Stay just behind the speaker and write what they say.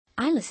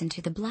I listen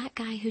to the Black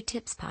Guy Who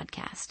Tips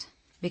podcast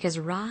because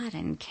Rod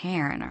and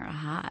Karen are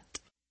hot.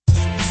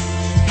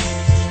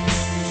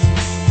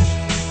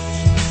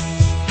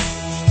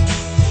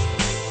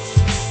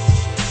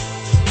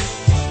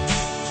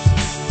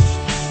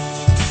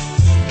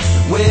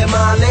 Where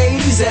my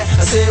ladies at?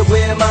 I said,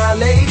 where my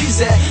ladies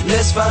at?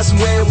 Let's find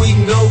somewhere we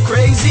can go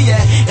crazy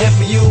at. And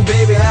for you,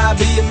 baby, I'll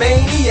be a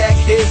maniac.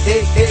 Hey,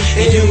 hey, hey,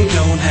 hey. And you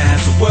don't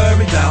have to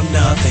worry about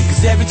nothing,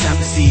 cause every time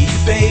I see you,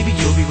 baby,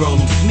 you'll be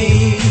rolling with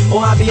me.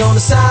 Or I'll be on the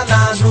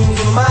sidelines, rooting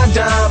for my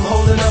dime,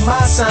 holding up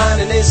my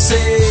sign, and it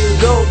says,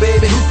 go,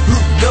 baby,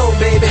 go,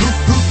 baby,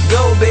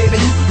 go,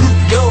 baby,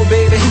 go,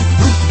 baby,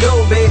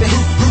 go, baby,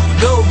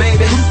 go,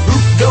 baby,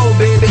 go,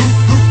 baby,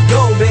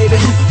 go, baby,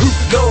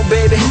 go,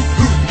 baby.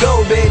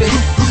 Go baby,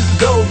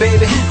 go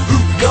baby,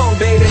 go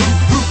baby,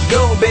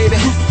 go baby,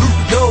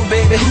 go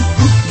baby,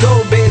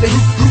 go baby,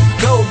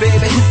 go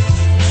baby.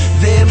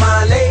 There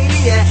my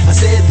lady at, I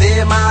said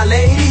there my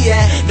lady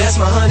at. That's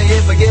my honey,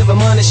 if I give her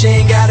money she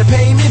ain't gotta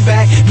pay me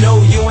back.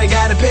 No, you ain't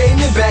gotta pay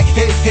me back.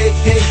 Hey, hey,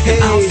 hey, hey.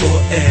 I'll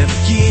forever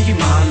give you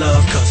my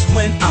love, cause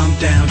when I'm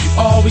down you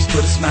always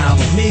put a smile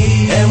on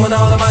me. And when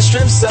all of my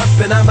strength's up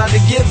and I'm about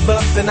to give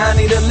up and I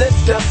need a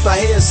lift up,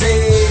 I hear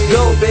say,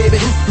 go baby,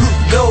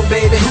 go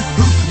baby,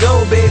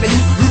 go baby,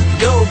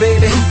 go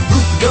baby,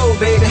 go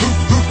baby,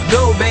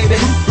 go baby,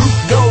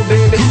 go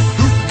baby,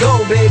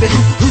 go baby,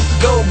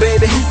 go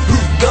baby,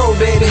 go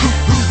baby,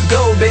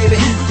 go baby,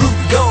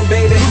 go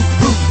baby,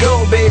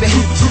 go baby,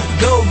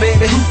 go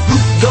baby,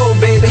 go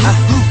baby,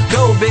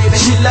 go baby.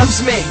 She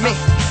loves me,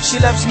 she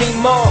loves me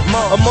more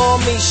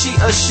me, she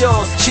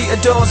assures, she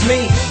adores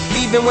me.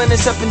 Even when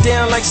it's up and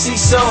down like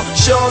seesaw,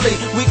 surely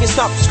we can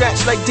start from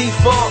scratch like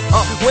default.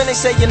 When they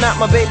say you're not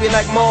my baby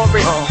like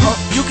Maury,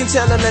 you can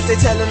tell them that they're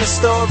telling a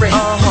story.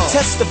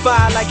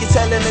 Testify like you're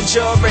telling a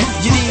jury,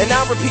 and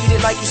I'll repeat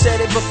it like you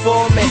said it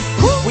before me.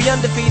 We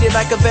undefeated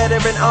like a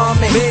veteran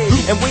army,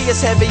 and we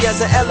as heavy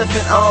as an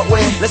elephant, aren't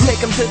we? Let's take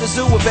them to the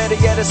zoo or better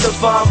yet a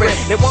safari.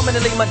 They want me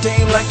to leave my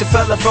dame like the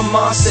fella from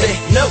Marseille.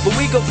 No, but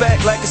we go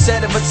back like a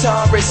set of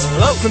Ataris.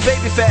 From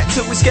baby fat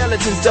to we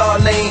skeletons,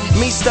 darling.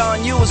 Me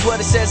starring you is what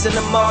it says in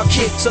the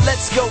market. So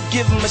let's go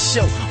give them a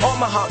show. All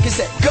my heart is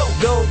that go,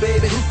 go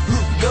baby,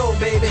 go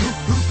baby,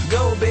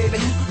 go baby,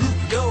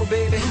 go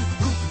baby,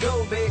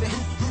 go baby,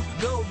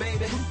 go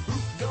baby,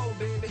 go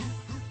baby.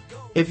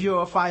 If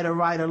you're a fighter,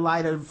 writer,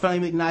 lighter,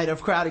 flame igniter,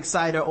 crowd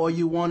exciter, or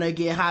you wanna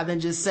get high, then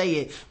just say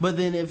it. But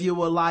then if you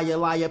a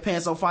liar,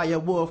 pants on fire,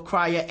 wolf,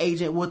 crier,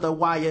 agent with a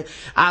wire,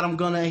 I'm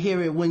gonna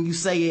hear it when you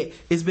say it.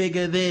 It's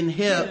bigger than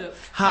hip,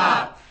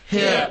 hop,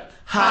 hip,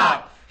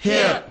 hop,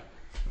 hip.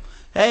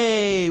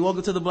 Hey,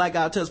 welcome to the Black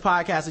Guy Who Tips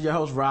podcast with your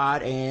host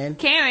Rod and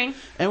Karen.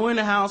 And we're in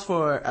the house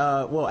for,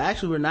 well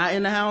actually we're not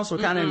in the house, we're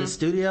kind of in the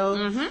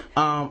studio,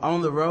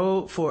 on the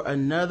road for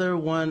another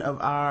one of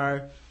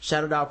our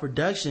Shadow Dog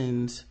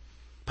Productions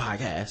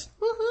podcast.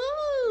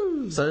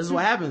 Woohoo! So this is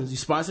what happens. You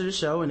sponsor the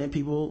show and then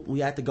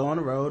we have to go on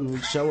the road and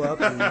we show up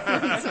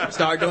and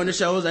start doing the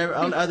shows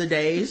on other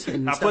days.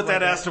 And I'll put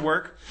that ass to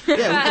work.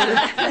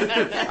 Yeah.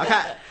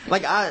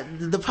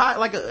 As the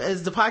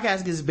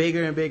podcast gets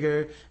bigger and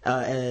bigger,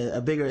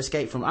 a bigger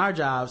escape from our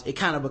jobs, it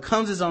kind of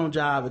becomes its own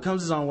job,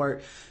 becomes its own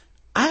work.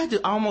 I had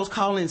to almost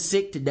call in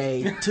sick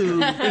today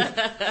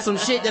to some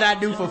shit that I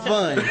do for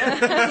fun.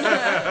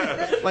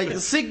 Like,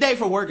 sick day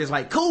for work is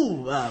like,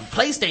 cool,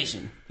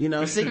 PlayStation. You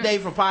know, sick day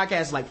for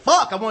podcast is like,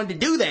 fuck, I wanted to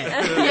do that.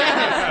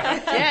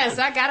 Yes,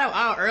 I got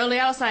up early.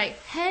 I was like,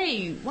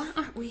 hey, why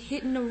aren't we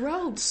hitting the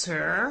road,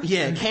 sir?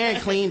 Yeah,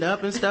 Karen cleaned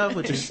up and stuff,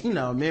 which is,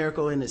 a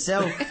miracle in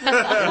itself.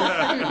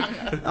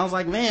 I was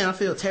like, man, I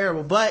feel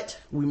terrible, but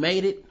we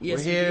made it.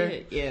 Yes, we're here. we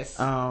did. Yes.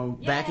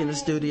 Back in the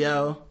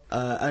studio,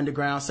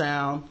 underground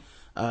sound.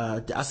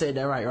 I said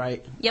that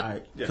right? Yep. All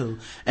right, yeah. Cool.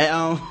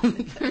 And,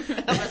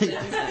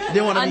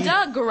 didn't want to be...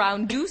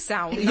 Underground do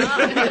sound.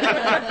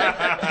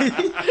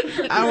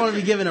 I don't want to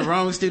be giving the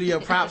wrong studio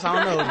props.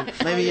 I don't know.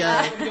 Maybe,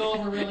 go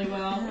over really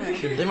well.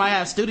 They might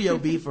have studio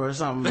beef or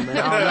something, but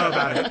I don't know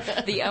about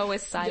it. The O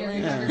is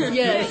silent.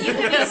 Yeah, you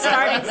could be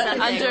starting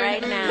Something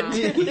right now.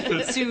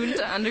 Soon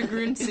to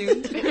underground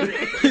soon.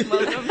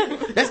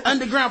 That's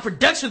underground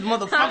productions,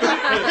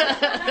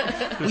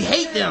 motherfucker. We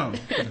hate them.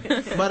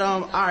 But,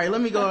 all right, let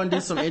me go and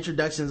do some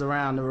introductions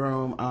around the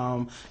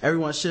room.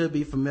 Everyone should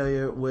be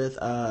familiar with,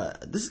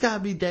 this has got to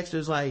be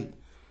Dexter's,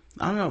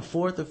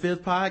 fourth or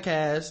fifth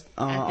podcast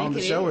on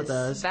the show with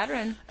us.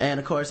 Veteran. And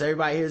of course,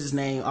 everybody hears his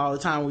name all the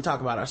time when we talk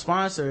about our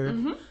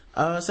sponsor.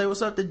 Say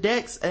what's up to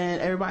Dex,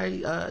 and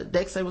everybody,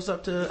 Dex, say what's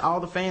up to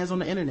all the fans on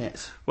the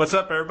internet. What's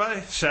up,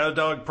 everybody? Shadow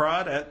Dog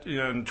Prod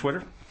on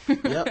Twitter.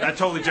 Yep. I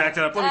totally jacked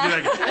it up. Let me do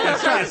that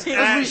again. It's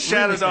at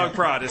Shadow Dog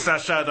Prod. It's not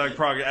Shadow Dog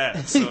Prod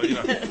at. So,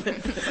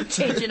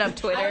 Changing up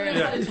Twitter.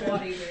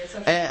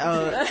 And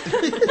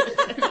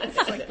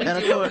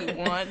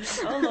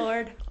Oh,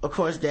 Lord. Of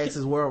course, Dex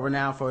is world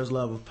renowned for his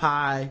love of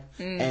pie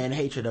and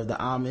hatred of the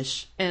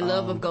Amish. And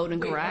love of Golden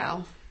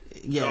Corral.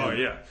 Yeah. Oh,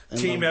 yeah.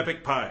 Team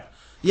Epic Pie.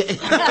 Yeah. Can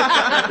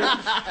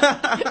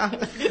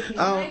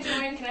I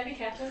join? Can I be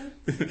captain?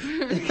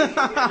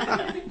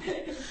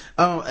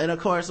 And of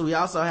course, we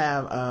also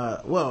have,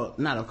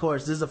 not of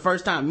course, this is the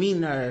first time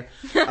meeting her.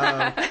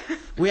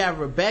 We have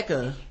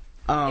Rebecca.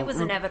 It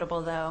was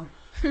inevitable, though.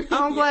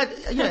 I'm glad,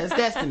 it's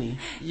destiny.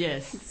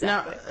 Yes.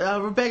 Exactly.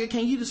 Now, Rebecca,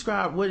 can you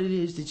describe what it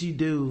is that you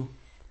do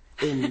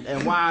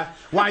and why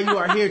you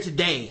are here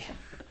today?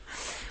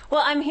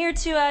 Well, I'm here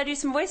to do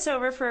some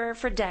voiceover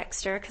for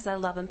Dexter because I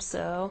love him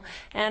so,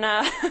 and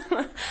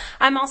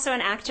I'm also an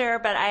actor,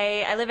 but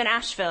I live in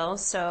Asheville,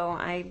 so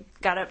I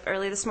got up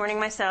early this morning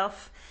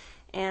myself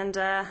and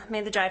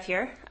made the drive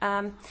here.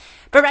 But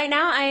right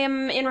now, I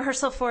am in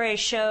rehearsal for a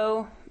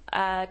show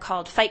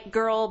called Fight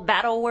Girl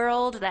Battle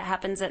World that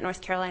happens at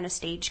North Carolina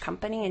Stage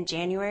Company in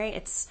January.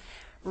 It's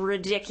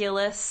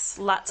ridiculous,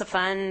 lots of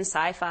fun,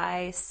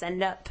 sci-fi,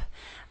 send up.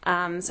 So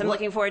I'm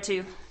looking forward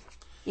to.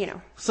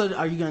 So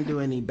are you going to do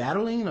any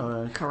battling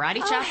or Karate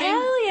chopping?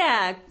 Hell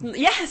yeah.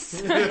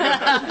 Yes.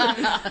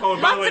 Oh,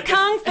 by the way, Lots of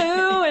kung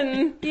fu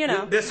and,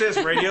 This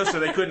is radio, so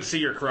they couldn't see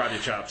your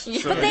karate chops.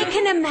 So But they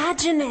can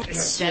imagine it.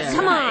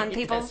 Come on,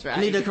 people. That's right.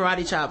 I need the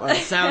karate chop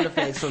sound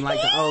effects from like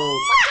the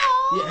old.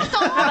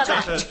 How about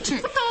that?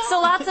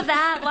 So lots of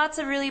that, lots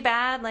of really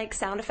bad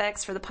sound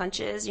effects for the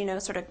punches,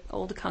 sort of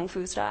old kung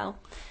fu style.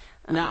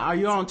 Now, are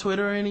you on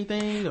Twitter or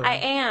anything? Or? I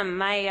am.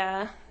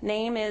 My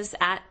name is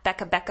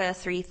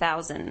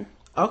 @BeccaBecca3000.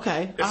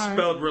 Okay. It's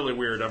spelled really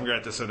weird. I'm going to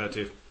have to send that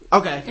to you.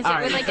 Okay. Is all it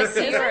right. with like a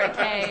C or a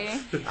K?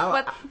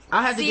 What?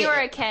 I'll have to C get. or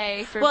a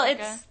K for Well,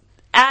 Becca? it's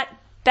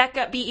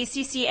 @Becca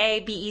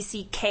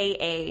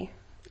BECCA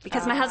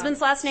because my husband's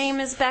last name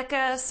is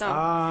Becca, so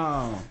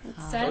Oh.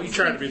 Oh, you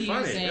trying to be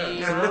funny.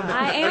 Yeah.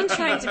 I am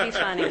trying to be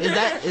funny.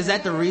 Is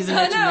that the reason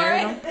that you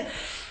married him?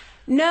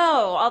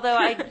 No, although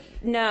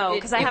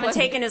because I haven't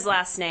taken his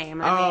last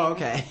name.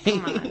 Okay.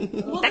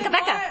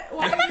 Becca.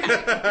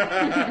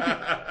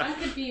 I'm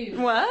confused.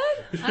 What?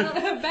 I don't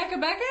know. Becca?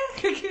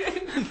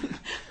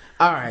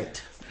 All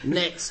right.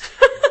 Next.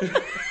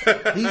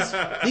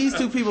 These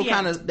two people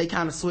kind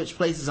of switch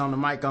places on the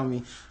mic on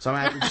me, so I'm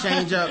gonna have to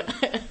change up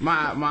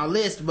my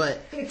list. But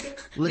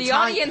The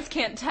audience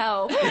can't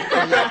tell.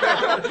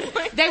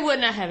 They would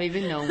not have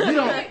even known. we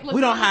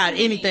don't hide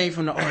anything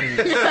from the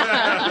audience.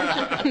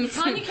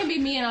 Latanya can be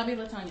me and I'll be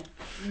Latanya.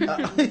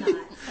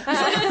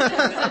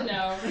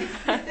 No.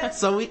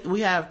 So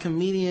we have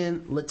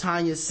comedian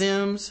Latanya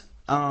Sims.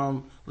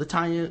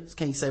 Latanya,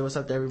 can you say what's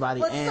up to everybody?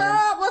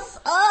 What's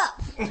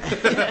up?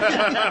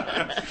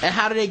 And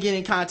how do they get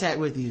in contact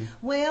with you?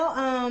 Well,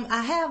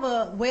 I have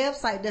a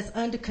website that's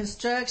under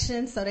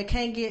construction, so they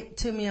can't get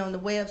to me on the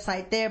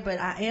website there, but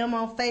I am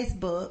on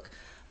Facebook,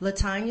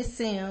 Latanya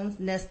Sims,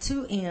 and that's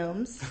 2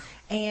 M's.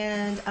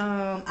 And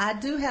I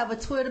do have a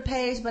Twitter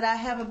page, but I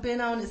haven't been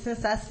on it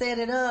since I set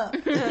it up. I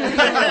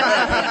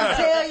can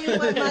tell you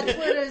what my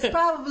Twitter is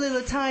probably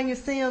Latanya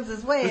Sims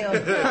as well.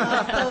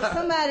 So if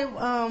somebody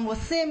will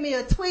send me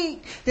a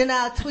tweet, then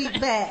I'll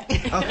tweet back.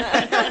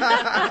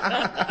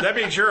 That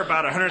means you're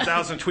about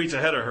 100,000 tweets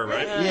ahead of her,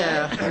 right?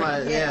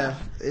 Yeah,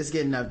 it's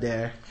getting up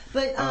there.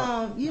 But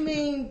you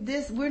mean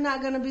this? We're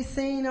not going to be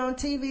seen on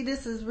TV.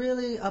 This is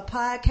really a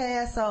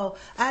podcast, so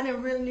I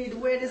didn't really need to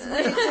wear this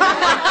wig. It's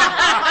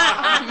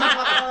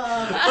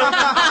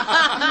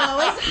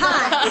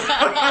hot.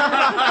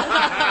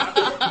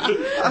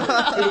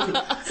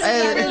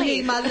 I really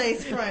need my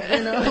lace front,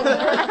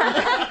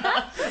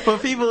 For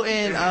people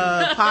in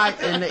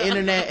the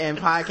internet and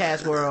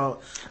podcast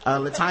world,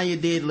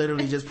 Latanya did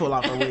literally just pull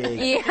off her wig.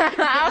 Yeah.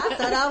 I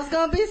thought I was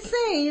going to be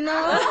seen,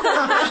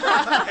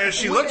 And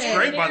she looks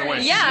great, by the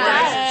way.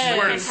 Yeah. She's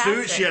wearing a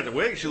suit. She had the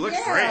wig. She looks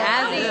great.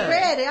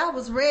 I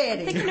was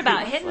ready. Thinking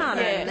about hitting on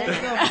her.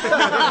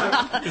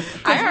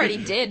 I already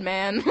did,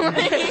 man.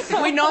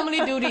 We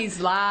normally do these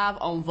live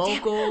on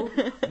vocal,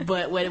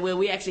 but where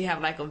we actually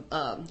have like a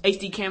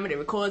HD camera that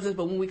records us,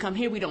 but when we come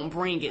here, we don't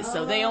bring it.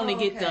 So they only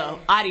get the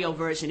audio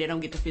version. They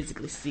don't get to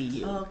physically see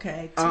you.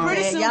 Okay.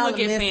 Pretty soon y'all we'll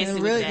get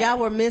fancy with that. Y'all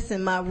were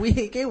missing my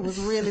wig. It was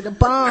really the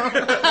bomb.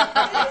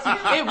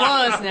 It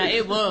was.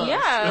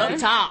 Yeah. Up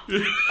top.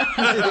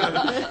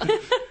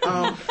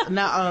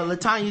 Now,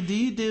 Latanya, do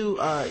you do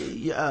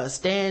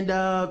stand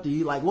up? Do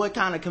you what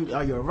kind of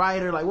are you a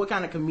writer? What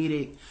kind of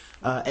comedic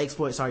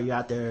exploits are you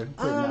out there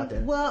putting out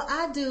there? Well,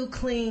 I do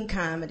clean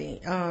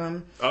comedy,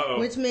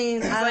 which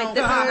means I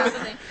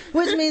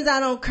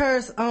don't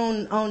curse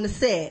on the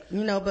set,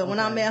 but when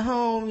I'm at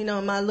home,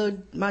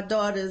 my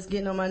daughter's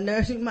getting on my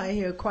nerves. You might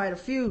hear quite a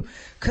few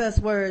cuss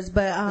words,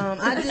 but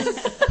I do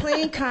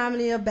clean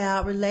comedy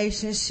about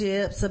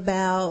relationships,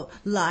 about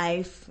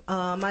life.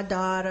 My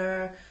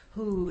daughter,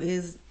 who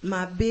is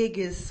my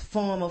biggest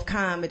form of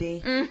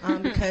comedy,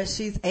 because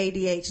she's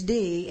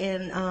ADHD,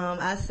 and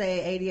I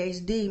say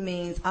ADHD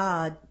means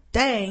odd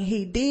dang,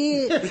 he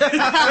did.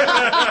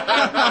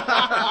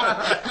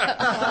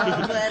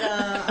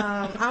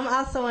 I'm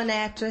also an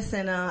actress,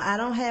 and I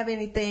don't have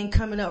anything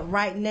coming up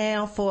right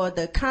now for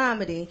the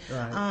comedy,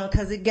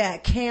 because it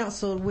got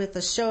canceled with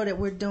a show that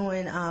we're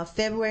doing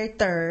February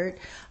 3rd.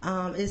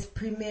 It's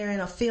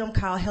premiering a film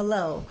called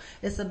Hello.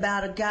 It's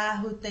about a guy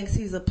who thinks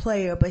he's a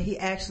player, but he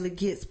actually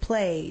gets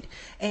played.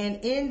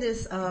 And in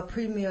this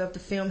premiere of the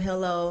film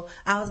Hello,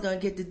 I was going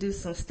to get to do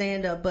some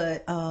stand-up,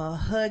 but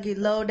Huggy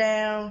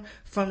Lowdown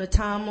from the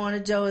Tom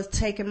Warner Show is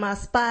taking my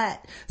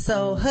spot.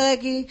 So,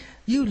 Huggy,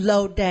 you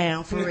low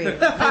down for real.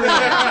 Well,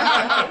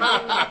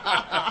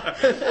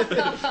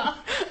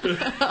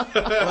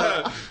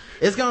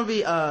 it's gonna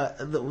be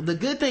the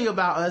good thing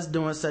about us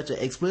doing such an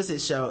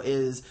explicit show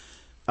is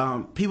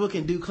people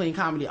can do clean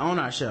comedy on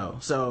our show.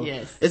 So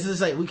it's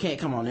just like we can't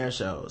come on their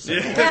shows. So.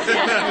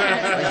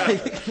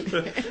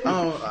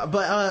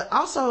 But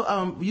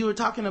also you were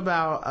talking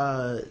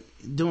about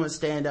doing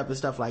stand up and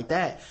stuff like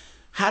that.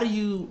 How do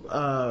you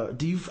how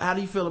do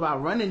you feel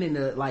about running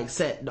into like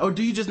set, or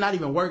do you just not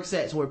even work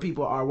sets where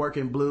people are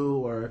working blue,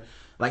 or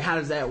like how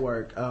does that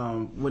work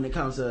when it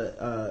comes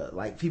to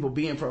like people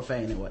being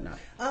profane and whatnot?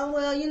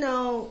 Well, you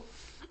know,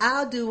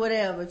 I'll do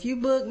whatever. If you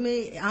book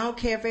me, I don't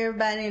care if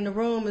everybody in the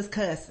room is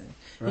cussing.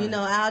 Right. You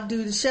know, I'll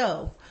do the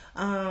show.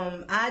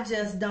 I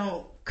just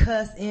don't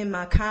cuss in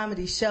my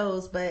comedy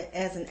shows, but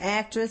as an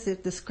actress,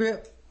 if the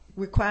script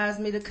requires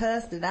me to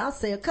cuss, then I'll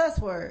say a cuss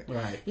word.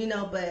 Right. You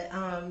know, but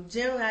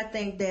generally I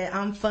think that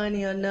I'm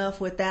funny enough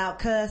without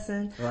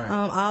cussing. Right.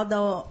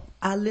 Although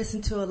I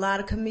listen to a lot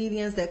of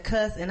comedians that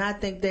cuss, and I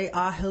think they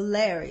are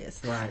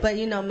hilarious. Right. But,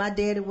 you know, my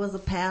daddy was a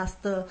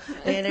pastor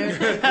and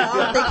everything. So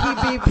I think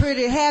he'd be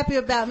pretty happy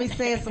about me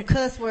saying some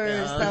cuss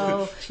words.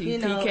 So, you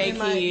know,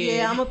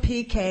 I'm a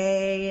PK,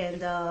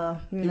 and,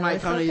 you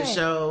might come to your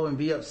show and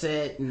be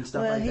upset and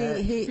stuff like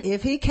that.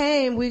 If he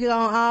came, we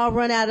gonna all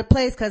run out of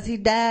place because he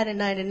died in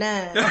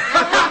 99.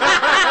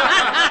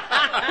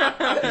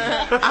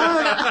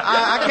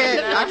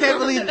 I can't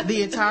believe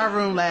the entire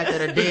room laughed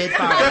at a dead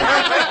father.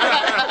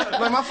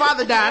 Like, my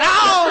father died.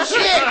 Oh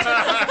shit!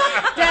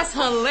 That's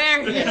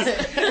hilarious.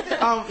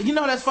 You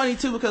know, that's funny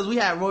too, because we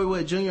had Roy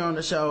Wood Jr. on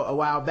the show a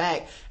while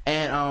back,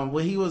 and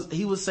when he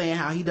was saying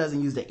how he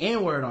doesn't use the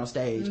N-word on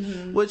stage,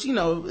 which, you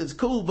know, is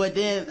cool. But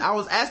then I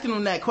was asking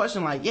him that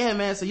question, like, yeah,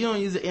 man, so you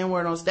don't use the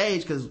N-word on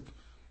stage? Because,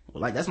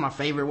 like, that's my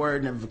favorite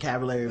word in the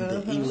vocabulary of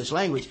the English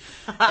language.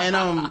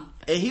 And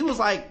he was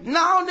like,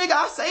 no, nigga,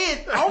 I say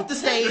it off the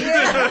stage.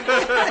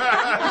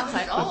 I was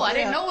like, oh, I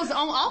didn't know it was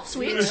on off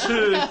switch. It's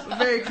a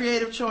very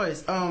creative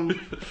choice. All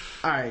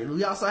right,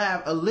 we also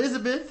have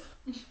Elizabeth,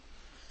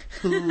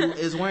 who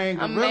is wearing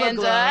gorilla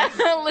gloves.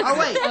 Oh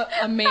wait,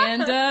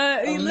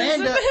 Amanda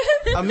Elizabeth.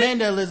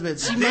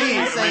 She made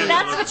me say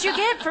that's what you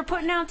get for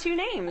putting out two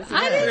names.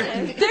 I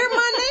didn't. They're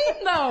my name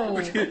though.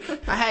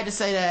 I had to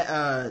say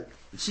that.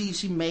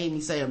 She made me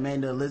say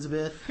Amanda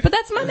Elizabeth. But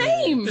that's my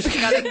name.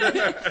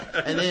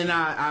 And then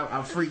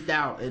I freaked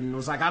out and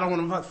was like, I don't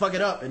want to fuck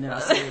it up. And then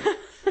I said,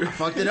 I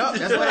fucked it up.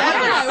 That's what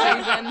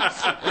happened.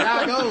 That's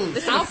how it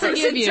goes. I'll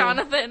forgive you,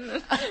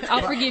 Jonathan.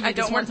 I'll forgive you. I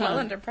don't work well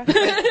under pressure.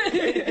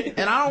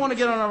 And I don't want to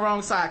get on the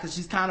wrong side, because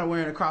she's kind of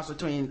wearing a cross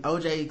between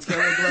OJ's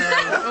killer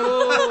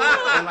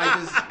glove and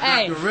like this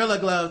gorilla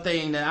glove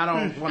thing that I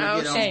don't want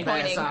to get on the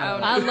bad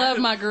side. I love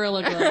my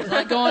gorilla gloves.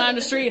 Like going on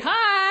the street,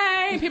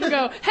 hi. People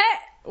go, hey.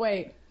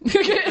 Wait.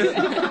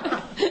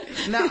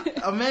 Now,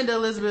 Amanda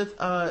Elizabeth,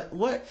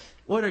 what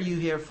are you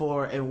here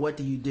for, and what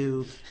do you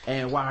do,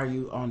 and why are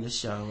you on this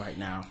show right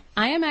now?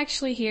 I am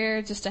actually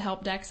here just to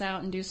help Dex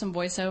out and do some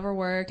voiceover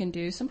work and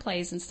do some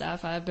plays and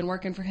stuff. I've been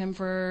working for him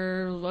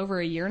for over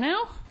a year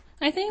now,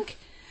 I think.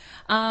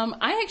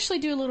 I actually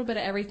do a little bit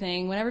of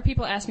everything. Whenever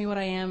people ask me what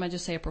I am, I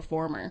just say a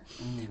performer.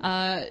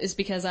 It's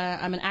because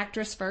I'm an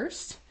actress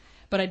first.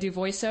 But I do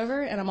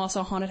voiceover, and I'm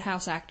also a haunted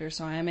house actor,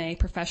 so I am a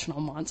professional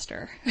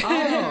monster.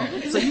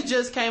 Oh, so you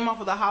just came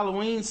off of the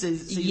Halloween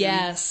season.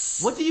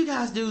 Yes. What do you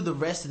guys do the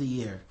rest of the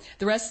year?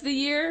 The rest of the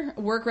year,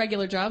 work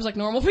regular jobs like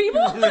normal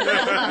people.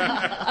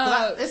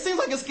 It seems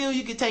like a skill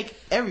you could take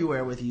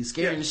everywhere with you,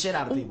 scaring the shit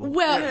out of people.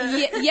 Well,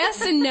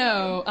 yes and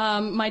no.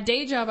 My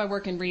day job, I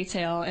work in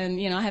retail, and,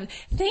 you know, I have,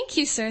 thank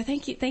you, sir,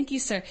 thank you,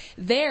 sir.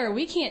 There,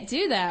 we can't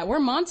do that. We're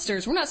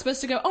monsters. We're not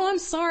supposed to go, oh, I'm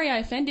sorry I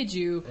offended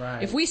you.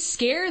 Right. If we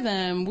scare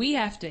them,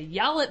 we have to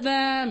yell at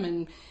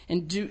them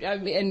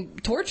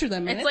and torture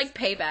them. It's like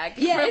payback.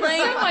 Yeah, it's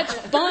so much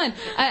fun.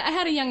 I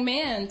had a young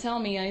man tell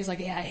me, he's like,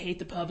 yeah, I hate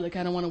the public.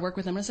 I don't want to work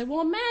with them. And I said,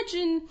 well,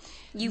 imagine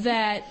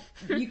that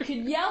you could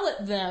yell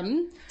at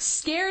them,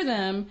 scare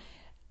them,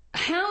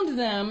 hound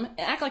them,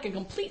 act like a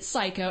complete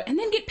psycho, and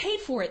then get paid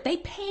for it. They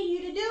pay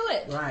you to do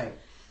it. Right.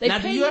 Now,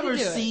 do you ever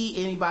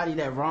see anybody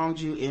that wronged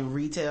you in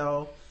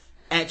retail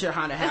at your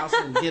haunted house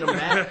and get them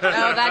back?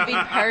 Oh, that'd be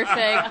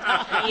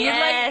perfect.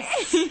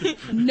 Yes.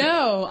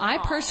 No, I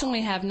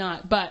personally have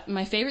not. But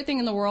my favorite thing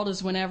in the world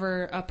is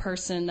whenever a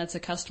person that's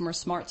a customer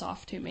smarts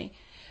off to me.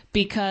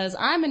 Because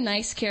I'm a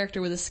nice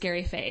character with a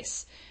scary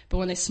face. But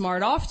when they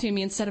smart off to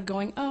me, instead of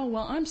going, oh,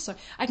 well, I'm sorry,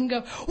 I can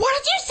go, what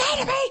did you say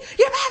to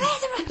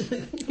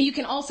me? You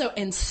can also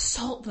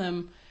insult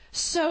them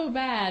so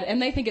bad, and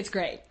they think it's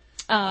great.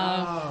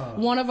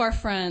 One of my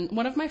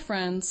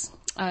friends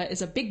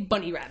is a big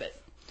bunny rabbit.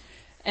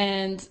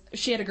 And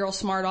she had a girl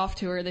smart off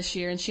to her this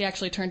year, and she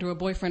actually turned to her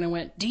boyfriend and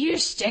went, do you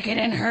stick it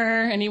in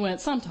her? And he went,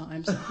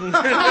 sometimes. But we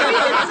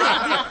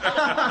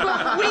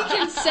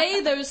can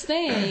say those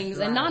things,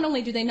 and not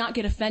only do they not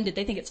get offended,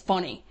 they think it's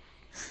funny.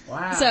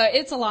 Wow. So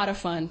it's a lot of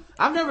fun.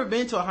 I've never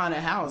been to a haunted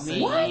house.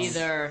 Me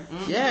either.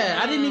 Yeah,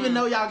 I didn't even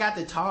know y'all got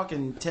to talk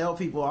and tell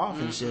people off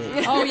and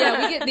shit. Oh,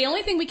 yeah. The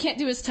only thing we can't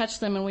do is touch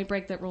them, and we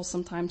break that rule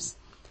sometimes.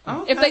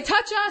 Okay. If they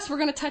touch us, we're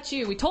going to touch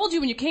you. We told you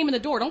when you came in the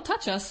door, don't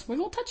touch us. We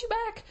won't touch you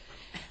back.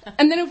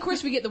 And then, of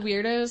course, we get the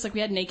weirdos. Like, we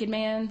had Naked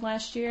Man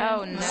last year.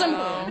 Oh, no.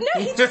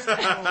 He just... Oh,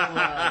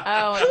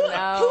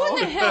 no. Who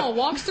in the hell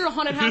walks through a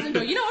haunted house and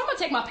go, you know, I'm going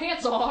to take my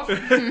pants off.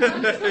 I'm just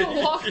going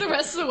to walk the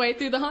rest of the way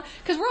through the haunted...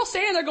 Because we're all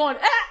standing there going,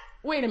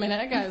 wait a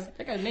minute,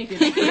 that guy's naked.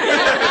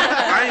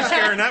 I ain't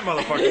scaring that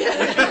motherfucker.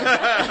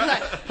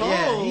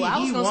 Yeah, I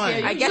was gonna won. scare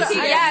you. I guess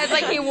it's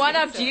like he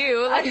one-upped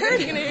you. I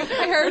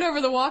heard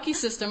over the walkie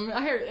system,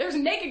 there's a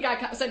naked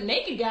guy. I said,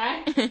 naked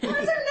guy? Why is there a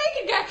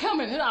naked guy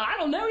coming? I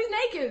don't know, he's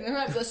naked. And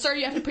I'm like, sir,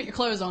 you have to put your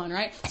clothes on,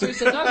 right? So he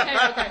says,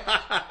 okay.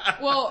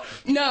 Well,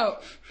 no.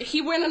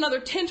 He went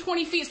another 10,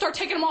 20 feet, start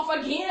taking them off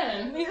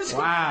again.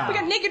 Wow. We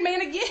got Naked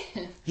Man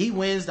again. He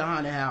wins the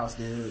haunted house,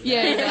 dude.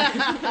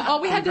 Yeah. Oh,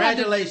 we had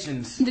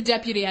Congratulations. The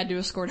deputy had to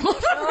escort him off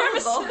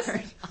the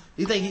premises.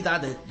 You think he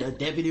thought the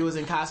deputy was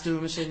in costume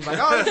and shit? He's like,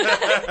 oh,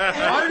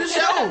 part of the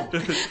show.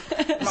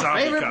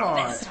 My favorite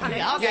part.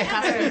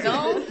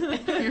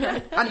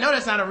 I know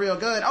that's not a real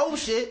gun. Oh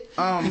shit.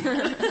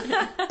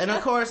 And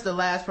of course the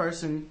last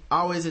person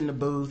always in the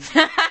booth.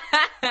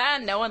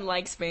 No one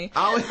likes me.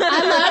 Always.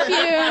 I love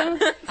you,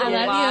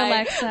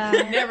 Alexa.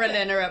 Never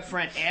letting her up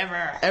front,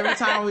 ever. Every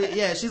time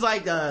she's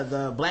like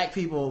the black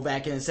people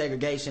back in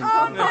segregation.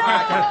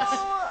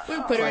 We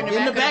put her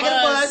in the back of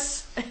the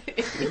bus.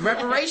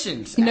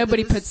 Reparations.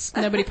 Nobody puts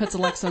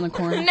Alexa in the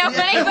corner. No, but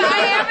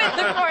I am in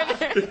the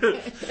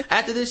corner.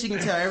 After this, you can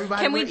tell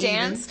everybody. Can we we're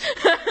dance? Even.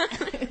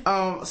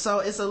 So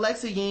it's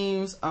Alexa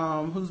Yeames,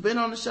 who's been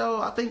on the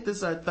show. I think this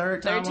is her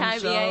third time on the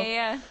show.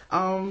 Yeah.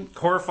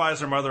 Horrifies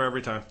her mother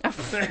every time.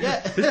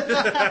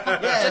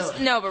 Yeah.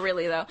 No, but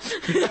really though,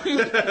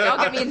 y'all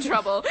get me in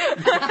trouble.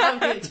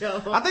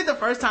 I think the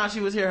first time she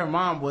was here, her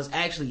mom was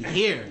actually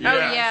here. Oh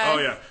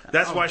yeah.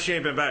 That's why she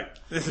ain't been back.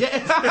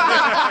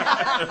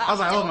 I was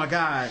like, oh my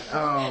god.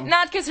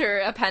 Not because her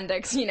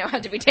appendix,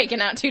 had to be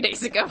taken out 2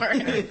 days ago or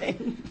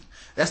anything.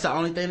 That's the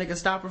only thing that can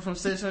stop her from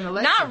sitting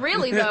Alexa. Not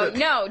really though.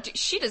 No,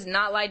 she does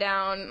not lie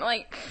down.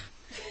 Like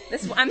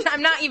this,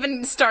 I'm not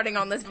even starting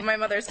on this. But my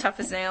mother's tough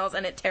as nails,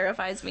 and it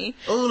terrifies me.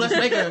 Ooh, let's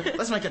make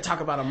her talk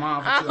about a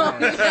mom for 2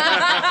 hours.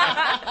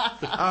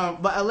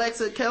 But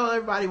Alexa, tell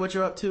everybody what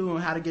you're up to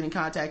and how to get in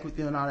contact with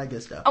you and all that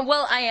good stuff.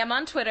 Well, I am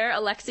on Twitter,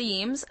 Alexa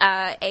Yeames,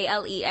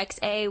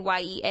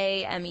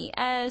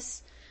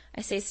 AlexaYeames.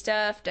 I say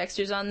stuff.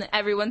 Dexter's on.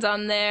 Everyone's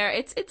on there.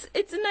 It's a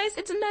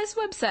nice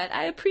website.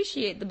 I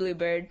appreciate the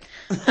Bluebird.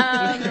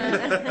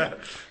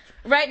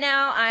 Right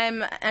now,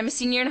 I'm a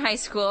senior in high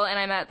school, and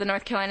I'm at the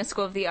North Carolina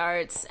School of the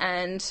Arts,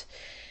 and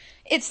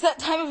it's that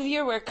time of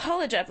year where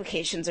college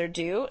applications are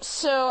due,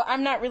 so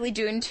I'm not really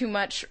doing too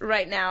much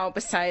right now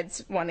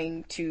besides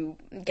wanting to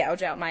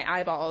gouge out my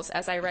eyeballs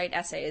as I write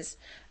essays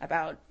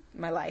about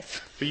my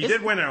life. But you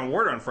did win an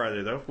award on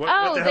Friday, though. What the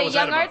hell the was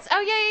Young that about? Arts.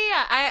 Oh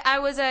yeah. I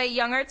was a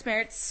Young Arts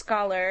Merit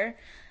Scholar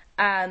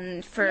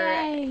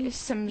for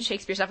some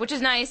Shakespeare stuff, which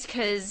is nice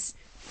because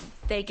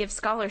they give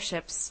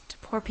scholarships to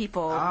poor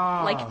people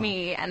like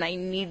me, and I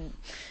need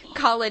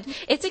college.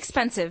 It's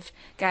expensive,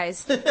 guys.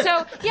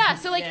 So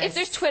if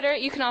there's Twitter,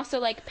 you can also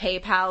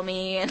PayPal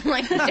me and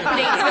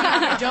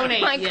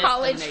donate my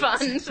college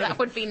funds. That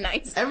would be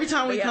nice. Every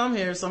time we come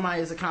here,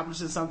 somebody is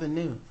accomplishing something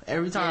new.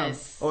 Every time.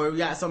 Yes. Or we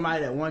got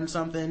somebody that won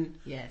something.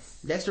 Yes.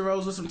 Dexter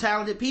rolls with some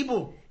talented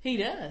people. He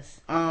does.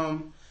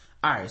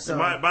 Alright, so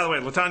By the way,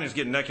 Latanya's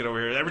getting naked over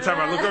here. Every time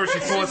I look over,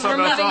 she's pulling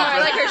something else Removing off.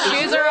 her,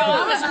 her shoes are off.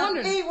 I was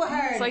wondering.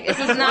 It's like, this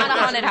is not a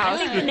haunted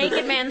house. I think the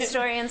Naked Man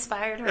story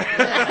inspired her.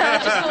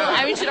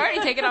 She'd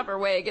already taken off her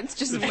wig. It's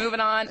just moving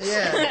on.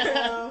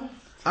 Yeah.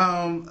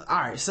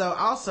 Alright, so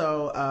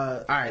also,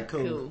 alright,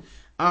 cool.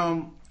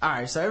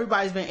 Alright, so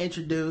everybody's been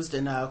introduced,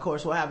 and of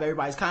course we'll have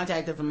everybody's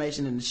contact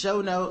information in the show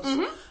notes.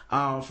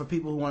 For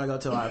people who want to go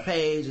to our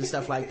page and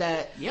stuff like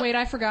that. Yep. Wait,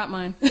 I forgot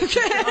mine.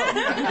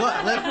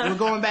 We're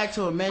going back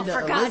to Amanda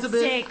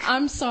Elizabeth.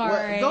 I'm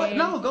sorry. Go ahead.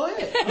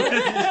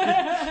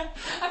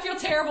 I feel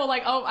terrible.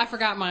 I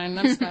forgot mine.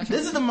 I'm special.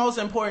 This is the most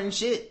important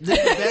shit. This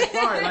is the best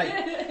part.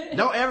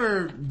 Don't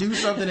ever do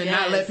something and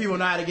not let people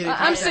know how to get in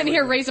contact I'm sitting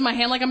here raising my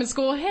hand like I'm in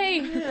school.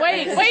 Hey,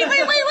 wait. Oh, I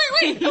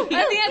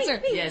have the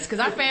answer. Yes, because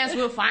our fans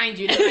will find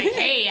you. They're like,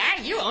 hey,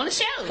 you're on the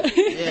show.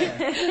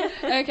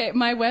 Yeah. Okay,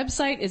 my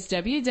website is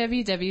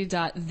www.the.com.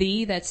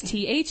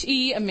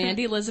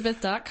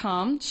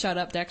 Shut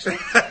up, Dexter.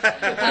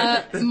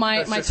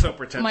 My so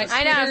pretentious.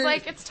 I know. I was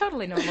like, it's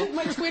totally normal.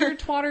 My Twitter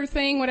twatter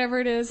thing, whatever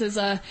it is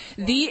the.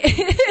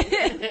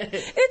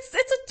 it's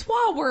a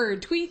twa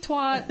word. Tweet,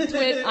 twat,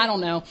 twit. I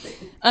don't know.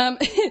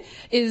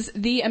 Is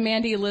the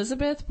Amanda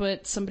Elizabeth,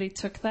 but somebody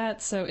took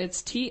that, so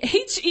it's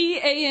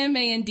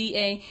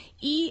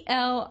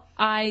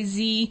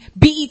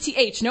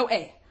TheAmandaElizabeth. No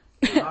A.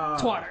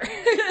 Twatter.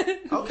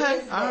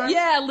 Okay, all right.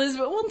 Yeah,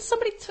 Elizabeth. Well,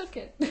 somebody took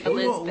it.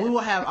 We will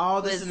have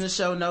all this in the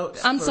show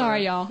notes. I'm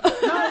sorry, y'all.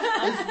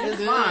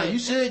 It's fine. You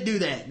should do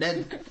that.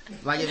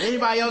 Like, if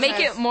anybody else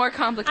Make it more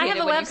complicated. I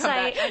have a when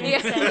website.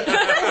 You come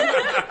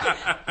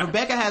back.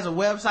 Rebecca has a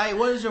website.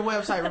 What is your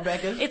website,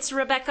 Rebecca? It's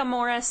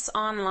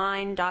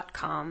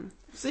RebeccaMorrisOnline.com.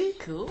 See?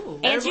 Cool.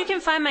 And you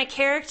can find my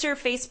character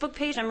Facebook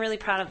page. I'm really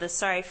proud of this.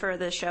 Sorry for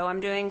the show. I'm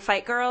doing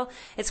Fight Girl.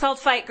 It's called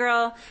Fight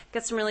Girl.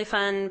 Got some really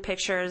fun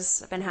pictures.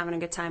 I've been having a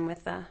good time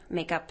with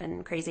makeup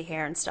and crazy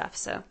hair and stuff.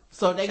 So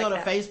they go to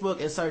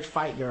Facebook and search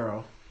Fight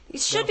Girl. You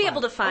should be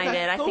able to find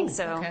it. Cool. I think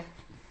so. Okay.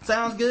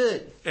 Sounds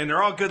good. And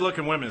they're all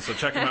good-looking women, so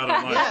check them out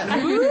online. Yeah.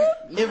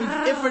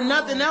 if for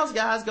nothing else,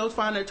 guys, go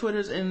find their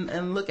Twitters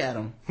and look at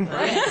them.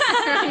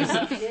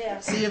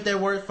 See if they're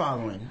worth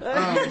following.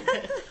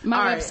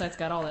 My website's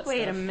got all that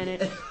Wait stuff. a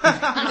minute. It's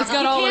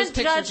got all You those can't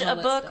pictures judge and all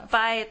a that book stuff.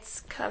 by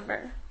its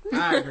cover.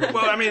 I agree.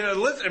 Well, I mean,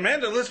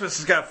 Amanda Elizabeth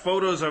has got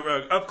photos of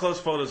up-close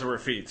photos of her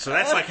feet, so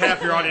that's like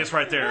half your audience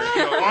right there.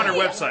 On her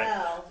website.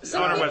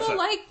 Some On her people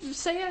website.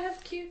 say I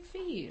have cute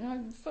feet,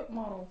 foot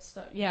model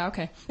stuff. Yeah,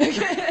 okay.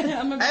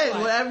 I'm a Hey,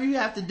 whatever you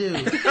have to do.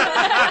 If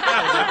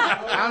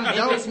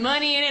there's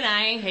money in it,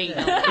 I ain't hating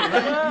on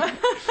it.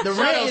 The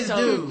rent is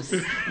due.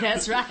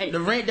 That's right.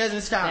 The rent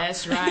doesn't stop.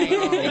 That's right.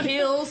 The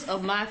heels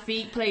of my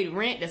feet played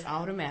rent. That's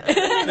all that matters.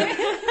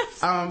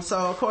 So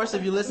of course,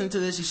 if you listen to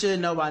this, you should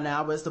know by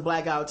now, but it's the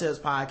Blackout Tips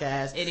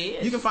podcast. It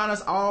is. You can find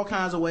us all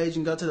kinds of ways.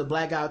 You can go to the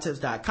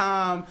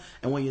blackouttips.com,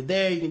 and when you're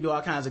there, you can do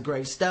all kinds of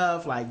great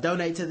stuff, like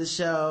donate to the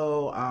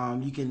show.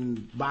 You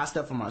can buy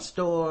stuff from our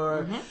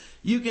store. Mm-hmm.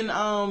 You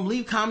can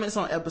leave comments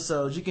on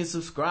episodes. You can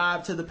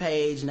subscribe to the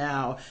page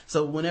now,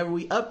 so whenever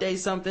we update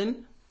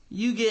something,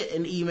 you get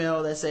an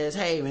email that says,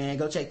 hey man,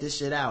 go check this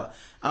shit out.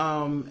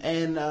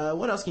 And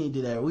what else can you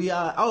do there?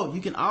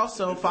 You can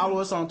also follow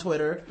us on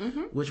Twitter,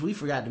 which we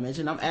forgot to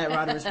mention. I'm at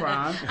Rodimus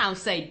Prime. I'll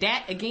say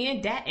that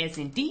again, that as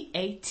in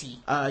D-A-T.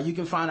 You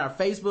can find our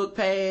Facebook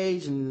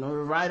page, and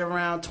we're right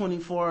around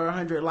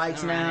 2,400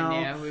 likes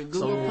now. We're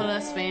Google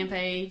Plus fan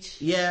page.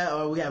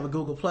 Yeah, we have a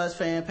Google Plus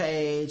fan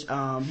page. You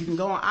can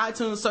go on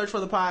iTunes, search for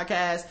the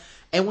podcast.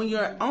 And when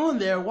you're on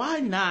there,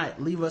 why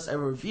not leave us a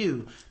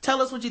review? Tell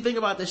us what you think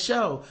about the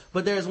show.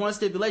 But there's one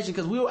stipulation,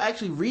 because we will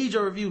actually read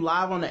your review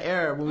live on the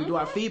air when we do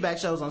our feedback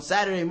shows on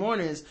Saturday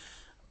mornings,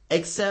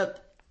 except,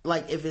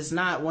 like, if it's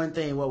not one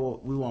thing,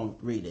 we won't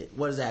read it.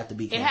 What does it have to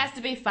be? It has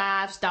to be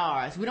 5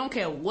 stars. We don't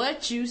care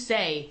what you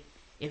say.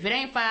 If it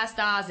ain't 5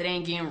 stars, it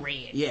ain't getting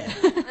read. Yeah.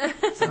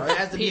 So it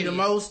has to be the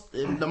most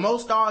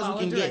stars we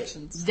can get.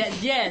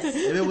 Yes.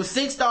 If it was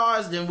 6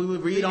 stars, then we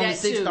would read only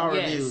 6-star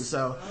reviews.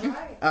 So,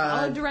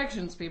 all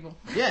directions, people.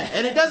 Yeah,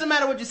 and it doesn't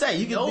matter what you say.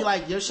 You can be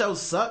like, your show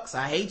sucks.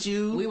 I hate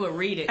you. We would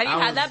read it. Have you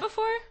had that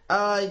before?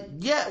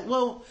 Yeah.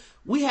 Well,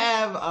 we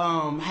have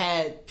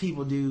had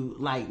people do,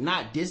 like,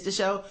 not diss the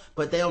show,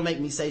 but they'll make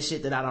me say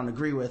shit that I don't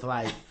agree with,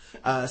 like.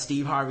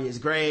 Steve Harvey is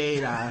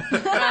great. I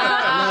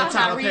love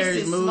Tyler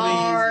Perry's movies.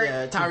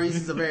 Yeah, Tyrese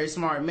is a very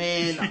smart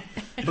man.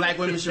 Black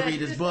women should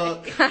read his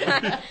book.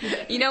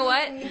 You know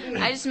what?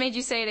 I just made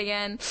you say it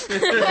again.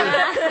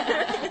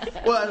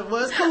 Well,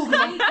 it's cool.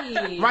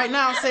 Right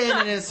now I'm saying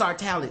it in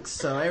sartalics,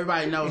 so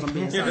everybody knows I'm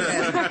being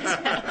sarcastic.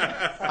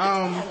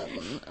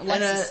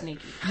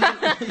 Sneaky.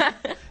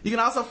 You can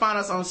also find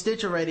us on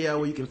Stitcher Radio,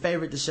 where you can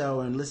favorite the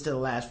show and listen to the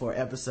last 4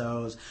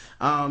 episodes.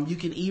 You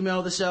can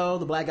email the show,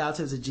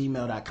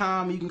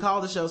 theblackguywtips@gmail.com. You can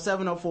call the show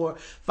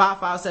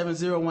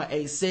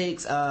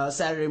 704-557-0186.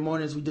 Saturday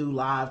mornings we do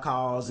live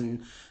calls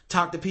and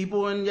talk to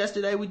people, and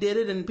yesterday we did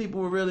it, and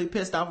people were really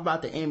pissed off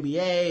about the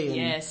NBA. And,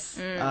 yes.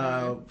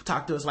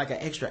 Talked to us like an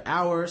extra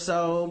hour or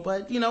so,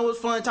 but it was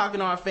fun talking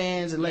to our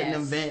fans and letting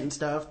them vent and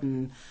stuff,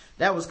 and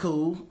that was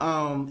cool.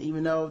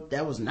 Even though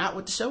that was not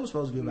what the show was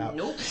supposed to be about.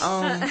 Nope.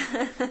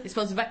 It's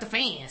supposed to be about the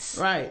fans.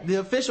 Right. The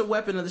official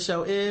weapon of the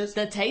show is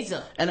the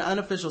taser, and the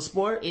unofficial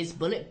sport is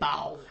bullet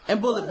ball and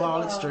bullet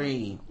ball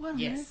extreme.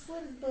 Yes.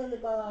 What is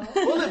bullet ball?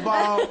 Bullet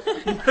ball.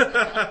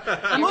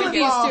 I'm confused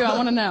too. I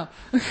want to know.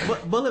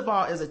 Bullet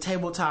ball is a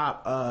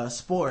tabletop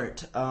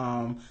sport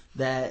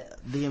that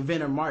the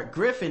inventor Mark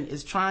Griffin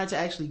is trying to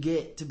actually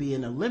get to be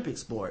an Olympic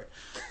sport.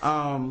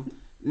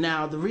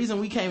 Now, the reason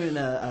we came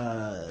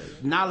into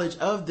knowledge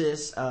of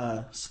this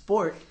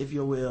sport, if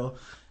you will,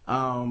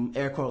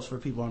 Air quotes for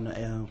people on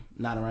the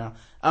not around.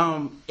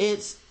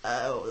 It's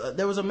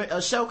there was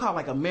a show called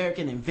like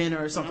American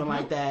Inventor or something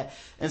like that,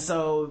 and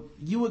so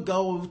you would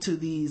go to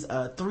these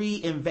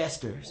 3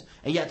 investors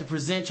and you have to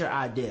present your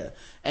idea.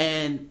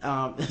 And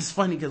it's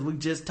funny because we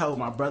just told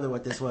my brother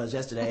what this was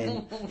yesterday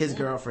and his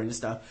girlfriend and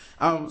stuff.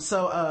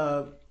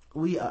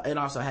 We and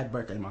also had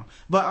birthday mom,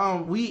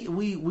 but we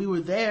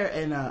were there,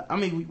 and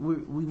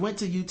we went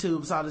to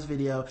YouTube, saw this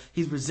video.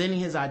 He's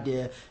presenting his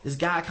idea. This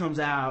guy comes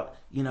out,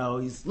 he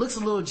looks a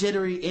little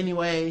jittery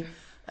anyway,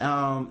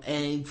 and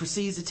he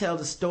proceeds to tell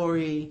the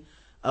story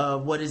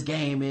of what his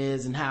game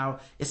is and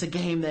how it's a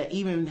game that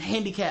even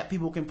handicapped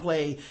people can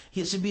play.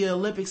 It should be an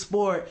Olympic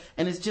sport,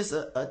 and it's just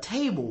a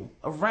table,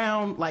 a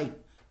round, like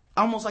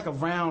almost like a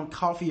round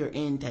coffee or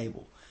end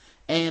table,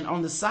 and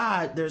on the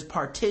side there's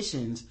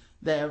partitions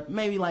that are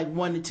maybe like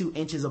 1 to 2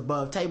 inches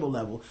above table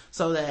level,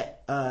 so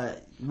that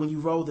when you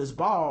roll this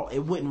ball, it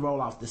wouldn't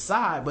roll off the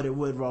side, but it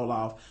would roll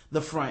off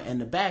the front and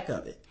the back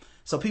of it.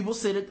 So people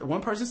one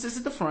person sits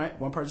at the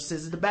front, one person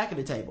sits at the back of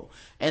the table,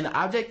 and the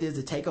object is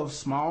to take a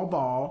small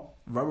ball,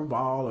 rubber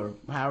ball, or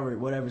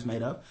whatever it's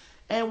made of,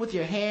 and with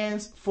your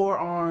hands,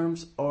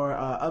 forearms, or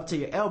up to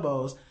your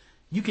elbows,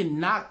 you can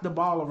knock the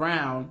ball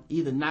around,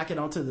 either knock it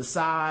onto the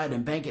side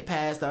and bank it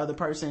past the other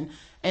person,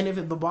 and if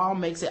the ball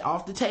makes it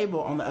off the table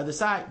on the other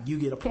side, you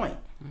get a point.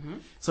 Mm-hmm.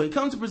 So he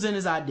comes to present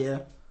his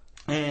idea,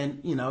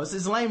 and it's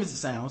as lame as it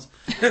sounds.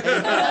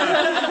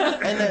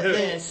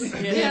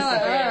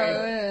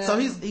 So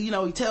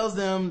he tells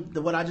them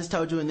what I just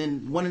told you, and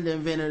then one of the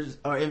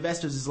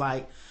investors is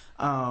like,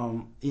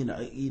 you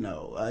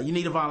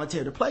need a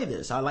volunteer to play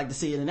this. I'd like to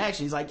see it in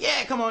action. He's like,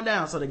 yeah, come on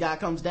down. So the guy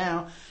comes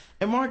down,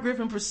 and Mark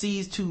Griffin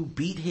proceeds to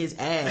beat his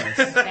ass.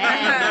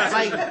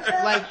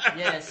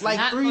 like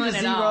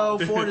 3-0,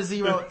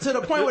 4-0, to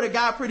the point where the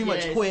guy pretty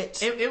much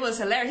quits. It was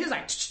hilarious. He was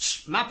like,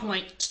 my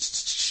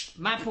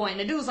point. And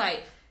the dude's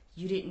like,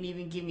 you didn't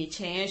even give me a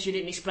chance. You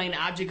didn't explain the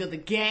object of the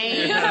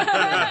game.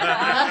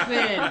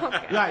 Nothing.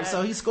 Right,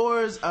 so he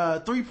scores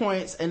 3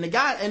 points, and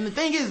the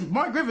thing is,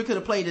 Mark Griffin could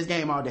have played this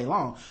game all day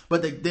long,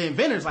 but the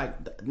inventor's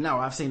like, no,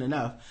 I've seen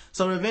enough.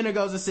 So the inventor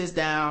goes and sits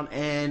down,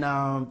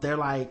 and they're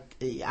like,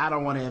 I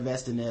don't want to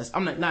invest in this.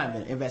 I'm not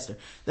an investor.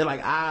 They're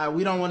like,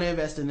 we don't want to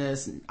invest in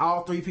this. And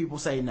all 3 people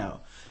say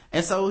no.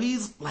 And so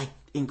he's like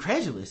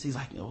incredulous. He's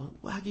like, well,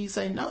 how can you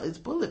say no? It's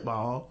bullet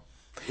ball.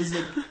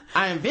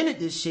 I invented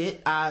this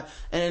shit.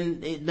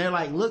 And they're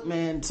like, look,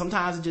 man,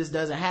 sometimes it just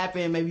doesn't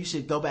happen. Maybe you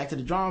should go back to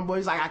the drawing board.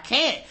 He's like, I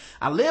can't.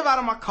 I live out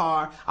of my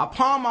car. I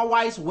pawned my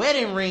wife's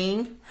wedding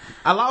ring.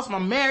 I lost my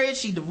marriage.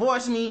 She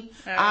divorced me.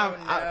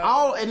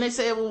 And they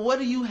said, well, what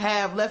do you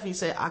have left? And he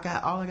said,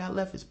 all I got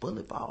left is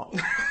bullet ball.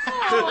 Yeah.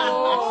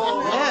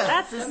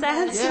 That's a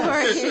sad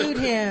story. Shoot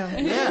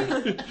him.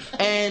 Yeah.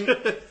 And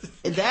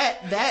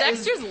that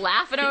Dexter's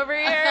laughing over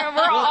here.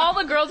 All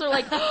the girls are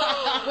like,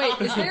 wait,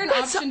 is there an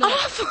option to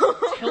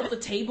tilt the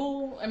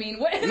table? I mean,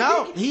 what?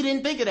 No, he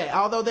didn't think of that.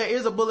 Although there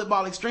is a bullet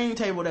ball extreme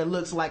table that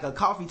looks like a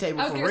coffee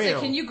table for real.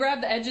 Say, can you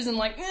grab the edges and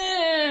like?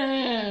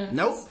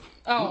 Nope.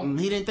 Oh,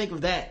 he didn't think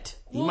of that.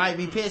 He might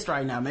be pissed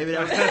right now. Maybe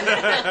that was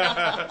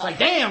it's like,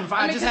 damn, if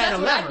I just had a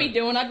lever. That's what I'd be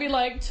doing. I'd be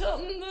like,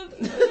 tilting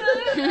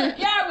the...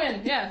 yeah, I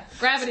win. Yeah,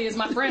 gravity is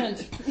my friend.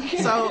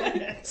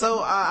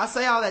 So I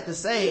say all that to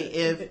say,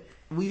 if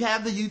we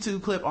have the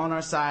YouTube clip on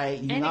our site,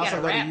 you can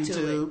also go to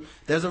YouTube.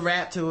 There's a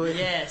rap to it.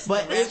 Yes.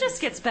 But this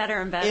just gets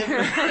better and better. The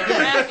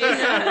rap is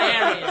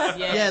hilarious.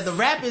 Yes. Yeah, the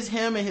rap is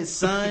him and his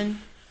son.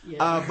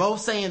 Yes.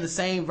 Both saying the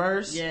same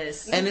verse.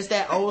 Yes. And it's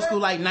that old school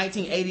like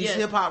 1980s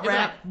hip hop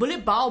rap. Like,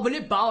 bullet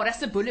ball, that's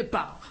the bullet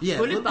ball. Yeah.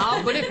 Bullet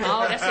ball,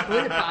 that's the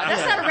bullet ball.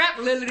 That's how the rap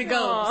literally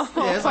goes.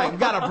 Yeah, it's like, we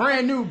got a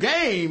brand new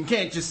game,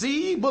 can't you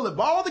see? Bullet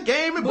ball the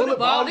game and bullet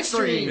ball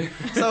extreme.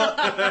 So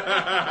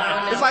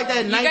it's like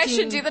that 19... You guys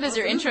should do that as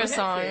your intro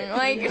song.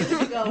 Like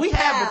we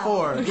have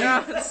before.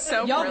 Yeah, it's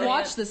so y'all brilliant.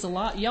 watch this a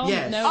lot. Y'all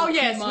know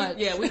too much.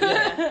 We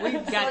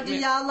got So do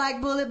y'all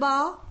like bullet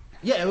ball?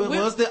 Yeah, it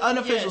was the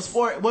unofficial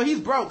sport. Well, he's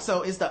broke,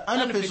 so it's the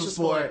unofficial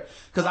sport.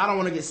 Because I don't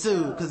want to get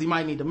sued because he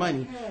might need the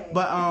money.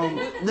 But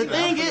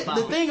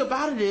the thing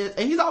about it is,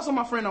 and he's also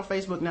my friend on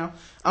Facebook now.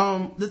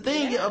 The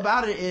thing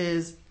about it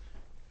is,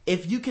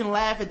 if you can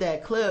laugh at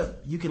that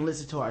clip, you can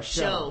listen to our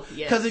show.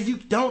 Because if you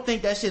don't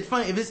think that shit's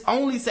funny, if it's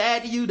only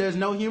sad to you, there's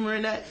no humor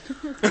in that,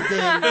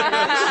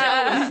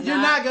 then you're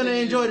not going to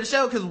enjoy the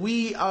show, because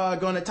we are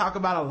going to talk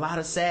about a lot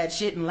of sad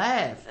shit and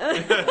laugh.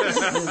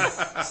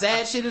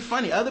 Sad shit is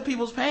funny. Other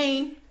people's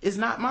pain is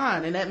not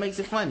mine, and that makes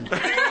it funny. If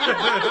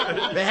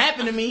it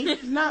happened to me,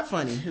 it's not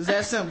funny. It's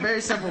that simple,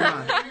 very simple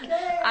line.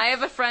 I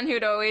have a friend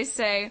who'd always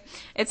say,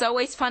 it's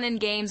always fun in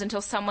games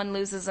until someone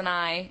loses an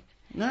eye.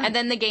 No. And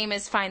then the game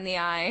is find the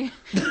eye.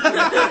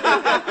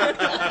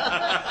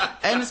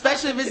 And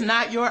especially if it's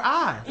not your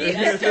eye.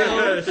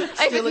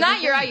 If it's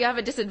not your eye, you have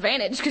a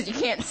disadvantage because you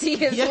can't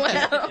see as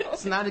well.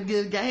 It's not a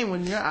good game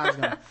when your eye's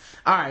gone.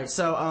 Alright,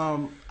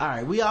 so,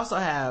 we also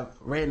have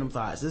random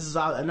thoughts. This is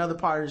another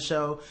part of the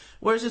show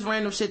where it's just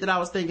random shit that I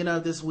was thinking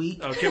of this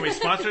week. Oh, can we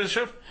sponsor the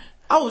show?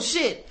 Oh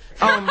shit.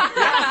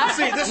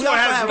 See, this is what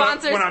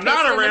happens when I'm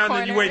not around,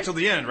 and you wait till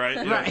the end,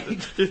 right?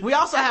 Right. We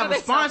also have a they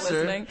stop sponsor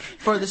listening.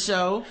 for the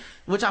show,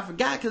 which I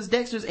forgot because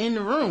Dexter's in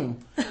the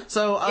room.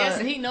 So Yes,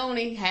 and he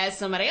normally has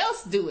somebody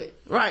else do it.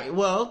 right.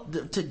 Well,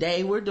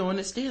 today we're doing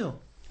it still.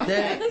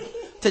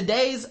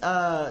 Today's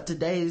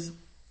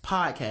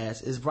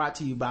podcast is brought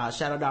to you by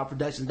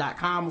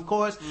ShadowDogProductions.com, of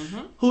course,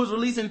 who is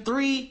releasing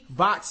 3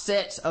 box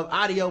sets of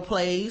audio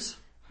plays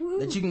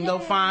that you can go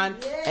find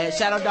at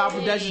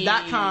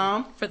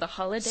ShadowDogProductions.com For the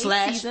holiday /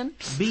 season.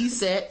 B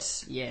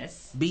sets.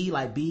 Yes. B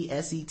like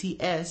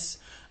BSETS.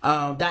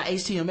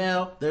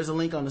 .html. There's a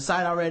link on the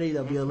site already.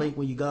 There'll be a link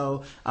when you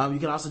go. You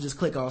can also just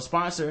click on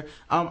sponsor.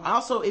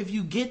 Also, if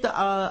you get the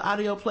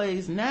audio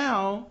plays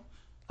now,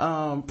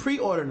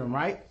 pre-order them,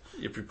 right?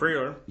 If you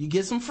pre-order, you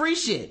get some free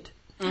shit.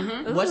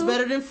 What's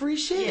better than free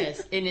shit?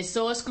 Yes, and it's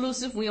so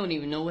exclusive we don't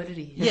even know what it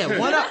is. Yeah,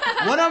 one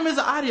of them is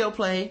an audio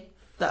play.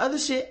 The other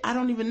shit, I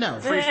don't even know.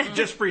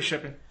 just free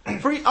shipping.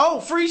 Free shipping.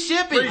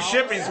 Free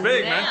shipping's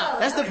big, man.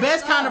 That's the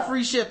best kind of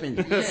free shipping.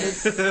 Like,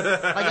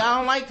 I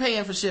don't like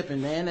paying for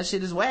shipping, man. That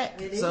shit is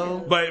whack.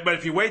 So, But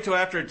if you wait till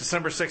after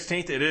December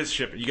 16th, it is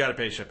shipping. You got to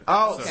pay shipping.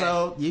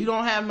 so you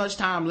don't have much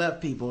time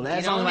left, people.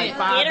 That's only like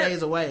 5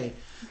 days away.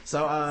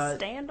 So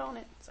Stand on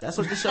it. that's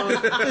what the show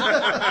is.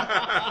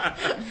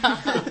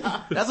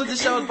 That's what the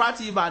show is brought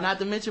to you by. Not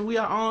to mention, we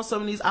are on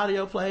some of these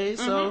audio plays.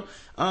 So,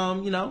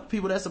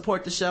 people that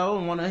support the show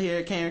and want to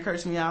hear Karen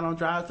curse me out on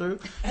drive-through, you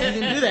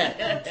can do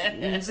that.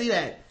 You can see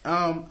that.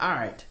 All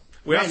right.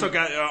 We also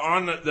got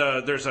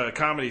there's a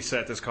comedy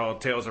set that's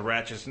called Tales of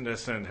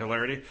Ratchetness and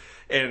Hilarity,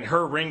 and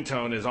her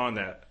ringtone is on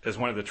that as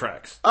one of the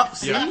tracks. Oh,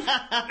 see?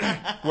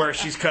 Where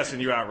she's cussing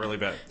you out really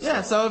bad.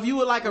 Yeah, so if you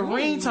would like a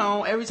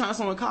ringtone, every time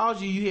someone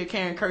calls you, you hear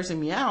Karen cursing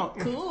me out.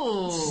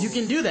 Cool. You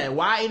can do that.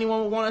 Why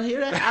anyone would want to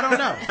hear that? I don't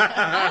know.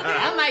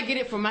 I might get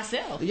it for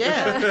myself.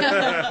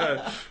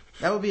 Yeah.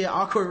 That would be an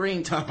awkward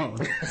ringtone.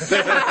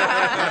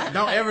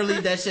 Don't ever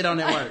leave that shit on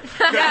at work.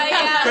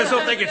 Because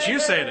they'll think it's you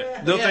saying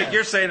it. They'll think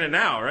you're saying it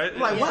now, right?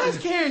 Like, why is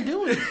Karen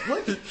doing it?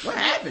 What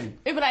happened?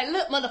 They be like,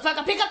 look,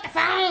 motherfucker, pick up the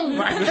phone.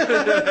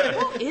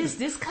 Who is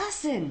this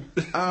cussing?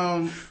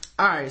 All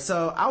right,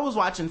 so I was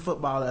watching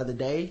football the other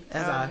day,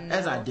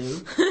 as I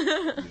do.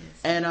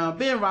 And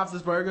Ben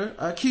Roethlisberger,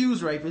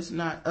 accused rapist,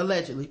 not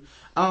allegedly,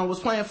 was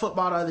playing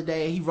football the other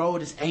day, and he rolled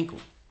his ankle.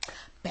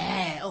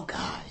 Bad. Oh,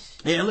 gosh.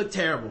 Yeah, it looked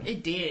terrible.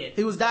 It did.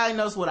 He was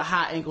diagnosed with a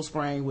high ankle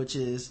sprain, which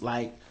is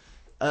like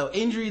an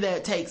injury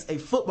that takes a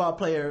football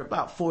player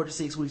about 4 to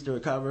 6 weeks to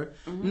recover.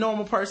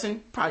 Normal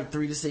person, probably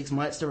 3 to 6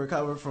 months to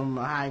recover from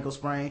a high ankle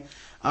sprain.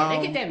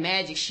 They get that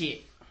magic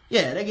shit.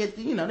 Yeah, they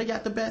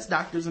got the best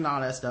doctors and all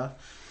that stuff.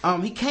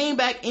 He came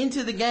back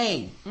into the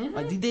game.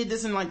 Like, he did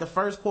this in like the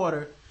first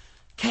quarter.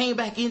 Came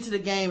back into the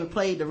game and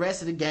played the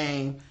rest of the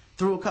game,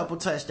 threw a couple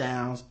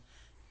touchdowns.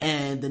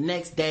 And the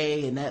next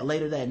day and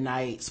later that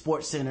night,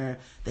 SportsCenter,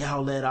 they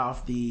all led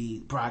off the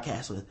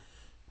broadcast with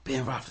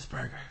Ben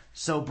Roethlisberger.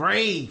 So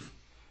brave.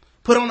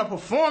 Put on a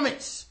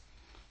performance.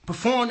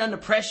 Performed under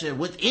pressure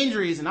with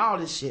injuries and all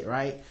this shit,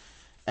 right?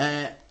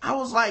 And I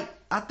was like,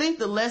 I think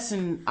the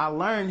lesson I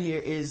learned here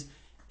is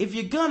if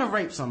you're gonna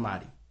rape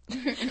somebody,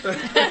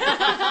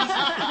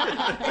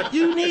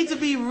 you need to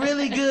be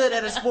really good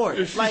at a sport.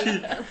 Like,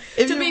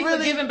 if to be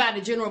forgiven by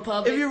the general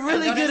public. If you're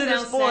really good at a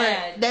sport,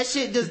 sad. that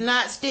shit does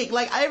not stick.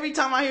 Like, every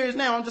time I hear his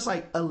name, I'm just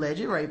like, alleged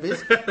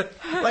rapist.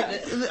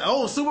 Like,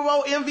 Super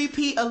Bowl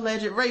MVP,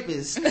 alleged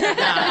rapist.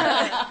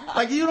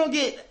 Like, you don't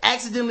get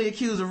accidentally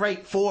accused of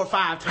rape 4 or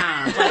 5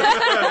 times.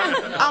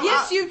 Like,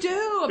 yes, you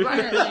do,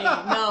 apparently.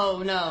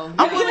 No.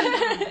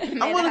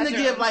 I'm willing to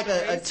give like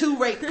a 2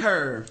 rape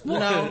curve. You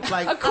know?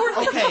 Like,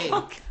 okay.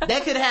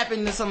 That could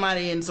happen to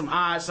somebody in some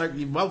odd circle.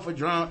 You both are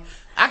drunk.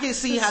 I can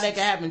see how that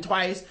could happen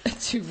twice.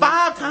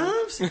 5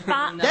 times?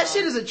 No. That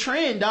shit is a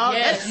trend, dog.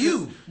 Yes. That's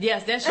you.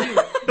 Yes, that's you.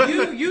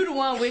 You the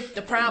one with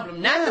the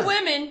problem. Not the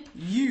women.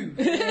 You.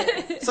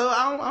 So,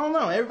 I don't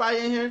know. Everybody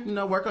in here,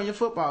 work on your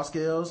football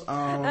skills.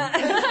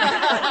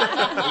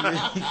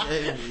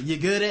 You're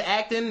good at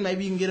acting.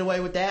 Maybe you can get away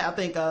with that. I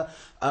think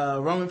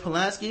Roman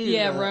Polanski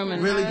is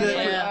Roman. really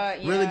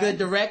good, really good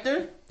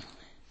director.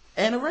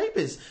 And a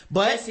rapist.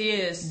 But, yes, he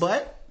is.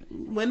 But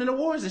winning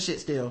awards and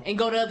shit still. And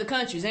go to other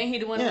countries. Ain't he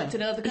the one who went to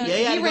the other countries?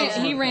 Yeah,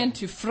 he ran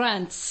to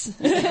France.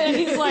 And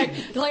he's like,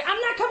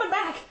 I'm not coming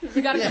back.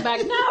 You gotta come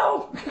back.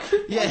 No!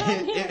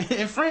 Yeah,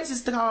 in France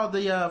it's called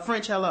the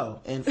French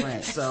hello in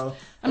France. So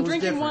I'm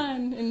drinking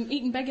wine and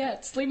eating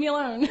baguettes. Leave me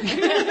alone.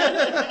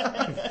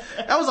 That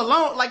was a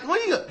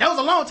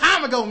long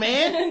time ago,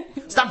 man.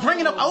 Stop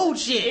bringing up old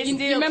shit. It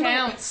still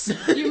counts.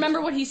 You remember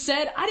what he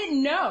said? I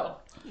didn't know.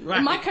 Right.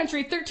 In my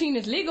country, 13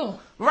 is legal.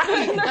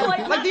 Right.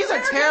 like these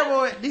are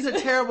terrible. These are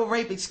terrible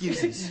rape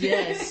excuses.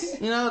 Yes.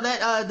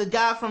 That the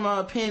guy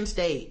from Penn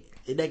State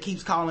that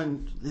keeps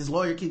calling, his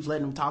lawyer keeps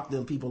letting him talk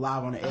to people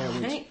live on the air.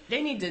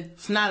 They need to.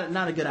 It's not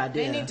a good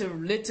idea. They need to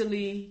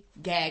literally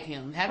gag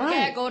him. Have a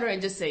gag order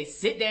and just say,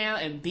 sit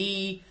down and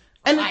be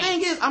And the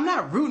thing is, I'm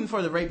not rooting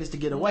for the rapist to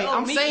get away. No,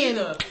 I'm me saying,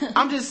 either.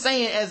 I'm just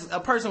saying, as a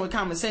person with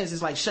common sense,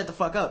 it's like, shut the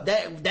fuck up.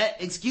 That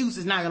excuse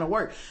is not gonna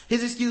work.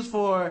 His excuse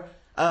for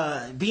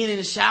being in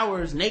the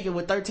showers naked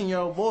with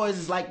 13-year-old boys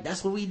is like,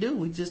 that's what we do.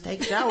 We just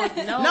take showers.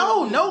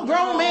 No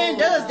grown man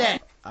does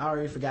that. I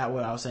already forgot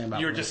what I was saying about.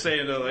 You were just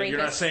saying, like, you're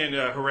not saying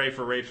hooray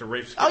for rapes or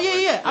rapes. Oh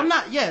yeah. I'm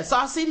not. Yeah. So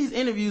I see these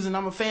interviews, and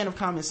I'm a fan of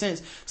common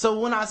sense. So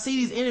when I see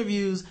these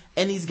interviews,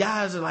 and these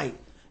guys are like,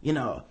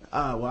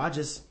 well, I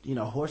just,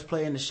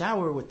 horseplay in the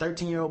shower with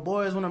 13-year-old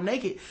boys when I'm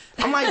naked.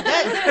 I'm like,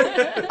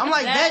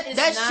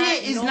 that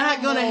shit is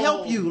not gonna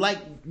help you. Like,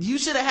 you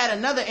should have had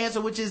another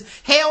answer, which is,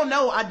 hell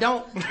no, I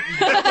don't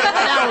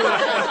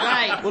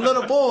Right. with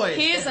little boys.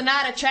 Kids are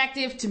not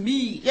attractive to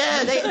me.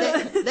 Yeah,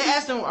 they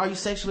asked him, are you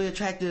sexually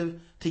attractive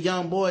to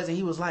young boys? And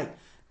he was like,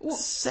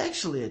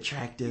 sexually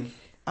attractive?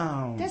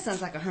 That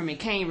sounds like a Herman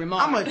Cain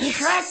remark. I'm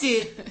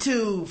attracted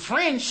to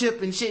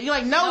friendship and shit. You're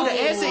like, no, the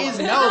answer is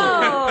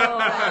no.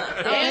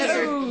 The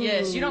answer,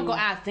 yes. You don't go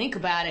out and think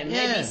about it.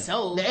 Maybe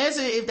so. The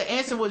answer, if the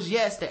answer was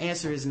yes, the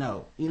answer is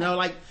no.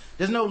 Like,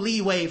 there's no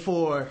leeway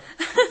for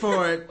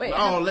Wait,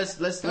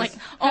 let's like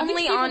have only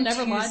these people on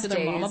never lied to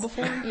Tuesdays. their mama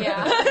before?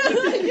 Yeah.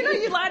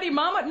 You lied to your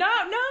mama?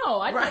 No.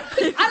 I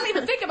don't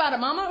even think about it,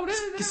 mama.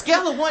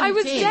 scale of 1 I to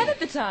was 10. dead at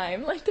the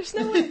time. Like, there's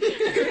no way.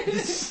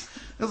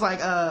 It's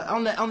like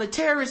on the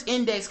terrorist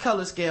index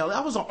color scale,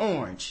 that was an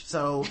orange.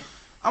 So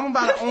I'm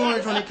about an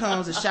orange when it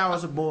comes to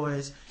showers of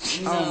boys.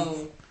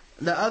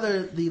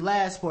 The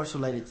last sports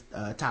related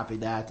topic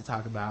that I have to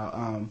talk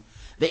about,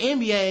 the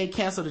NBA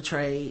canceled a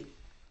trade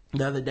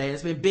the other day.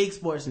 It's been big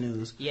sports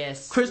news.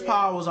 Yes. Chris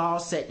Paul was all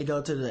set to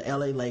go to the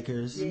LA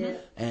Lakers,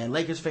 and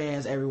Lakers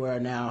fans everywhere are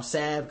now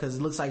sad because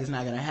it looks like it's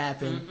not going to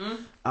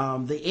happen.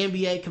 The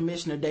NBA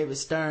commissioner David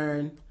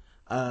Stern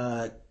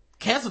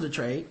canceled the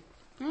trade.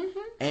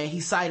 And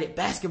he cited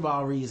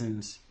basketball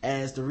reasons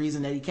as the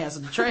reason that he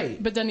canceled the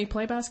trade. But doesn't he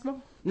play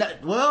basketball? No,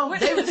 well,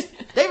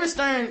 David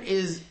Stern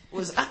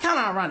was kind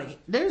of ironic.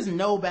 There's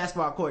no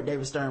basketball court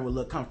David Stern would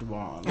look comfortable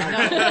on.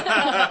 Like,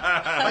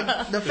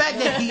 like the fact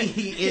that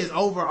he is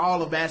over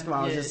all of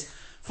basketball is just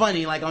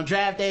funny. Like on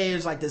draft day,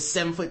 there's like this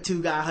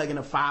 7'2" guy hugging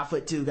a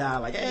 5'2" guy.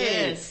 Like,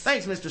 hey,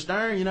 thanks, Mr.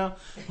 Stern.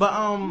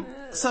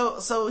 But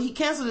so he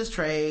canceled his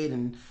trade,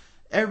 and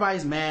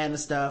everybody's mad and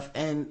stuff.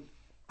 And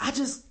I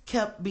just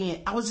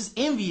I was just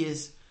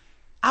envious.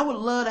 I would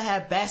love to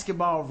have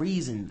basketball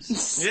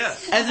reasons.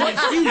 Yes. As an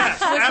excuse. Yes,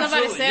 When somebody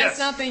absolutely, says yes.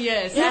 something,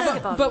 yes.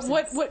 Yeah, but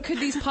what could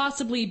these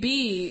possibly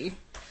be?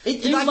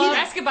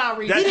 Basketball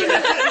reasons.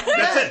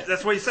 That's it.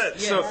 That's what he said.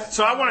 Yes.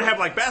 So I want to have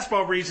like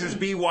basketball reasons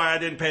be why I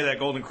didn't pay that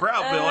Golden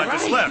Corral bill I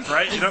just left,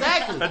 right?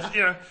 Exactly. That's,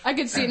 I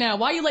could see now.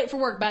 Why are you late for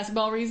work?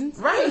 Basketball reasons?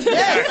 Right,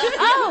 yeah.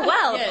 Oh,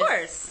 well, of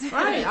course.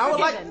 Right. I would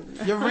like,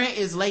 your rent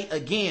is late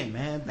again,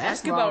 man.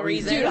 Basketball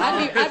reasons. Dude,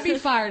 I'd be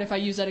fired if I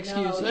used that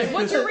excuse. Like,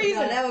 what's your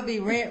reason? No, that would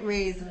be rent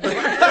reason. If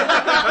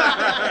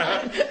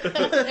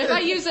I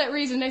use that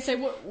reason, they say,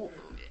 what?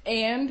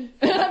 And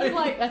I'd be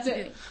like, that's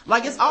it.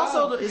 Like, it's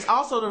also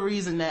the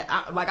reason that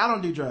I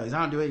don't do drugs. I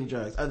don't do any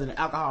drugs other than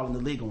alcohol and the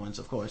legal ones,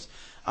 of course.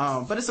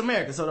 But it's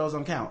America, so those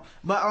don't count.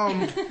 But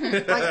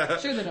like,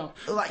 sure they don't.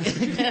 Like,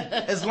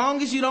 as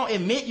long as you don't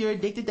admit you're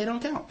addicted, they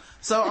don't count.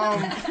 So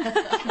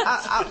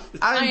I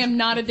am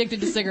not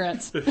addicted to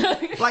cigarettes.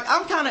 Like,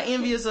 I'm kind of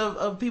envious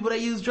of people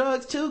that use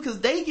drugs too,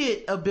 because they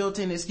get a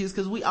built-in excuse,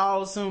 because we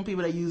all assume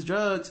people that use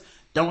drugs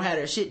don't have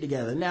their shit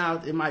together.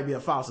 Now, it might be a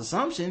false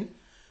assumption,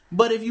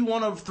 but if you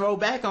want to throw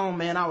back on,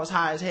 man, I was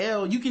high as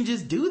hell, you can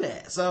just do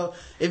that. So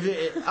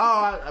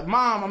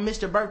Mom, I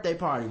missed your birthday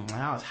party.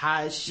 I was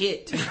high as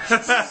shit.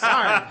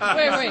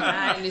 Sorry. Wait.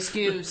 Not an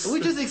excuse.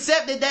 We just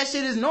accepted that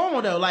shit is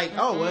normal though. Like,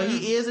 well,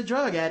 he is a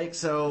drug addict,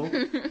 so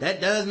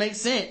that does make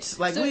sense.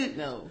 Like,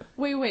 no.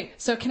 Wait.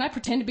 So can I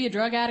pretend to be a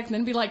drug addict and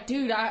then be like,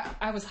 dude,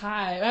 I was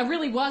high. I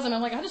really was, and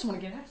I'm like, I just want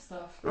to get out of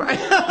stuff. Right.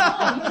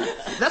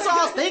 That's what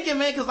I was thinking,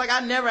 man, because like I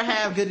never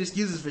have good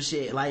excuses for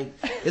shit. Like,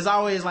 it's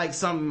always like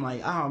something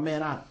like, oh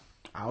man,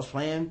 I was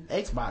playing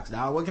Xbox.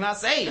 Now what can I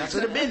say? I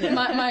should have been there.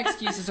 My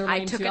excuses are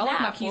lame too. I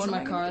left my nap. keys in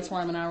my car. That's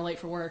why I'm an hour late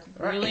for work.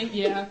 Really?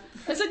 Yeah.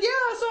 I said, yeah.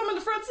 I saw him in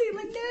the front seat. I'm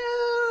like,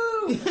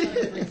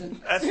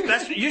 no.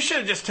 That's you should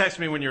have just texted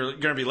me when you're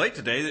going to be late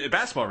today.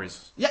 Basketball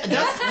reasons. Yeah,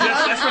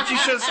 that's what you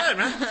should have said,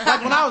 man.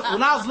 Like when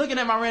I was looking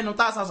at my random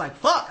thoughts, I was like,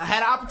 fuck, I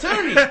had an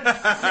opportunity.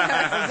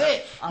 That's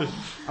it.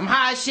 I'm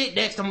high as shit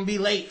next. I'm gonna be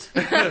late.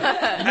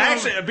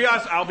 Actually,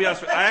 I'll be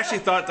honest. I actually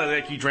thought that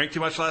like you drank too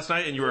much last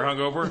night and you were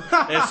hungover,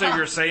 and so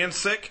you're saying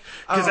sick.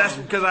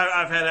 Because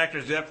I've had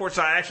actors do that before,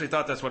 so I actually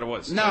thought that's what it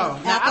was. No,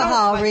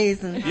 alcohol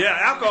reasons. Yeah,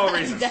 alcohol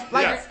reasons.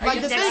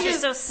 Like the thing You're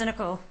is, so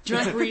cynical.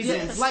 Drunk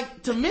reasons.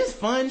 like to miss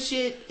fun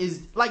shit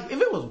is like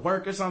if it was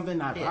work or something.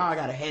 I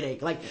got a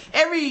headache. Like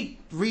every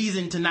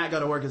reason to not go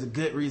to work is a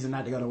good reason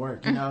not to go to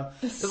work.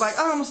 It's like,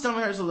 oh, my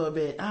stomach hurts a little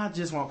bit. I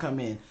just won't come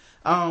in.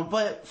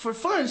 But for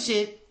fun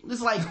shit, it's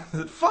like,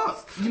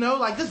 fuck, you know,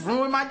 like this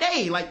ruined my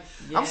day. Like,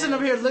 I'm sitting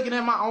up here looking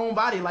at my own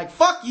body like,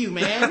 fuck you,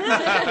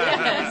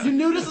 man. You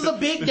knew this was a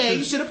big day.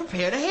 You should have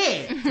prepared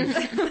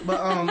ahead.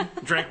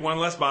 But, drank one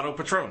less bottle of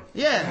Patron.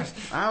 Yeah.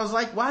 I was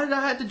like, why did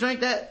I have to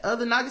drink that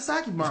other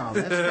Nagasaki bomb?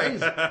 That's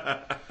crazy.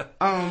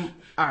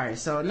 Alright,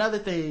 so another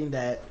thing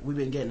that we've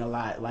been getting a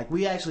lot, like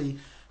we actually,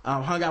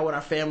 hung out with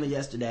our family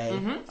yesterday.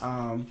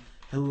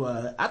 Who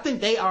I think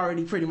they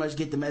already pretty much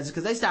get the message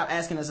because they stopped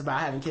asking us about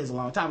having kids a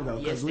long time ago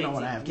because we don't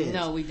want to have kids.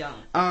 No, we don't.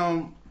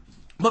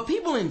 But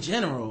people in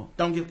general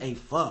don't give a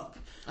fuck.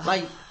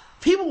 Like,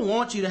 people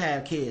want you to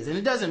have kids, and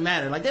it doesn't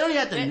matter. Like, they don't even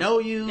have to know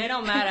you. They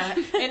don't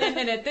matter.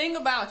 and the thing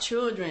about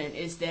children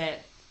is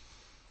that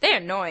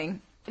they're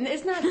annoying. And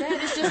it's not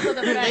that. It's just for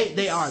the fact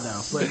they are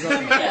though. But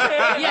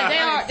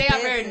yeah, they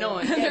are very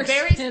annoying. They're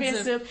very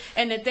expensive.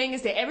 And the thing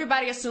is that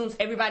everybody assumes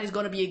everybody's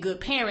going to be a good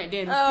parent.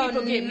 Then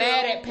people get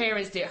mad at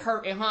parents that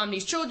hurt and harm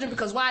these children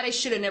because why they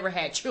should have never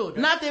had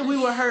children. Not that we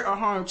would hurt or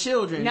harm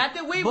children. Not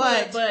that we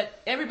would,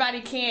 but everybody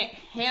can't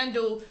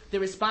handle the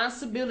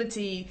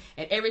responsibility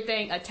and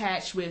everything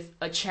attached with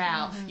a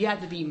child. You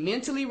have to be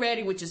mentally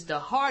ready, which is the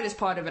hardest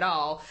part of it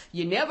all.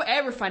 You're never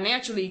ever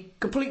financially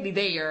completely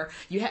there.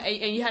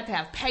 And you have to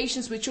have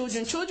patience with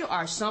children. Children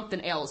are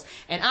something else.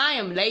 And I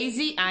am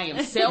lazy. I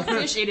am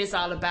selfish. It is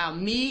all about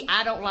me.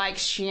 I don't like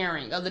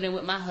sharing other than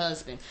with my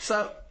husband.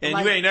 And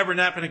you ain't never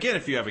napping again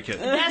if you have a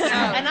kid.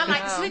 And I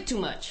like to sleep too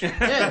much.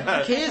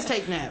 Yeah, kids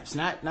take naps,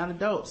 not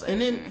adults.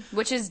 And then,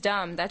 which is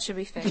dumb. That should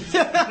be fixed.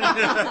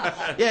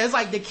 Yeah, it's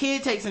like the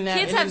kid takes a nap.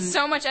 Kids have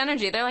so much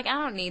energy. They're like, I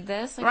don't need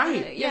this. Like,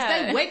 right.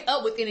 Yes, they wake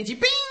up with energy.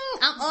 Bing!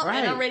 I'm up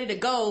and I'm ready to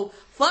go.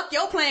 Fuck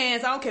your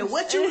plans. I don't care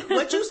what you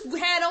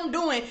had on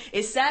doing.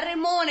 It's Saturday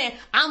morning.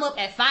 I'm up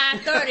at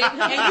 5:30,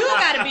 and you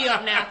gotta be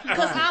up now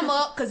because I'm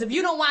up. Because if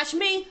you don't watch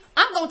me,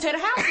 I'm gonna tear the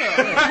house up.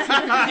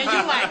 And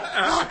you're like,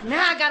 fuck,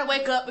 now I gotta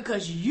wake up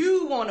because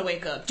you want to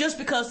wake up just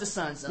because the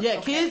sun's up.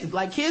 Yeah,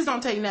 kids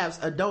don't take naps.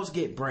 Adults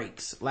get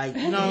breaks. Like,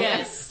 you know,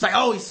 it's like,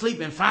 oh, he's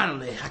sleeping.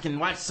 Finally, I can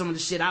watch some of the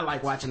shit I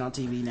like watching on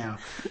TV now.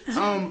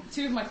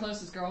 Two of my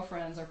closest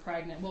girlfriends are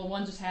pregnant. Well,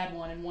 one just had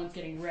one, and one's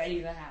getting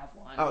ready to have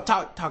one. Oh,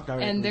 talk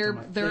directly. And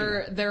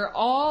they're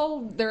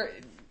all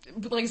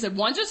like I said,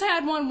 one just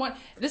had one.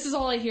 This is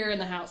all I hear in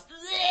the house.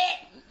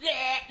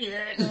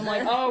 And I'm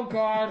like, oh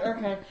god,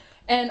 okay.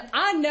 And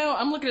I know,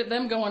 I'm looking at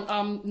them going,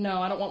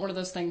 no, I don't want one of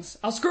those things.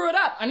 I'll screw it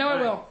up. I know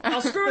I will.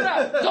 I'll screw it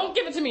up. Don't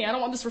give it to me. I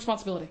don't want this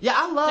responsibility. Yeah,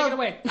 Take it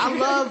away. I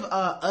love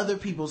other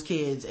people's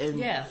kids. And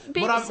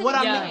what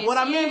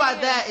I mean by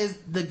that is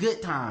the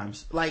good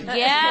times. Like,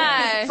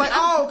 it's like,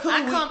 oh, cool.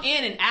 I come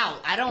in and out.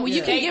 I don't. Well,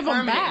 you can give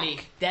them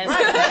back. That's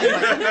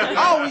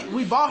oh,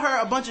 we bought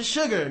her a bunch of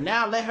sugar.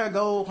 Now let her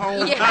go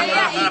home.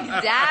 Yeah,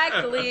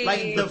 exactly.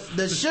 Like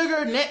the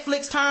sugar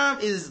Netflix time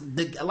is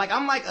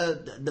I'm like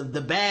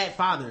the bad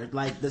father.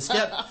 Like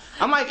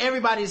I'm like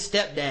everybody's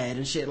stepdad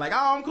and shit. Like,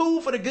 oh, I'm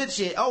cool for the good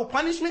shit. Oh,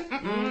 punishment?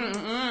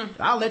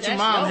 I'll let your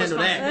mom handle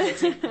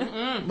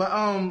that. But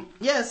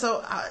yeah.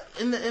 So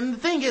and the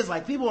thing is,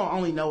 like, people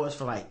only know us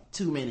for like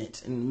 2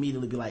 minutes and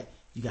immediately be like,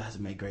 you guys have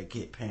made great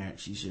kid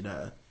parents. You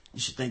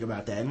should think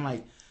about that. And I'm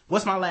like,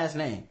 what's my last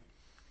name?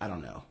 I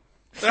don't know.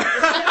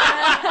 I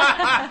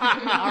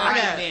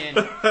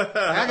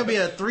could be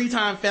a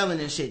 3-time felon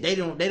and shit. They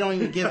don't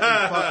even give a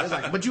fuck. It's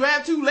like, but you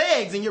have 2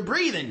 legs and you're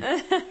breathing.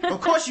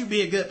 Of course you'd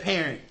be a good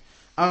parent.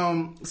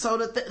 So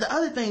the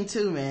other thing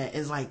too, man,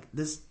 is like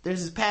there's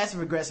this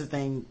passive aggressive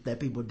thing that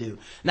people do.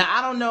 Now,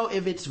 I don't know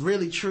if it's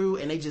really true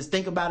and they just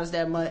think about us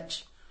that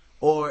much,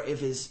 or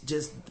if it's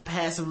just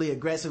passively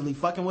aggressively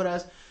fucking with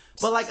us.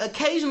 But like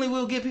occasionally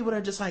we'll get people that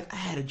are just like, I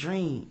had a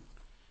dream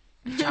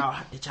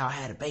that y'all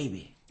had a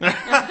baby.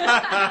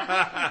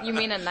 You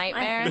mean a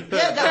nightmare?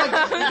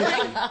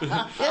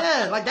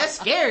 Yeah, like that's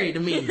scary to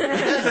me.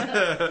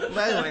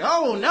 Like,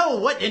 oh no,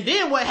 what? And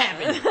then what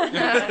happened?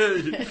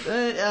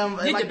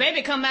 Did the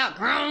baby come out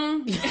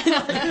grown?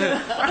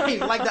 Right.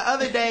 Like the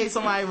other day,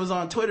 somebody was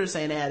on Twitter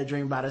saying they had a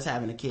dream about us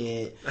having a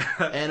kid,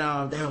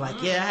 and they were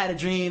like, "Yeah, I had a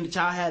dream that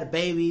y'all had a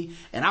baby,"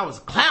 and I was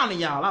clowning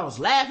y'all. I was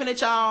laughing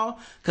at y'all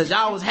because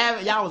y'all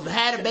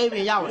had a baby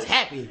and y'all was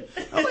happy.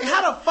 I was like,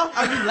 how the fuck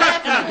are you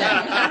laughing at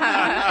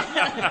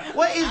that?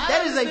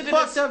 That is a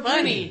fucked up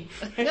funny.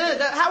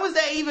 Yeah, how is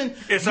that even?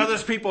 It's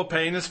others people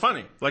paying is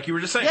funny, like you were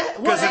just saying,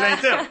 because it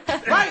ain't them.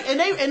 Right,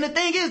 and the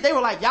thing is, they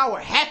were like, y'all were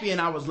happy, and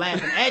I was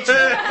laughing at you.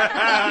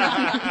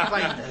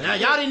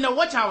 Like, y'all didn't know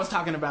what y'all was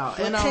talking about.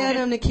 And tell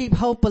them to keep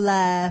hope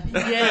alive.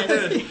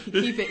 Yes,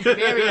 keep it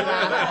very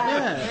alive.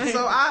 Yeah.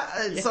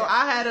 So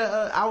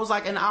I was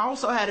like, and I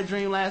also had a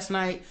dream last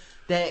night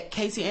that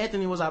Casey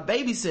Anthony was our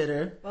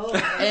babysitter,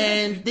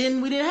 and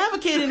then we didn't have a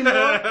kid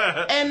anymore,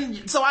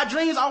 and so our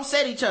dreams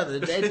offset each other.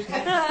 I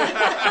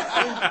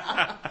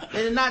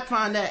did not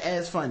find that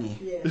as funny.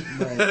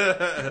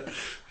 Yeah.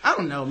 I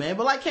don't know, man.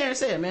 But like Karen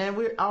said, man,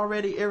 we're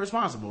already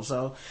irresponsible.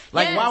 So,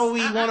 like, Yes, why would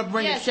we want to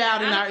bring a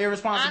child in our I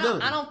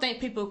irresponsibility? don't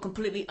think people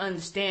completely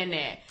understand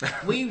that.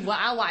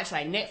 I watch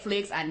like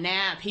Netflix, I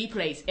nap, he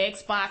plays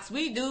Xbox.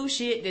 We do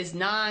shit that's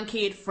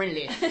non-kid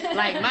friendly.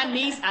 Like my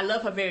niece, I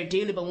love her very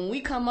dearly, but when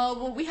we come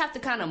over, we have to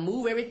kind of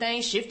move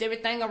everything, shift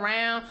everything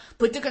around,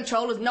 put the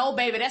controllers. No,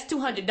 baby, that's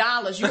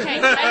 $200. You can't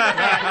play with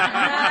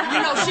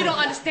that. She don't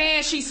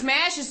understand. She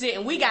smashes it,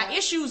 and we got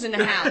issues in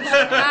the house.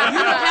 You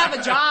don't have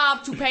a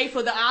job to pay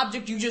for the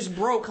object you just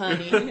broke,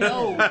 honey.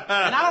 No. And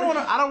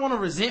I don't want to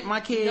resent my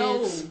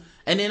kids. No.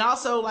 And then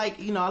also, like,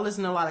 I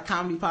listen to a lot of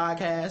comedy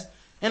podcasts,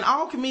 and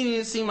all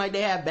comedians seem like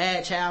they have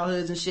bad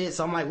childhoods and shit.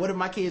 So I'm like, what if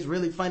my kid's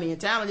really funny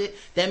and talented?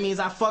 That means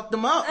I fucked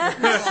them up. I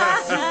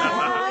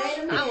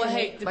would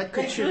hate to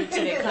contribute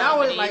to that comedy. I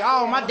was like,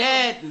 oh, my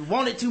dad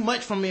wanted too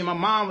much from me, and my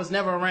mom was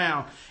never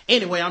around.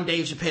 Anyway, I'm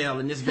Dave Chappelle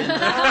in this video.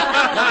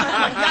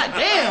 God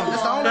damn,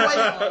 it's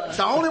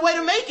the only way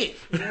to make it.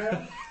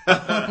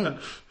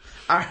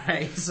 All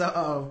right,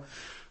 so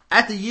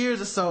after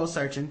years of soul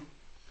searching,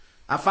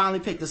 I finally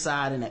picked a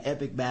side in an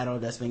epic battle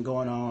that's been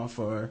going on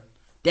for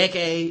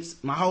decades,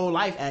 my whole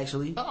life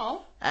actually.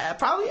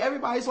 Probably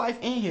everybody's life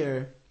in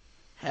here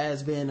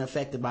has been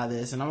affected by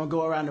this, and I'm gonna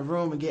go around the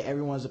room and get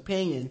everyone's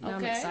opinion. Okay.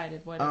 I'm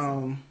excited. What is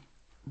it?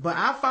 But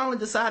I finally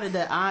decided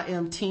that I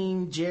am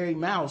Team Jerry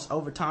Mouse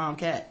over Tom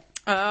Cat.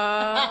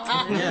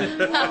 Yeah.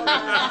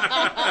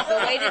 That's the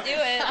way to do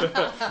it.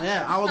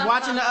 Yeah, I was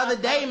watching the other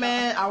day,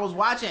 man.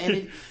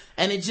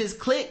 And it just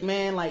clicked,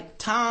 man. Like,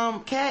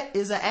 Tom Cat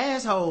is an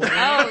asshole. Man.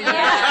 Oh,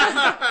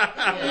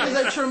 yes. He's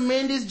a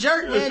tremendous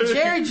jerk, man.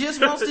 Jerry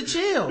just wants to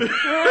chill.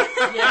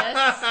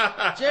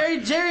 Yes.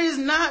 Jerry is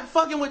not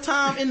fucking with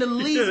Tom in the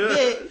least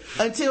bit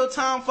until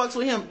Tom fucks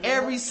with him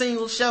every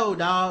single show,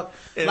 dog.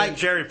 And like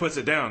Jerry puts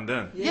it down,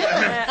 done.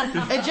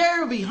 Yeah. And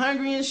Jerry would be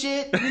hungry and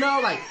shit,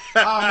 like,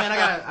 oh man,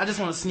 I just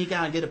want to sneak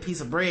out and get a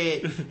piece of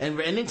bread. And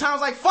then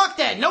Tom's like, fuck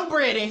that, no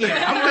bread in here.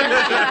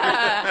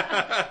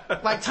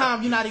 I'm like,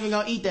 Tom, you're not even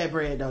gonna eat that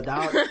bread though,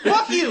 dog.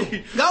 Fuck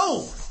you,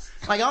 go.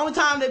 Like, the only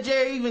time that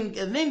Jerry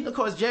and then of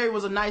course Jerry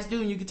was a nice dude,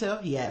 and you could tell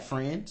he had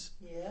friends.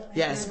 He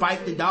had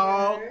Spike the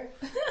dog.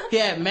 He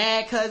had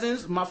mad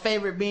cousins. My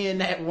favorite being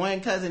that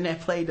one cousin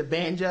that played the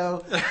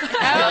banjo. With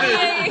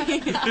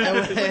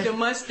the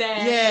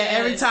mustache. Yeah,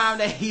 every time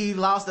that he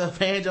lost a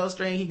banjo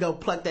string, he'd go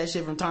pluck that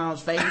shit from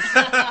Tom's face.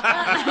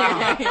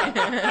 That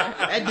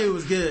dude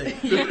was good.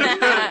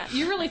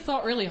 You really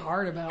thought really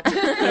hard about it.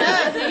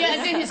 Yeah,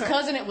 and then his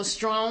cousin, it was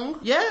Strong.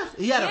 Yeah,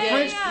 he had a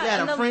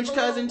French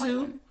cousin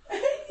too.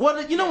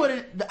 Well, you know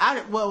what?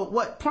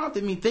 What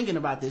prompted me thinking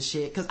about this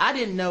shit? Because I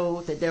didn't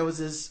know that there was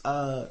this.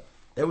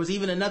 There was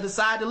even another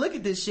side to look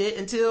at this shit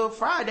until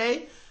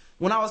Friday,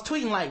 when I was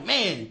tweeting like,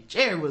 "Man,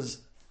 Jerry was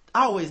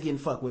always getting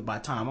fucked with by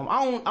Tom.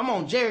 I'm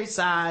on Jerry's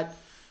side.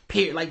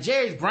 Period. Like,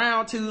 Jerry's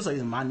brown too, so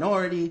he's a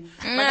minority.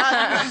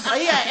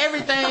 Like,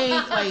 everything.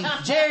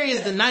 Like, Jerry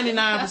is the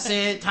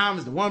 99%, Tom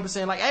is the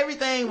 1%. Like,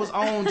 everything was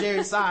on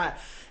Jerry's side."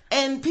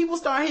 And people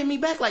start hitting me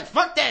back like,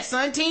 fuck that,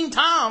 son, Team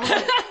Tom.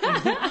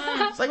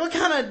 It's like,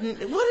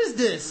 what is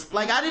this?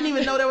 Like, I didn't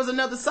even know there was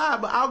another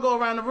side, but I'll go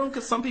around the room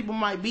because some people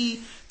might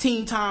be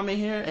Team Tom in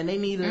here and they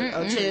need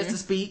a chance to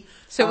speak.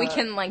 So we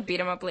can, like, beat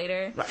him up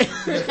later. Right.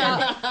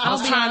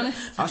 I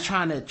was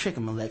trying to trick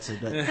him, Alexa,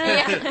 but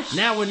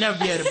now we'll never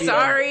be able to beat him.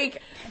 Sorry.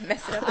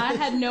 Mess it up. I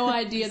had no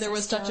idea there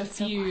was such a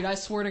feud. I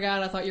swear to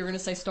God, I thought you were going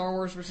to say Star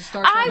Wars versus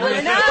Star Trek.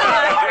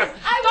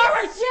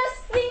 I was just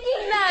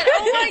thinking that.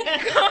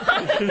 Oh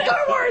my God.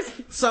 Star Wars.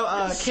 So,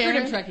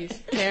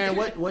 Karen,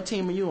 what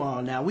team are you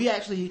on now? We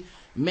actually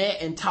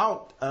met and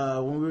talked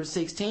when we were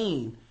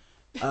 16.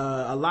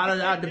 A lot of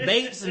our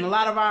debates and a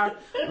lot of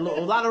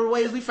the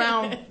ways we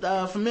found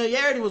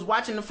familiarity was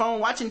watching the phone,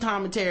 watching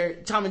Tom and Jerry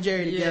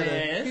together.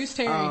 Yes. Who's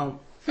Terry?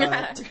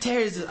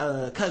 Terry's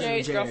cousin.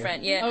 Jerry's Jerry.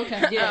 girlfriend. Yeah.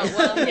 Okay.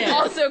 Yeah.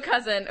 Also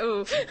cousin.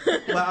 Ooh.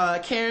 Well,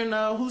 Karen,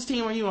 whose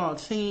team are you on?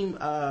 Team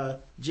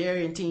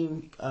Jerry and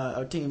team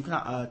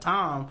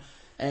Tom.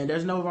 And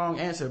there's no wrong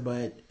answer,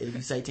 but if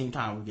you say Team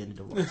Tom, we'll get a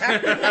divorce.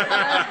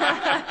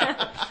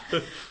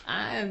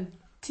 I'm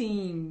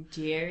Team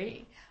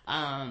Jerry.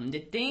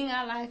 The thing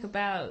I like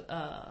about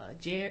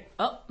Jerry,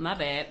 my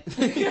bad.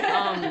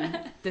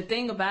 The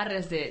thing about it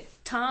is that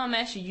Tom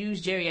actually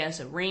used Jerry as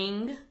a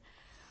ring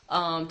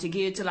to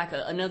give to like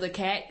another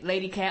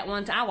lady cat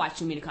one time. I watch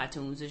too many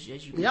cartoons as you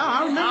can. Yeah,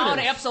 I remember all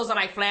this. the episodes are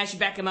like flashing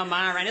back in my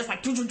mind, right? It's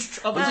like it's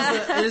just a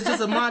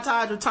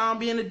montage of Tom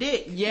being a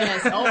dick.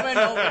 Yes, over and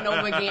over and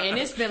over again. And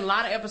it's been a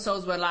lot of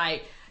episodes where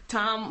like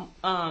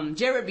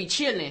Jerry would be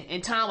chilling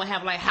and Tom would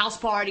have like house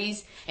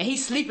parties and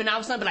he's sleeping all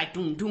of a sudden be like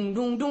doom doom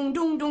doom doom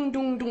doom doom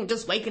doom doom,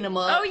 just waking him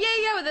up. Oh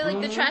yeah,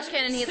 with the trash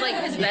can and he's like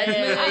his bed's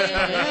moving.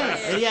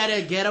 And he had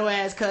a ghetto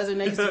ass cousin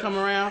that used to come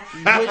around,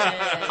 which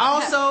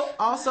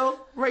also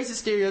racist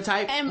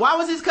stereotype. And why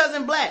was his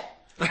cousin black?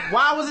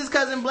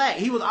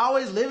 He was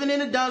always living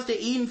in a dumpster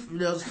eating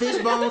those fish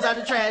bones out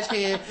the trash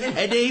can,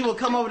 and then he would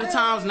come over to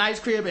Tom's nice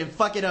crib and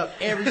fuck it up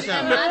every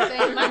summer.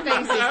 My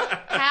thing is,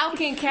 how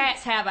can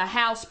cats have a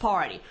house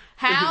party?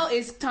 How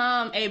is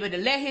Tom able to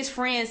let his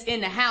friends in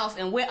the house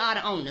and where are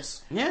the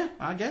owners? Yeah,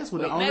 I guess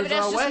with the Maybe owners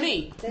that's are just away.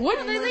 me. What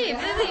do they leave?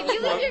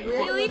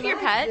 You leave your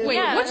pet. Wait,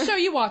 yeah. what show are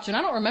you watching?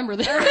 I don't remember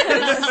this. No.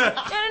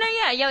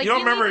 Yeah. Like, You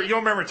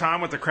don't remember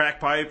Tom with the crack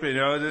pipe, you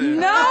know?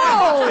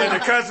 No! And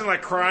the cousin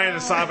like crying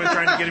and sobbing,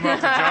 trying to get him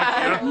off the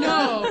jump. You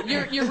know?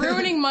 No, you're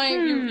ruining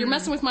you're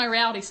messing with my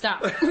reality.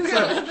 Stop.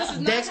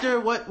 Dexter,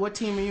 what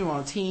team are you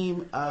on?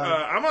 Team?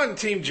 I'm on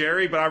Team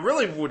Jerry, but I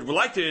really would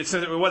like to.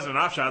 Since it wasn't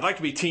an option, I'd like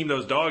to be Team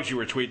those dogs you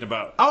were tweeting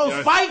about. Oh, you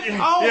know? Spike!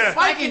 Oh, Yeah.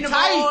 Spike and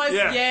Tyke!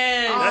 Yeah,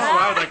 Yes. that's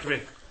what I would like to be.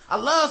 I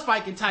love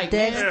Spike and Tyke.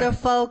 man. Dexter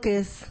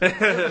Focus.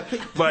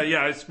 But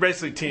yeah, it's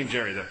basically Team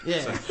Jerry though.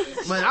 Yeah, So.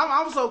 but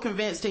I'm so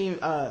convinced Team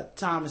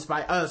Tom and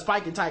Spike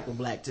and Tyke were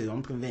black too.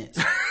 I'm convinced.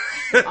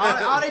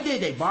 all they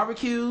did, they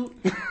barbecued,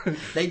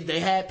 they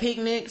had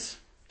picnics,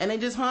 and they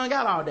just hung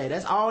out all day.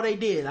 That's all they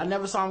did. I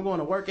never saw them going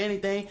to work or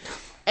anything.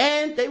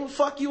 And they would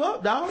fuck you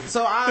up, dog.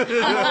 So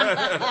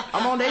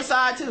I'm on their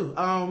side too.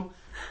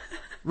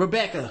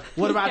 Rebecca,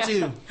 what about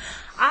you?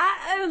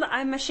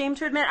 I'm ashamed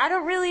to admit I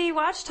don't really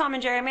watch Tom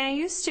and Jerry. I mean, I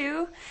used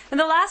to. And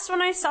the last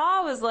one I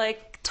saw was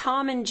like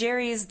Tom and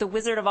Jerry's The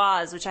Wizard of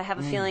Oz, which I have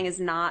a feeling is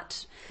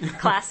not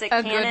classic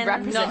A canon. good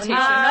representation.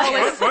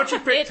 Why don't you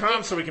pick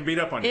Tom so we can beat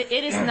up on you?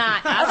 It is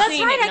not. Oh, I've that's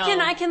seen right. it,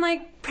 no. I can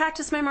like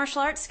practice my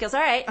martial arts skills. All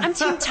right, I'm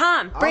Team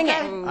Tom. Bring Okay.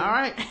 it. All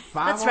right,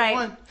 5 That's on right.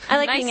 1. I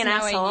like Nice being an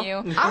knowing asshole.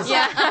 you.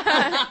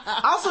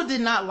 I also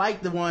did not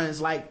like the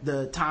ones like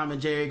the Tom and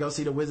Jerry go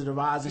see the Wizard of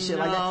Oz and shit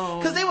like that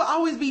because they would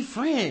always be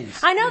friends.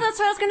 I know. That's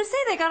what I was going to say.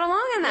 They got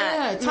along in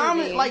that. Yeah, Tom,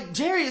 movie. like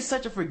Jerry is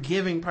such a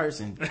forgiving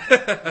person.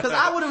 Because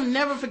I would have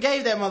never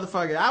forgave that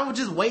motherfucker. I would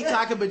just wait till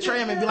I could betray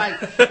him and be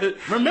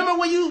like, "Remember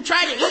when you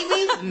tried to eat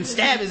me?" and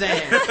stab his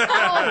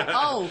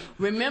ass.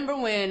 Remember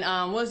when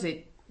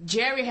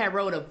Jerry had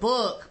wrote a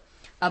book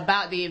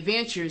about the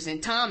adventures,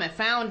 and Tom had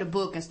found the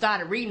book and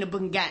started reading the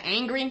book and got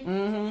angry.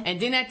 Mm-hmm. And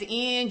then at the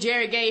end,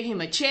 Jerry gave him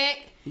a check.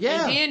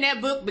 Yeah. And then that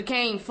book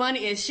became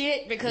funny as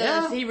shit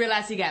because he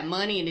realized he got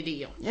money in the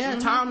deal. Yeah,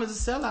 Tom is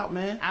a sellout,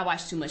 man. I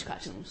watch too much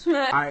cartoons. All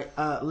right,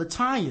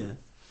 Latanya,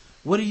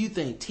 what do you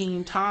think?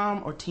 Team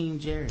Tom or Team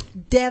Jerry?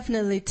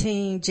 Definitely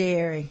Team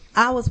Jerry.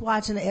 I was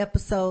watching the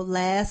episode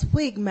last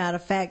week, matter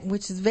of fact,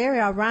 which is very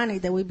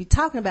ironic that we be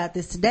talking about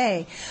this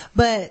today.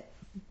 But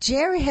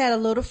Jerry had a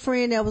little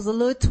friend that was a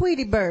little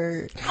Tweety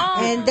bird,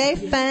 and they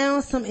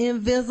found some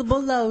invisible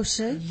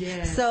lotion.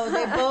 Yes. So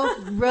they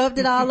both rubbed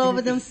it all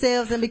over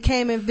themselves and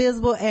became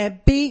invisible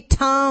and beat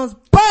Tom's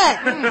butt.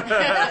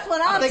 That's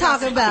what I'm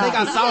talking about. I think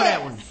I saw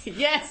that one.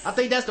 Yes. I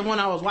think that's the one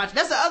I was watching.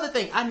 That's the other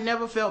thing. I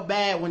never felt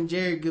bad when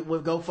Jerry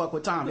would go fuck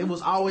with Tom. It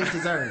was always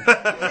deserved.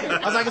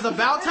 I was like, it's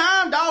about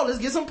time, dog. Let's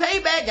get some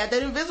payback. Got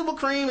that invisible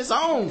cream. It's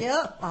on.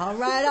 Yep. All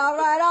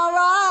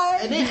right.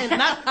 And then, and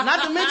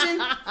not to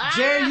mention,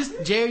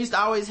 Jerry used to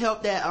always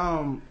help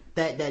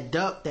that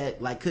duck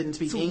that like couldn't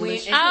speak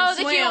English. Oh,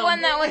 the cute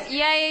one that was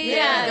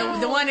yeah.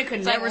 The one that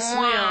could never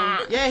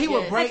swim. Yeah, he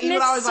would break. I've He would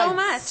missed always so like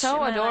much.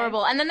 So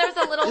adorable. And then there's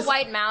a little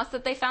white mouse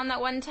that they found that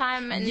one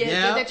time, and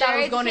Yeah. That thought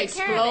it was going to take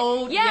care of it.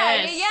 explode. Yeah,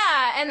 Yes.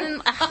 yeah. And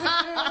then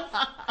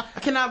I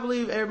cannot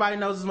believe everybody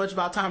knows as much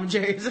about Tom and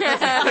Jerry.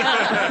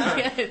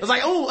 It's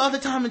like, oh, other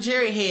Tom and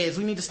Jerry heads.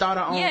 We need to start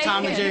our own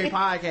Tom and Jerry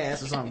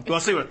podcast or something. Well,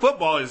 see, with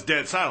football is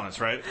dead silence,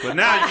 right? But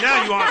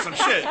now you want some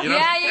shit, you know?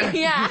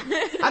 yeah.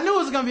 I knew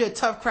it was going to be a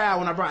tough crowd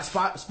when I brought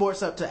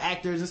sports up to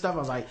actors and stuff. I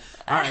was like,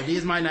 all right,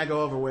 these might not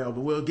go over well,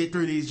 but we'll get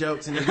through these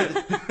jokes. And then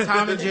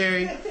Tom and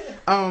Jerry.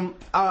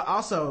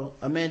 Also,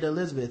 Amanda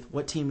Elizabeth,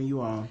 what team are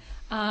you on?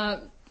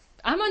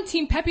 I'm on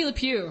Team Pepe Le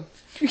Pew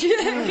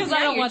because I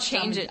don't watch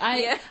Tom.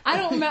 I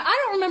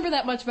don't remember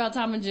that much about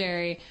Tom and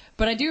Jerry,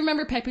 but I do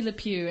remember Pepe Le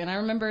Pew, and I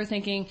remember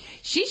thinking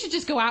she should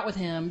just go out with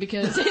him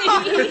because he's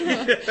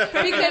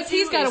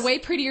got a way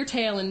prettier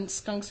tail and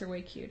skunks are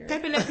way cuter.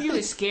 Pepe Le Pew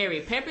is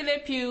scary. Pepe Le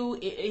Pew,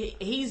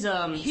 he's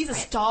a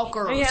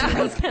stalker.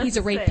 Yeah, He's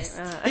a rapist.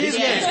 He's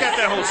got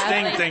that whole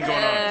Sting thing going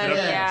on. You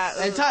know? Yeah.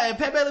 And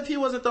Pepe Le Pew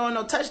wasn't throwing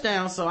no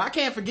touchdowns, so I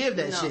can't forgive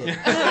that shit.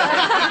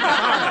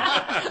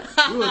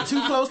 You were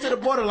too close to the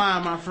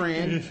borderline, my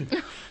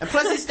friend. And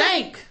plus he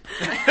stank.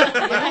 We'll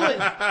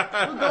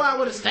go out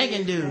with a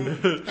stinking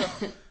dude.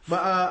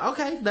 But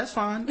okay, that's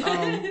fine.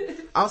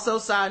 Also,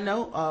 side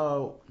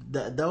note,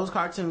 those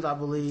cartoons, I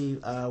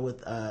believe, with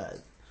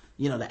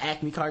the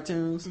Acme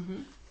cartoons,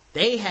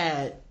 they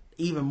had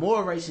even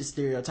more racist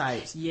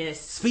stereotypes. Yes.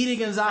 Speedy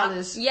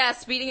Gonzalez.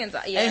 Speedy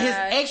Gonzalez. Yeah. And his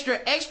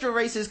extra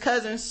racist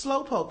cousin,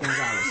 Slowpoke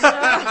Gonzalez.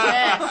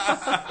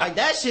 Yes. Like,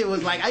 that shit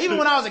was like, even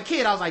when I was a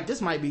kid, I was like,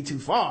 this might be too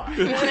far.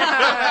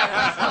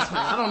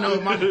 I don't know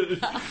if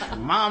my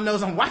mom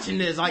knows I'm watching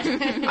this. Like,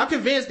 I'm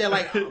convinced that,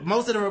 like,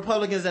 most of the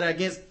Republicans that are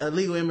against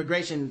illegal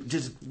immigration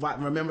just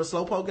remember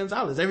Slowpoke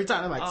Gonzalez. Every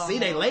time they're like, see,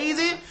 they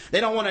lazy,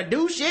 they don't want to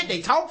do shit,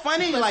 they talk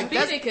funny. Like,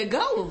 that's, could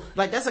go.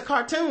 Like, that's a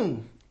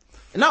cartoon.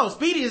 No,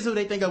 Speedy is who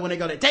they think of when they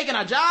go, they're taking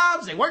our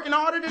jobs, they're working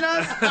harder than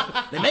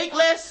us, they make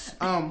less.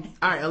 All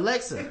right,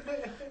 Alexa,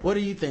 what do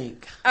you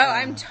think? Oh,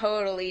 I'm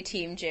totally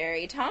Team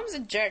Jerry. Tom's a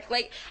jerk.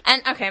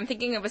 I'm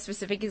thinking of a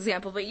specific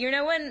example, but you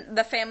know when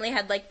the family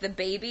had, like, the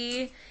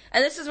baby?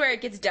 And this is where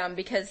it gets dumb,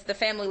 because the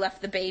family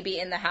left the baby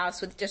in the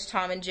house with just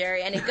Tom and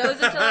Jerry, and it goes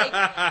into, like,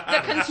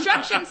 the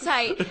construction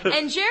site,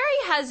 and Jerry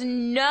has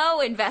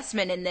no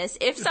investment in this.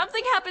 If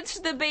something happens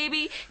to the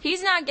baby,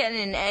 he's not getting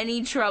in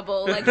any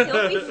trouble. Like,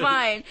 he'll be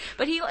fine.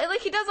 But he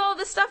does all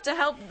this stuff to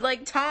help,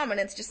 like, Tom, and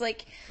it's just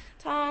like,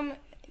 Tom...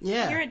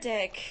 Yeah. You're a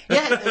dick.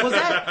 Yeah,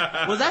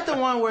 was that the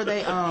one where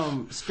they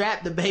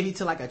strapped the baby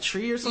to like a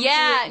tree or something?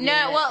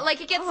 Well,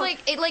 like it gets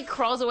it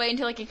crawls away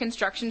into like a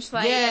construction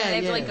site, and they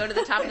have to like go to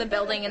the top of the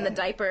building, and the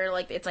diaper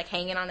it's like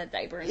hanging on a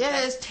diaper. And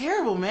stuff. It's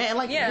terrible, man.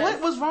 Like,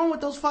 what was wrong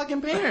with those fucking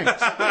parents?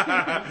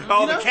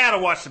 The cat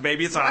will watch the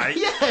baby. It's alright.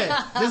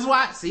 Yeah, this is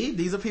why. See,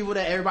 these are people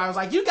that everybody was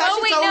like, "You guys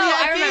should totally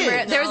have I remember.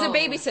 Kids. There was a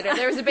babysitter.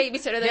 There's a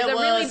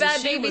really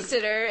bad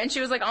babysitter, and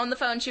she was like on the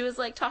phone. She was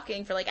like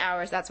talking for like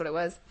hours. That's what it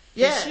was.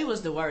 Yeah, she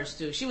was the worst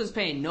too. She was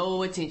paying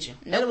no attention.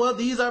 And well,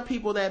 these are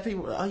people,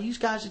 you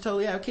guys should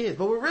totally have kids,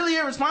 but we're really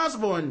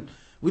irresponsible and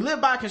we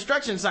live by a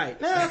construction site.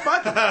 Nah,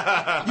 fuck it.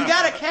 You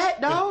got a cat,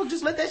 dog?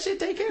 Just let that shit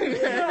take care of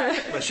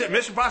it. But shit,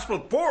 Mission Impossible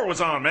 4 was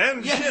on,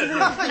 man. Yeah. Shit.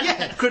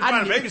 Yeah. Couldn't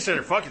find a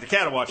babysitter. Fuck it, the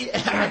cat will watch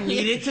it. I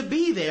needed to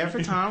be there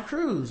for Tom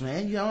Cruise,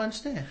 man. You don't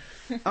understand.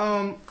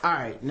 All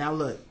right, now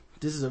look.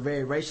 This is a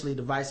very racially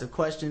divisive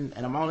question,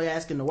 and I'm only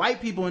asking the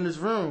white people in this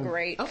room.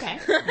 Great. Okay.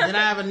 Then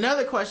I have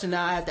another question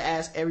now I have to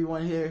ask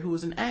everyone here who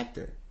is an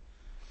actor.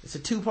 It's a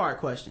 2-part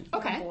question.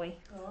 Okay. Oh boy.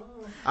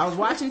 I was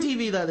watching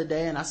TV the other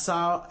day, and I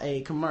saw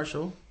a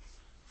commercial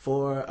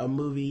for a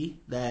movie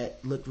that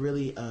looked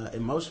really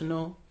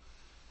emotional,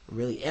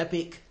 really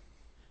epic.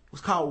 It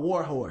was called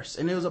War Horse,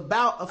 and it was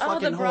about a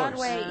fucking the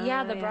Broadway. horse.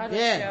 Yeah, the Broadway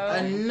Yeah,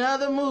 show.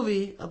 another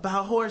movie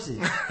about horses.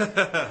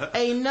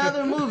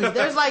 Another movie.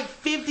 There's like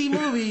 50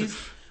 movies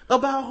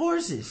about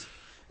horses.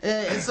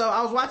 And so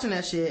I was watching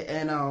that shit,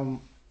 and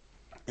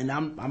I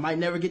might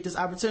never get this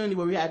opportunity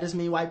where we had this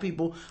many white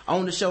people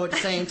on the show at the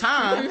same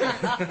time.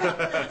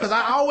 Because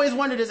I always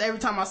wonder this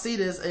every time I see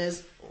this,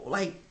 is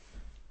like,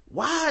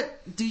 why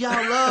do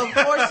y'all love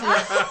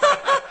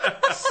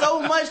horses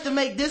so much to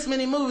make this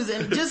many movies?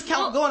 And just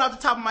going off the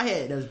top of my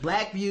head, there's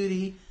Black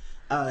Beauty,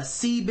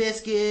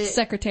 Seabiscuit,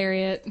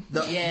 Secretariat,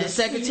 the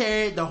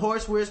Secretariat, the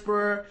Horse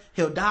Whisperer,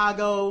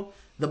 Hidalgo,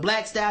 the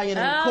Black Stallion,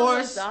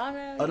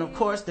 and of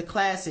course the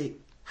classic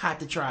Hot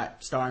to Trot,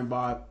 starring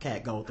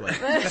Bobcat Goldthwait.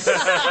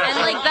 And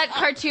like that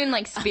cartoon,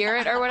 like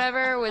Spirit or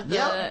whatever, with the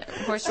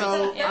horse.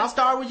 So I'll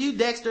start with you,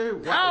 Dexter.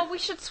 Oh, we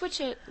should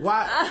switch it.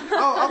 Why?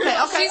 Oh, okay.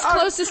 She's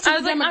closest to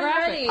the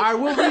demographic. All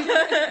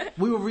right,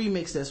 we will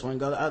remix this one.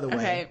 Go the other way.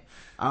 Okay.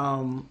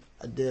 I'm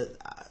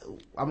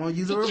gonna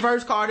use a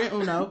reverse card in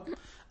Uno.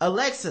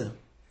 Alexa,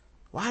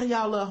 why do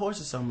y'all love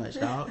horses so much,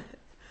 dog?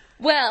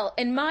 Well,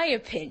 in my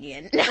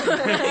opinion,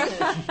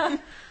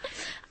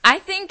 I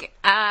think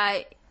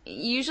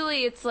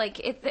usually it's like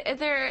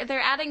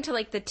they're adding to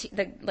like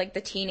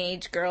the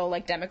teenage girl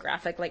like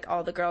demographic, like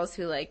all the girls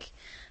who like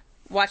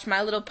watch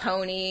My Little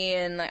Pony,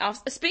 and like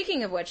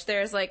speaking of which,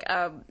 there's like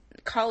a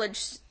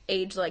college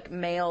age like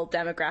male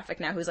demographic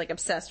now who's like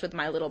obsessed with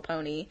My Little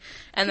Pony,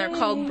 and they're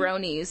called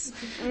bronies.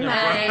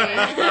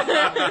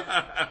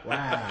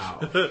 Wow.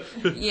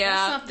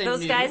 Yeah,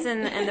 those guys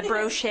in the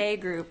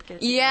brochet group.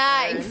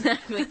 Yeah,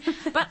 exactly.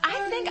 But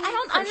I'm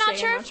not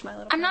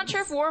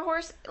sure if War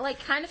Horse like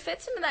kind of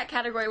fits into that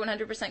category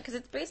 100% because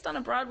it's based on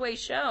a Broadway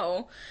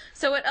show.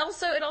 So it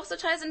also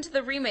ties into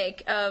the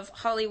remake of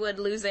Hollywood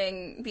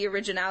losing the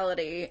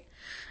originality.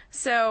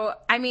 So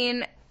I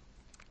mean,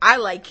 I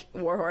like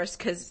War Horse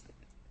because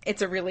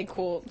it's a really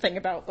cool thing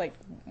about like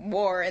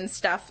war and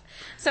stuff.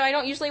 So I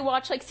don't usually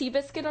watch like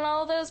Seabiscuit and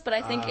all of those, but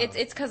I think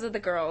it's because of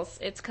the girls.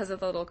 It's because of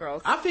the little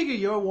girls. I figure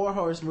your War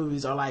Horse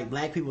movies are like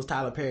black people's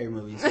Tyler Perry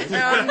movies. we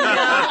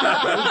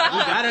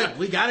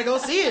gotta go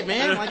see it,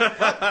 man. Like,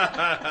 if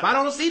I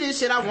don't see this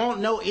shit, I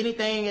won't know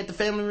anything at the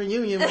family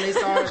reunion when they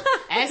start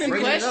asking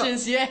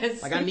questions.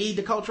 Yes, like I need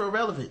the cultural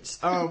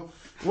relevance.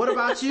 What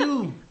about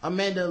you,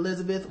 Amanda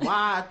Elizabeth?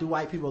 Why do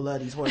white people love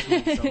these horse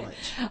movies so much?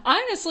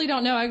 I honestly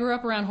don't know. I grew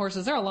up around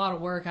horses. They're a lot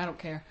of work. I don't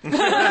care.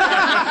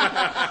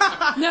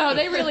 No,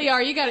 they really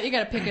are. You got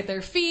to pick at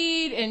their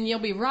feet, and you'll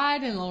be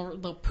riding,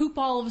 and they'll poop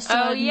all of a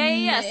sudden. Oh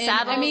yeah.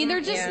 Saddle. I mean,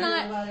 they're just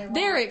not.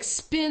 They're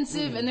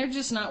expensive, and they're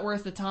just not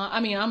worth the time. I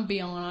mean, I'm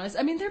being honest.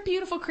 I mean, they're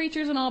beautiful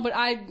creatures and all, but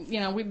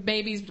we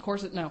babies, of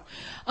course, no.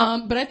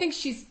 But I think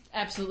she's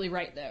absolutely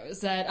right, though,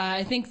 is that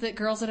I think that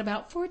girls at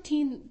about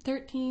 14,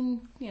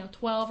 13,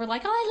 12 are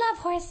like, oh, I love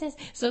horses.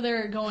 So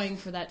they're going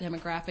for that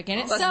demographic. And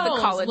it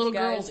sells. Little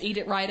girls eat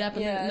it right up,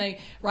 and then they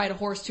ride a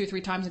horse 2 or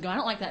 3 times and go, I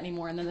don't like that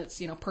anymore. And then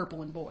it's,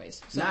 purple and boys.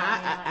 So, I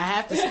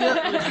have to skip.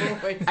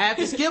 I have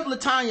to skip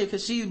LaTanya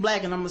because she's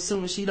black, and I'm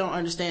assuming she don't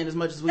understand as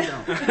much as we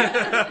don't.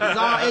 It's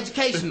all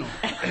educational.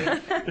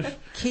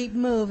 Keep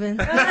moving.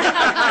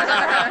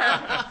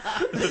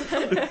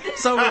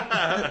 So,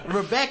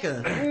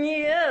 Rebecca,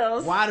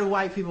 Yes. why do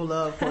white people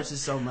love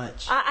horses so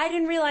much? I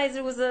didn't realize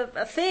it was a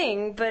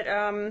thing, but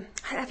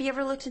have you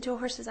ever looked into a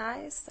horse's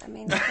eyes? I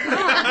mean,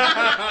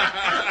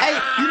 Hey,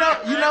 you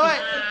know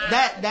what?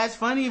 That's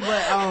funny,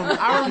 but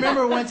I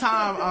remember one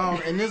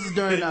time, and this is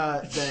during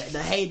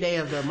the heyday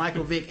of the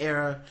Michael Vick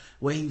era,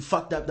 where he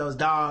fucked up those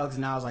dogs,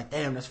 and I was like,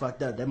 damn, that's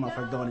fucked up. That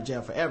motherfucker going to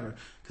jail forever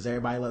because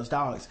everybody loves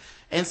dogs.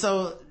 And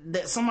so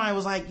somebody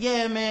was like,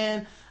 yeah,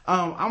 man,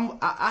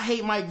 I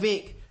hate Mike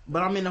Vick,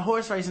 but I'm in the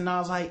horse racing. And I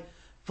was like,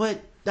 but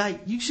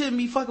like, you shouldn't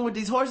be fucking with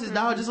these horses,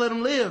 dog. Just let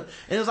them live.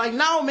 And it was like,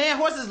 no, man,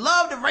 horses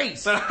love to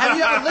race. Have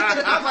you ever looked at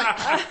it? I was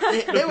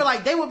like, they were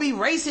like, they would be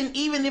racing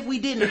even if we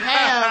didn't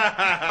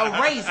have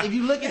a race. If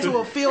you look into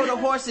a field of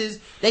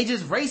horses, they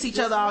just race each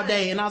other all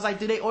day. And I was like,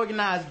 do they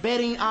organize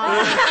betting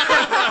odds?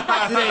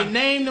 Do they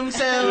name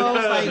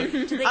themselves? Like,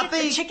 do they get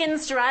the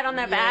chickens to ride on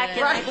their back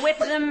and like whip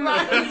them?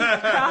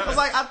 I was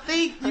like, I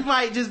think you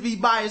might just be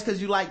biased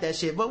because you like that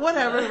shit. But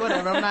whatever.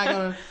 I'm not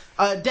gonna.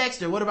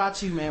 Dexter, what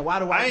about you, man? Why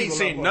do white I ain't people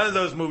seen love none of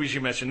those movies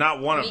you mentioned,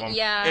 not one of them.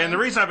 Yeah. And the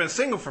reason I've been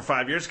single for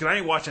 5 years is because I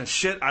ain't watching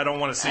shit I don't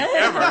want to see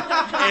ever.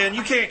 And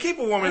you can't keep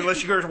a woman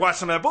unless you go watch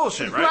some of that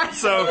bullshit, right?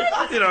 So,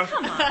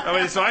 I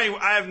mean, so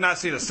I have not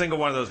seen a single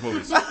one of those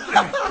movies.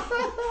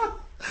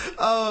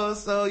 Oh,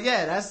 so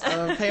yeah, that's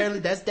apparently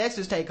that's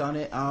Dexter's take on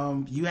it.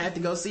 You have to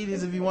go see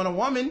these if you want a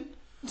woman.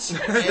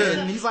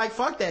 And he's like,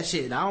 fuck that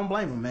shit. I don't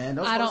blame him, man.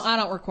 I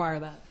don't require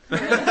that.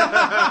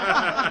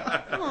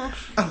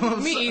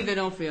 Me either.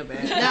 Don't feel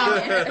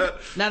bad.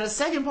 Now the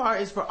second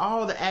part is for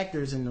all the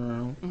actors in the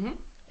room. Mm-hmm.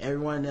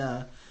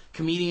 Everyone,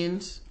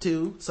 comedians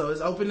too. So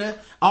it's open to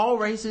all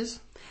races.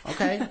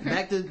 Okay,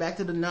 back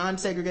to the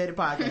non-segregated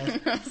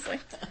podcast.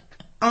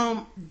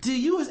 Do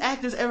you as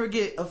actors ever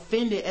get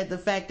offended at the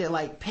fact that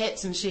like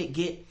pets and shit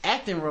get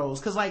acting roles?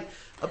 Because like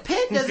a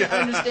pet doesn't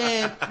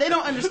understand. They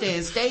don't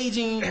understand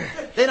staging.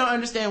 They don't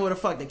understand where the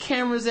fuck the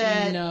camera's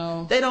at.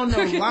 No, they don't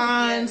know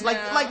lines. Like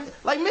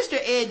Mr.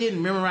 Ed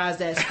didn't memorize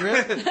that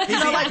script. He's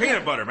eating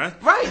peanut butter, man.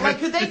 Right? Like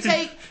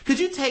could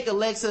you take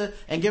Alexa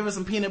and give her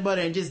some peanut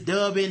butter and just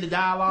dub in the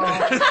dialogue?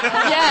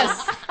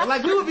 Yes.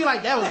 Like we would be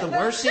like, that was the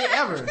worst shit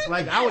ever.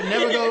 Like I would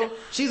never go.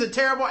 She's a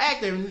terrible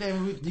actor,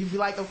 and you'd be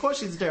like, of course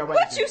she's a terrible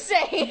actor. What you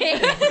saying?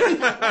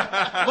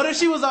 But if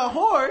she was a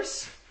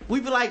horse,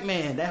 we'd be like,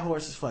 man, that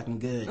horse is fucking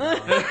good.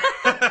 Remember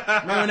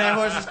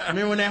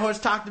when that horse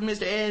talked to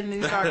Mr. Ed and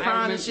he started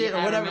crying and shit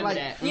or whatever? Like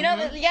that. You know,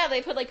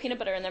 they put like peanut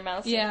butter in their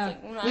mouth. So Yeah.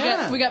 it's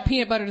like, We got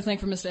peanut butter to thank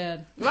for Mr.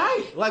 Ed.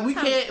 Right. Like we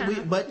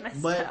can't. But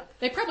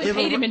They probably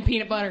paid him in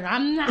peanut butter.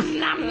 yeah.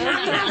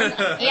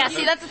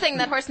 See, that's the thing.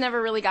 That horse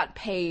never really got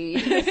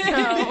paid.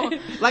 So.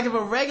 Like if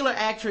a regular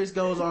actress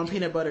goes on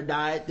peanut butter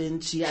diet, then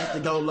she has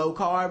to go low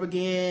carb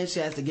again. She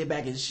has to get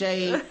back in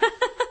shape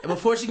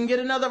before she can get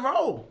another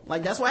role.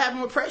 Like that's what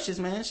happened with Precious,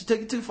 man. She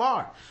took it too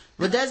far.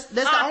 But that's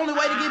the only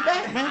way to get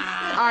back, man.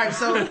 All right,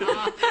 so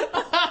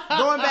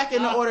going back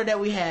in the order that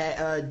we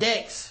had,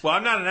 Dex. Well,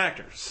 I'm not an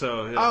actor,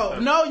 so.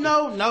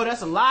 No,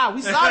 that's a lie.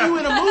 We saw you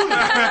in a movie.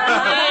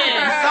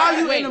 We saw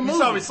you in a movie. You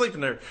saw me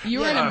sleeping there.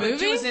 You were in a movie?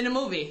 She was in a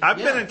movie. I've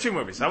been in 2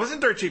 movies. I was in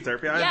Dirt Cheap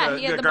Therapy. I had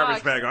he had the the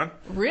garbage box. bag on.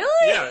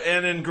 Really? Yeah,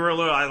 and in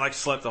Gorilla, I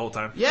slept the whole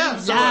time. Yeah.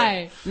 So,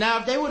 now,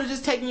 if they would have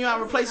just taken you out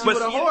and replaced you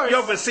with a horse.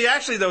 But see,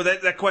 actually, though,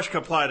 that question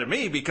could apply to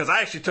me because I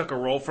actually took a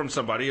role from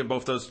somebody in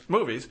both those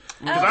movies.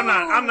 Because I'm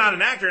not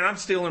an actor, and I'm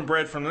stealing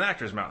bread from the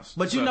actor's mouth.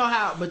 But you know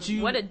how. But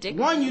you. What a dick.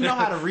 One, you know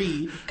how to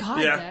read.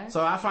 God, Yeah.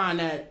 So I find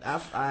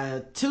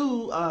that.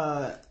 Two.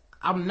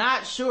 I'm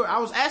not sure. I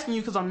was asking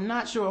you because I'm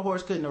not sure a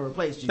horse couldn't have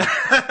replaced you. I'm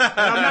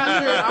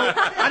not sure.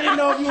 I didn't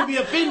know if you would be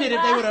offended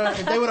if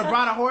they would have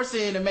brought a horse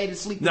in and made it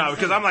sleep. No,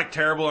 because I'm like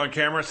terrible on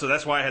camera, so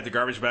that's why I had the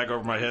garbage bag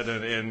over my head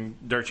in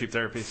Dirt Cheap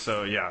Therapy.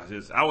 So yeah,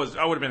 I would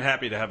have been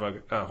happy to have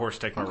a horse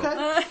take my role.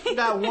 Okay. You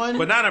got one.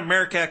 But not a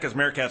meerkat because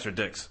meerkats are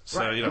dicks.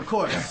 So Right. you know. Of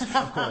course.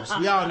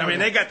 We all know. I mean,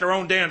 they got their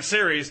own damn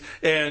series,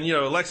 and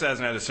Alexa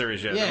hasn't had a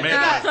series yet. Yeah, The they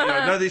Meerkats, got-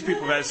 none of these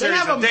people have had a They series.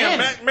 have a Damn,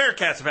 manner.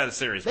 meerkats have had a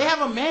series. They have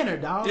a manner,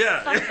 dog.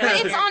 Yeah.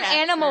 It's on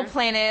Animal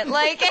Planet.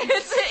 Like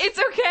it's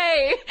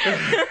okay.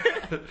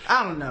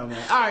 I don't know, man.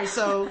 All right,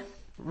 so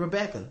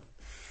Rebecca.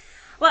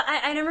 Well,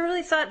 I never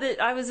really thought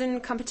that I was in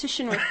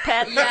competition with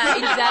Pet. Yeah,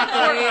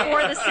 exactly.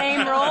 for the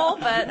same role,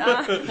 but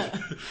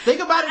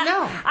Think about it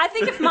now. I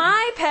think if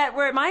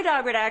my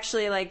dog would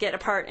actually like get a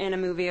part in a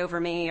movie over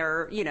me,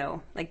 or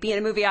like be in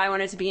a movie I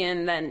wanted to be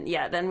in, then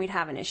we'd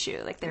have an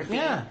issue. Like there'd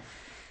be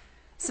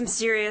some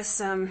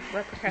serious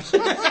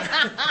repercussions.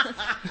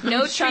 No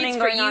treats shunning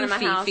for going on you, in my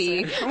house.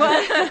 Fifi.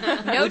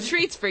 No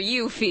treats for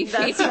you, Fifi.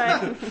 That's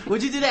right.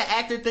 Would you do that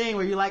actor thing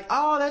where you're like,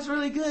 oh, that's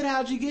really good.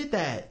 How'd you get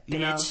that? You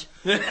know? Bitch.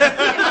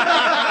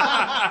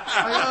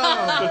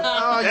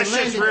 That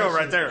shit's real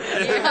right there.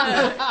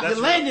 You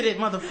landed it,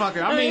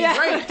 motherfucker. I mean,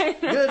 great.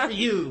 Good for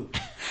you.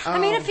 I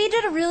mean, if he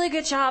did a really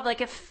good job,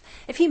 like if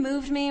he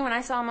moved me when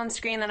I saw him on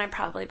screen, then I'd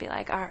probably be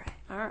like, all right,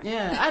 All right.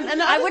 Yeah,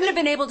 and I wouldn't have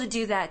been able to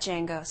do that,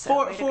 Django.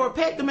 So for a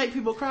pet to make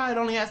people cry, it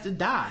only has to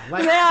die.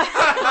 Like, it's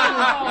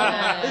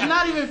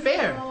not even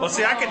fair. Well,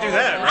 see, I could do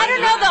that. Right? I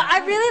don't know though.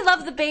 I really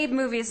love the Babe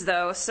movies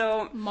though.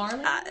 So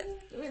Marley?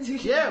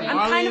 Yeah, I'm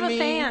Marley kind of and a Me,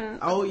 fan.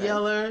 Old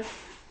Yeller,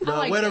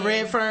 like Where the that.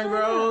 Red Fern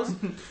Grows.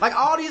 Like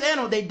all these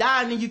animals, they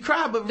die and then you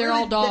cry, but They're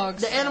really, all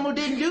dogs. The animal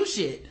didn't do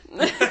shit.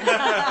 The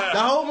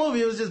whole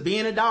movie was just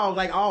being a dog,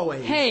 like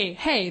always.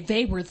 Hey,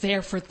 they were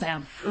there for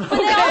them.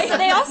 But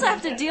they also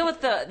have to deal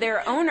with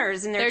their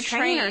owners and their They're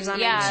trainers.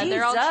 trained, I mean,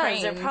 they're all Jesus,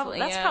 trained, that's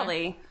yeah.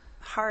 probably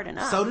hard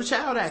enough. So do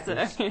child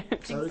actors.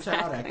 So do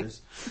child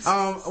actors.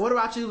 What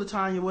about you,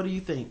 LaTanya? What do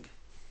you think?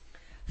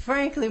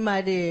 Frankly,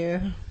 my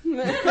dear,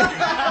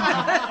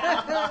 I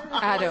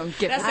don't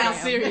give a That sounds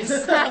damn. serious.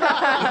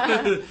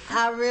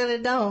 I really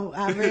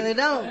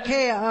don't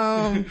care.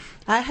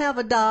 I have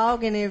a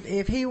dog, and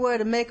if he were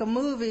to make a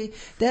movie,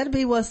 that'd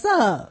be what's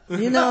up,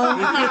 you know.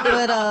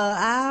 But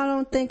I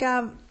don't think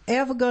I'm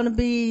ever gonna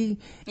be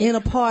in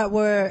a part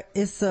where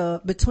it's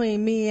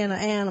between me and an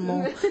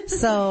animal.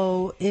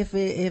 So if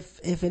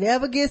it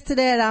ever gets to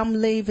that, I'm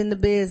leaving the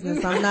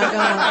business. I'm not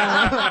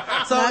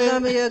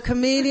gonna be a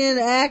comedian,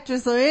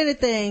 actress, or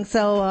anything.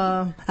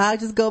 So I'll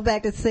just go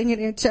back to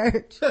singing in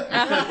church. So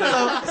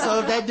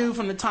if that dude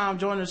from the Tom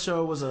Joyner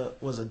show was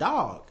a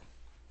dog,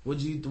 would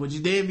you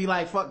then be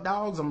like, fuck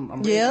dogs? I'm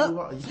ready Yep. to move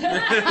on?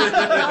 Like,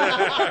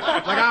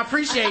 I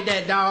appreciate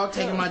that dog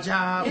taking my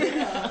job.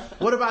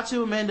 What about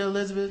you, Amanda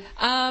Elizabeth?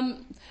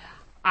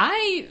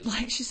 I,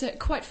 like she said,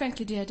 quite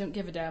frankly, dear, I don't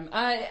give a damn.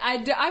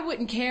 I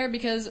wouldn't care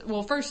because,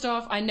 well, first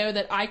off, I know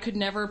that I could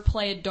never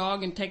play a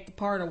dog and take the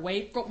part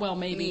away from, well,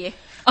 maybe.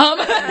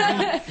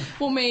 Yeah.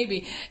 Well,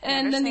 maybe.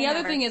 And Never then say the other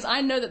never. thing is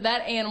I know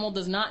that animal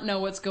does not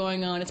know what's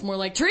going on. It's more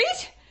like,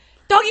 treat?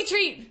 Doggy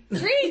treat!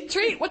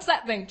 Treat! What's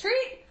that thing?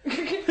 Treat!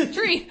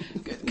 Treat!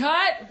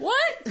 Cut!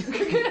 What?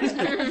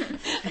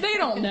 They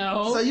don't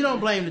know. So you don't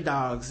blame the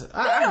dogs.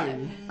 I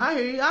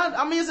hear you.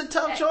 I mean, it's a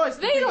tough choice.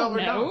 to They pick don't over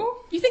a dog. know.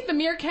 You think the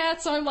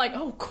meerkats are like,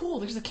 oh, cool,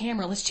 there's a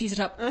camera, let's cheese it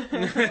up. No,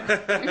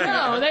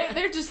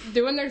 they're just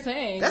doing their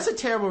thing. That's a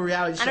terrible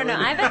reality show. I don't know.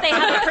 I bet they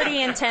have a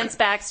pretty intense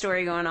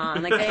backstory going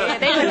on. Like they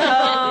went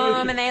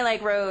home and they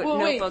like wrote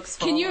notebooks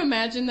full. Can you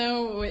imagine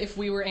though if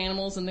we were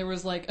animals and there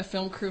was like a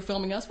film crew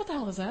filming us? What the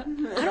hell is that? I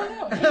don't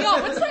know. Hey,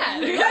 y'all, what's that?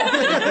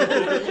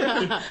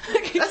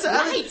 That's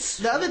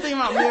the other thing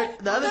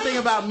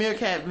about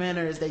Meerkat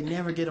Manor is they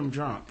never get them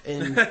drunk,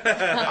 and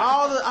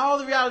all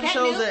the reality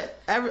shows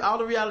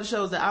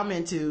that I'm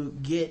into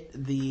get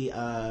the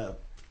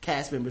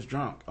cast members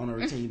drunk on a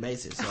routine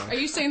basis. So. Are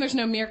you saying there's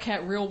no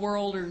Meerkat Real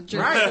World or Jersey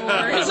Right.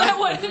 Shore? Is that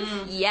what?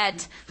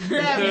 Yet.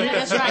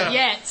 That's right.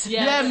 Yet.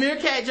 Yeah,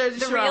 Meerkat Jersey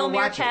the Shore. I real would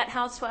watch Meerkat it.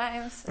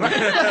 Housewives? Oh,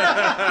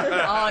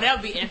 that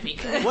would be epic.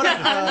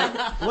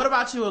 What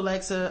about you,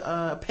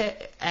 Alexa?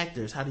 Pet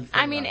actors, how do you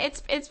feel? I mean, about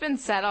it? it's been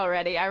said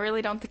already. I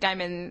really don't think I'm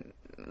in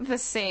the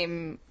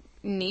same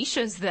niche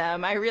as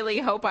them. I really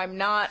hope I'm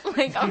not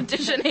like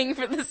auditioning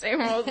for the same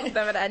roles as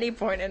them at any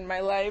point in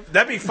my life.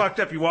 That'd be fucked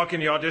up. You walk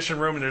in the audition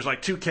room and there's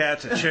like 2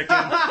 cats, a chicken,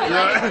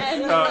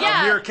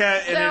 a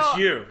meerkat, and it's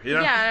you. You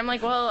know? Yeah, and I'm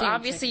like, well,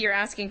 obviously you're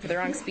asking for the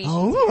wrong species.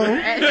 Like,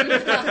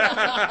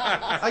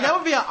 that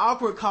would be an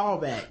awkward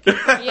callback.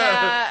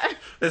 Yeah.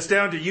 It's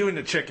down to you and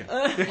the chicken.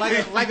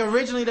 Like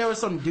originally there was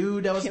some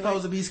dude that was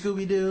supposed to be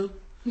Scooby Doo.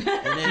 And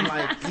then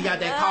like he got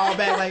that call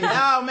back like,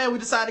 no man, we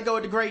decided to go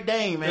with the Great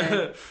Dane,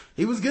 man.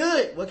 He was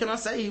good. What can I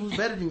say? He was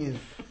better than you.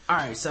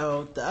 Alright,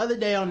 so the other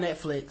day on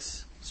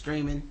Netflix,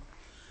 streaming,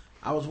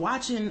 I was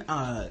watching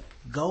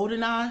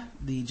GoldenEye,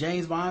 the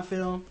James Bond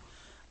film.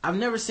 I've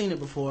never seen it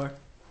before.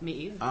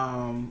 Me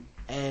either.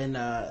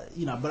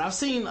 But I've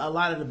seen a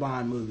lot of the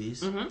Bond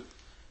movies. Mm-hmm.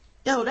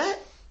 Yo,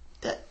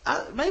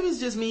 maybe it's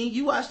just me.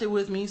 You watched it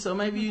with me, so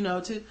maybe you know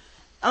too.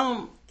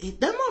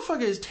 That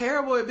motherfucker is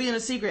terrible at being a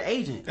secret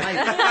agent. Like,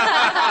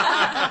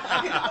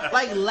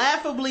 like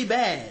laughably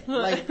bad.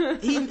 Like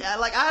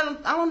I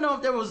don't know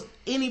if there was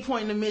any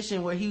point in the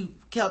mission where he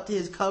kept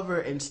his cover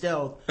and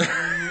stealth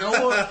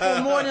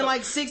for more than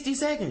like 60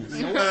 seconds.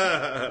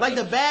 Like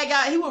the bad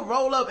guy, he would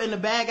roll up and the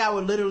bad guy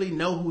would literally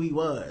know who he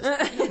was.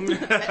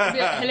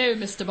 Hello,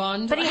 Mr.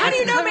 Bond. But he has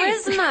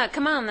charisma.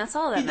 Come on, that's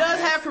all that He does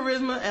have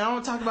charisma, and I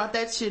want to talk about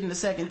that shit in a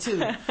second too.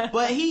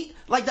 But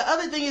the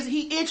other thing is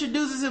he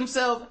introduces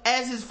himself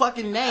as his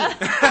fucking name.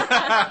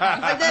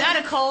 Not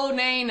a code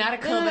name, not a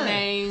cover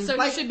name. So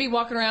you should be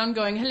walking around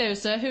going, hello,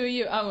 sir, who are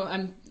you? Oh,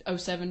 I'm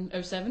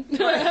 0707.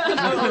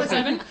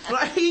 07.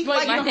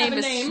 My name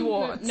is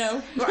Schwartz.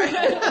 No.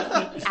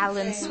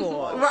 Alan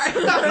Schwartz. Right.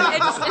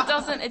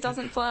 It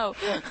doesn't flow.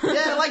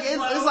 Yeah, like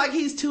it's like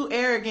he's too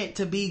arrogant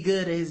to be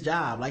good at his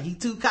job. Like he's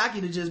too cocky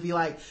to just be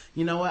like,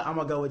 you know what, I'm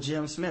gonna go with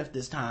Jim Smith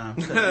this time.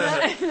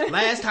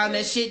 Last time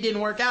that shit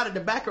didn't work out at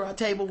the Baccarat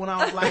table when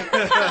I was like,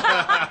 when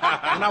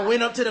I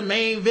went up to the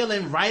main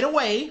villain right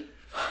away.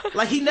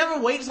 Like, he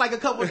never waits like a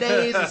couple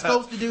days and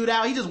scopes the dude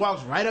out. He just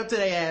walks right up to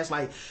their ass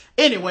like,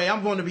 anyway,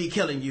 I'm going to be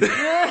killing you.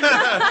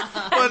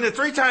 Well, the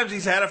 3 times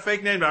he's had a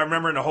fake name, I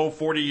remember in the whole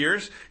 40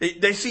 years,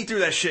 they see through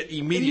that shit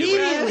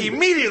immediately.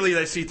 Immediately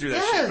they see through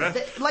that shit.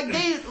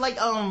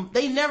 Man.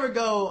 They never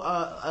go,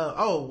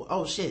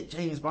 oh shit,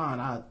 James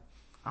Bond,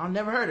 I'll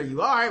never heard of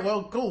you. All right,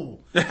 well,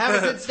 cool.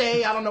 Have a good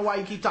stay. I don't know why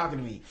you keep talking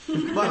to me.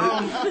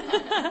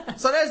 But,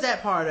 so there's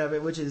that part of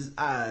it, which is,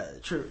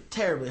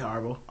 terribly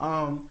horrible.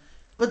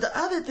 But the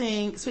other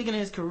thing, speaking of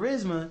his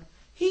charisma,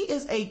 he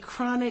is a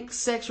chronic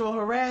sexual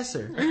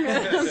harasser.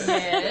 Yes.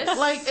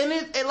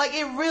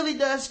 It really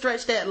does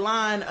stretch that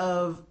line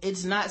of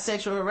it's not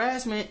sexual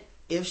harassment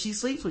if she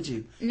sleeps with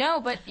you. No,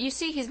 but you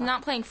see, he's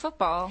not playing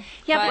football.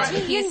 Yeah,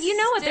 but you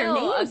know what their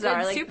names still a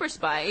are. good super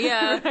spy.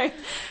 Yeah. Right.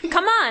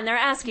 Come on, they're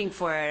asking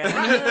for it.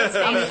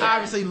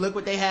 Obviously, look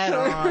what they had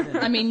on.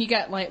 I mean, you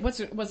got like was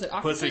it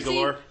Octopussy? Pussy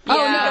galore.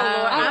 Oh Yeah.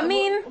 no! I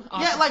mean,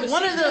 Yeah, like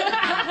one of the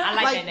I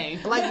like that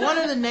name. like one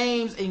of the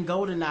names in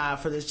Goldeneye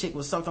for this chick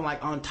was something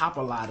like On Top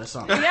a Lot or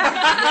something.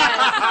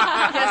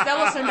 Yes, that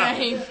was her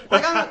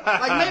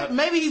name.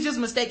 Maybe he's just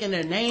mistaking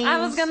their names. I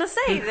was gonna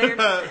say,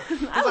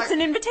 it's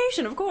an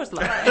invitation, of course.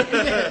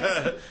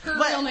 Her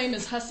real name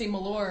is Hussy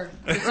Malore.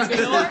 No,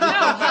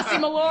 Hussy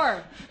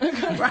Malore.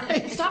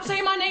 Right. Stop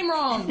saying my name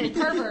wrong, you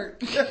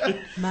pervert.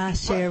 My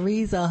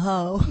Sherry's a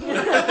hoe.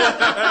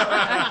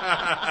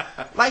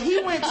 Like he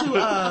went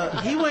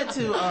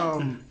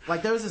to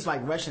like there was this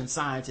like Russian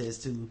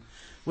scientist who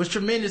was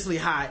tremendously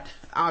hot,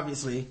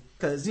 obviously,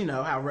 because you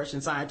know how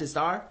Russian scientists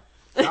are.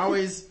 They're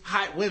always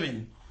hot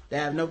women that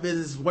have no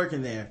business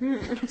working there.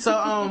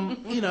 So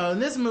in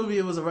this movie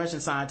it was a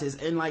Russian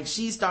scientist, and like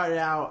she started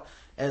out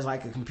as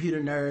like a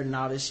computer nerd and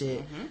all this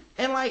shit.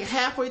 And like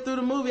halfway through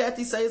the movie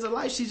after he saves her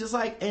life, she's just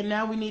like, and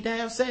now we need to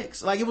have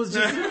sex. Like it was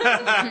just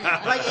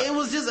it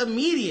was just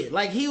immediate.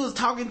 Like he was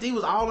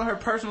all in her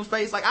personal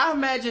space. Like I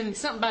imagine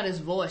Something about his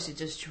voice, it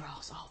just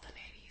draws all the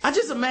ladies. I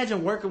just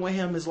imagine working with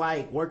him is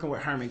like working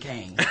with Herman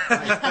Cain.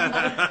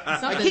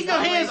 Like keep your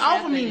hands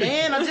off of me,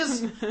 man.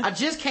 I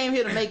just came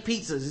here to make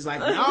pizzas. He's like,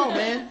 no,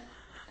 man.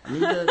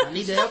 I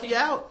need to help you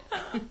out.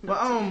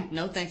 But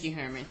no, thank you,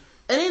 Herman.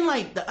 and then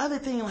like the other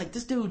thing, like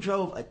this dude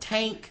drove a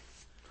tank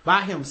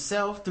by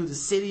himself through the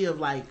city of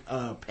like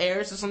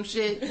Paris or some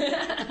shit.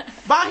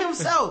 By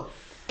himself.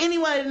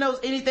 Anyone that knows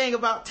anything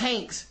about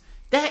tanks,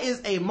 that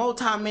is a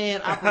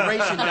multi-man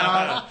operation,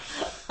 dog.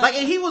 Like,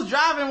 and he was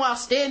driving while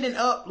standing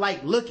up,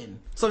 like looking.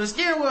 So the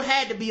steering wheel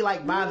had to be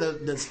like by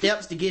the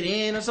steps to get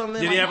in or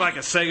something. Did he have like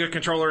a Sega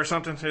controller or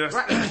something? Yes.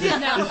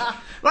 Right.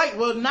 Like,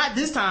 well, not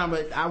this time,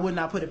 but I would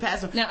not put it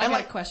past him. Now I And, got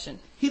like, a question.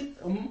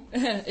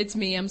 It's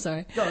me. I'm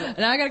sorry. Go ahead.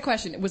 Now I got a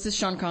question. Was this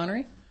Sean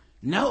Connery?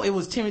 No, it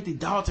was Timothy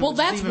Dalton. Well, which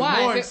that's is even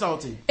why. more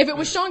insulting. If it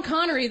was Sean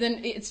Connery,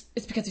 then it's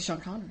because he's Sean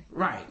Connery.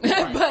 Right.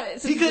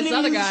 But He couldn't this even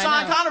other use guy,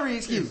 Sean no. Connery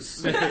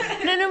excuse. No,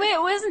 wait,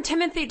 it wasn't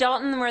Timothy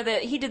Dalton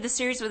he did the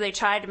series where they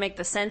tried to make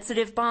the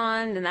sensitive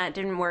Bond, and that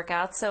didn't work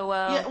out so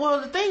well. Yeah,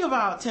 well, the thing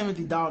about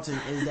Timothy Dalton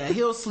is that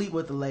he'll sleep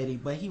with the lady,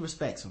 but he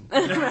respects them.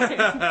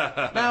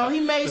 Now, he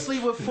may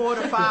sleep with 4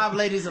 to 5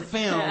 ladies of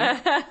film,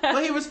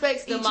 but he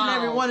respects each and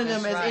every one of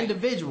them as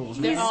individuals.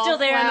 He's still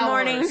there in the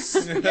morning.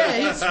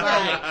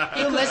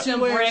 He'll let you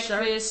wear a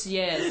shirt. Breakfast,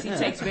 yes. He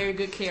takes very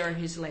good care of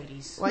his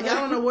ladies. Like, I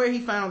don't know where he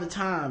found the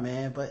time,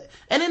 man.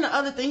 And then the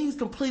other thing, he's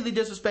completely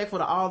disrespectful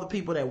to all the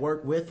people that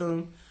work with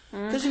him.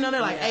 Cause they're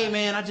like, hey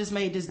man, I just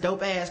made this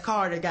dope ass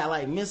car that got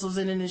like missiles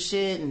in it and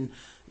shit. And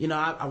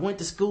I went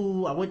to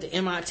school, I went to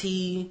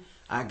MIT,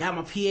 I got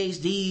my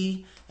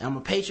PhD, and I'm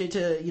a patriot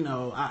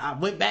to, I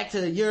went back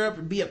to Europe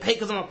and be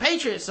cause I'm a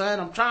patriot, son.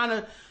 I'm trying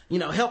to,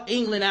 help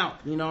England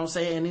out. You know what I'm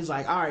saying? And he's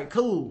like, all right,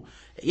 cool.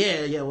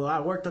 Yeah, well, I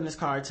worked on this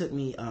car. It took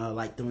me,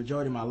 like, the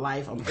majority of my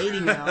life. I'm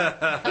 80 now.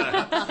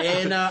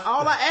 And,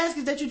 all I ask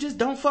is that you just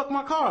don't fuck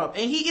my car up.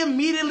 And he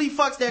immediately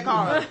fucks that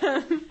car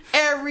up.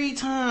 Every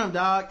time,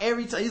 dog.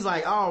 Every time. He's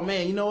like, oh,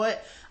 man, you know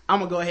what? I'm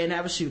gonna go ahead and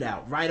have a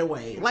shootout right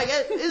away. Like,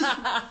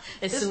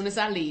 as soon as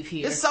I leave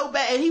here. It's so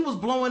bad. And he was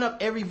blowing up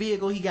every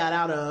vehicle he got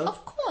out of.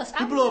 Of course.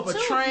 He blew up a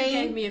train. He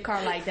gave me a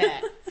car like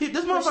that.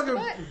 This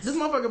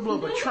motherfucker blew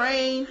up a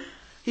train.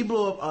 He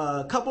blew up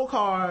a couple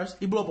cars.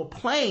 He blew up a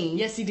plane.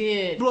 Yes, he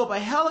did. Blew up a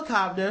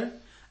helicopter.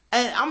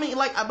 And I mean,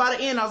 like, by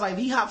the end, I was like,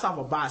 he hops off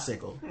a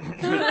bicycle.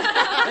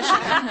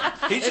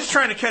 He's just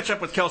trying to catch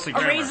up with Kelsey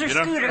Grammer. A razor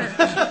scooter.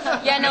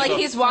 Yeah, no, like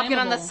he's walking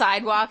on the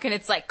sidewalk and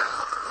it's like.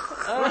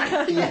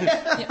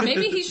 Yeah,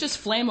 maybe he's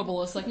just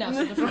flammable. It's like, no,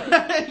 it's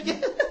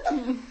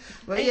not.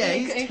 But yeah,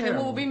 he's and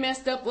terrible. what would be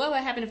messed up? What would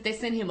happen if they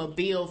send him a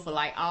bill for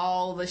like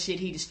all the shit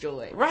he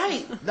destroyed?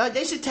 Right. Like,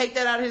 they should take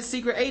that out of his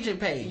secret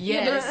agent pay.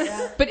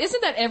 Yes. But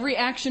isn't that every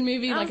action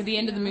movie? Like at the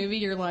end of the movie,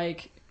 you're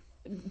like,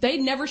 they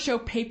never show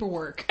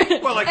paperwork.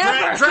 Well, like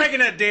dragging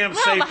that damn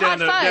safe down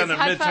to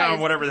Midtown,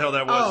 whatever the hell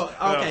that was.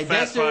 Oh, okay.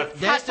 Dexter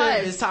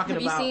is talking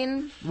Have about you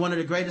seen one of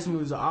the greatest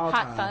movies of all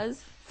Hot time.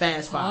 Fuzz?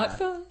 Fast Five. Hot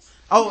Fuzz.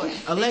 Oh,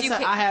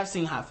 Alexa, I have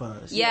seen Hot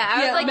Fuzz. Yeah,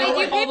 I was like, they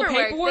do all the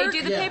paperwork. They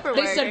do the paperwork.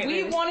 They said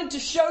we wanted to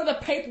show the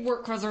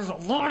paperwork because there's a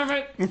lot of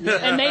it,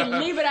 and they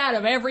leave it out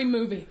of every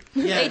movie.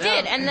 Yeah, They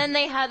did, and then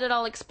they had it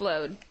all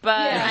explode. But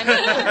I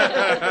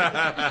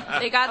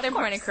mean, they got their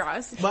point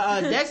across.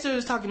 But Dexter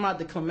is talking about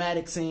the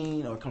climactic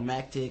scene, or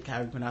climactic,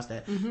 however you pronounce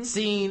that,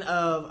 scene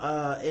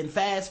of in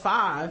Fast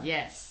 5.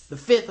 Yes. The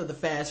 5th of the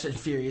Fast and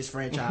Furious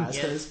franchise,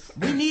 because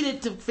we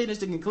needed to finish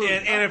the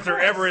conclusion. And if there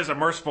ever is a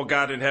merciful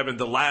God in heaven,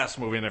 the last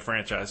movie in the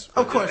franchise.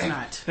 Of course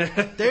not.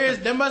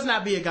 There must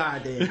not be a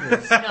God there.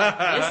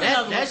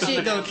 That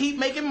shit gonna keep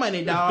making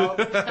money, dog.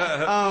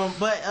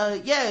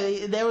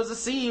 Yeah, there was a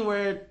scene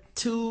where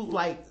two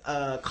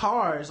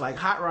cars, like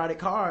hot rodded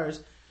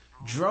cars,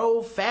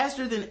 drove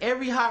faster than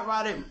every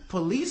hot-rodded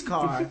police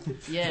car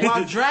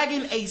while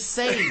dragging a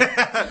safe.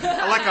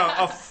 Like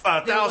a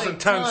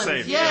 1,000-ton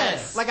safe.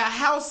 Yes, like a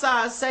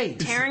house-sized safe.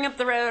 Tearing up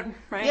the road,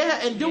 right?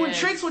 Yeah, and doing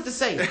tricks with the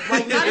safe.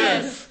 Like, not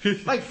even,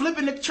 like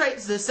flipping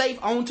the safe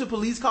onto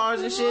police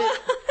cars and shit.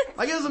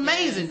 Like, it was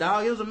amazing,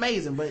 dog. It was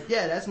amazing. But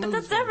yeah, that's movies.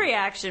 But that's every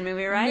action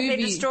movie, right? They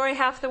destroy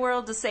half the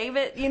world to save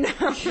it, you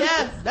know?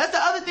 Yeah, that's the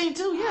other thing,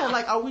 too. Yeah,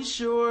 like, are we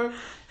sure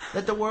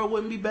that the world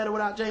wouldn't be better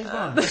without James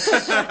Bond?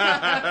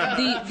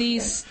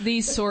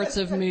 These sorts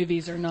of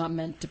movies are not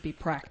meant to be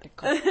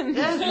practical.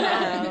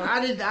 Yeah,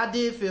 I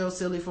did feel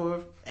silly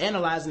for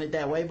analyzing it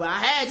that way, but I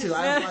had to.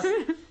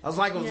 I was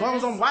like, as long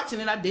as I'm watching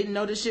it, I didn't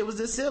know this shit was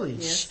this silly.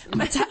 Yes. I'm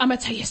gonna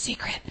tell you a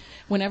secret.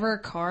 Whenever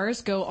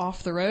cars go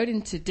off the road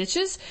into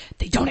ditches,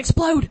 they don't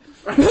explode.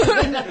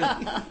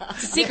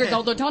 It's a secret.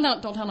 Don't tell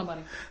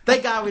nobody.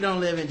 Thank God we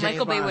don't live in James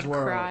Michael Bay Bond's would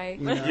world. cry.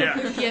 You know?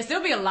 Yes,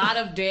 there'll be a lot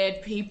of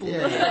dead people.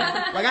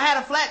 Yeah. Like, I had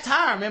a flat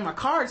tire, man. My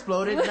car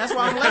exploded, and that's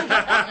why I'm late.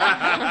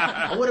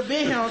 I would have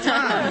been here on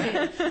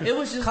time. It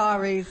was just car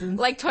reasons.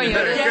 Like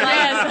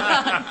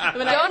Toyota.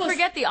 Don't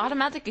forget the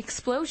automatic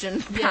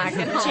explosion pack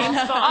and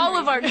change all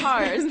of our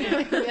cars.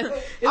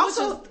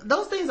 Also,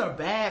 those things are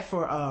bad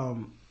for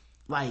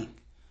like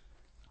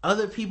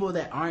other people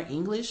that aren't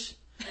English,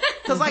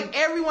 because like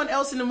everyone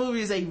else in the movie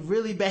is a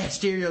really bad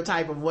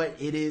stereotype of what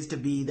it is to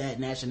be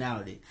that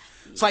nationality.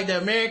 It's like the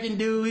American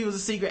dude, he was a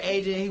secret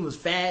agent, he was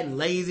fat and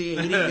lazy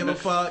and he didn't give a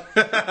fuck.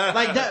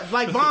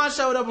 Like Bond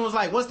showed up and was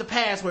like, what's the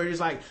password? He's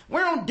like, we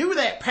don't do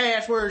that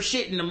password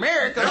shit in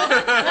America.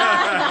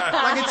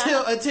 Like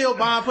until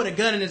Bond put a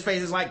gun in his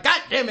face, it's like, God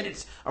damn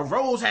it, a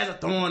rose has a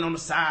thorn on the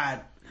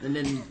side. And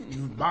then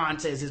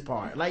Bond says his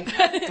part. Like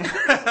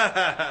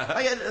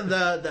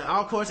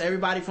of course,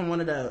 everybody from one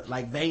of the,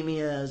 like,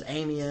 Vamias,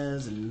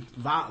 Amias, and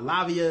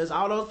Lavias,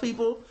 all those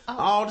people,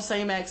 all the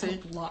same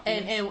accent.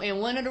 And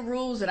one of the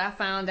rules that I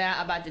found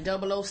out about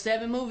the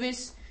 007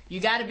 movies, you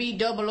gotta be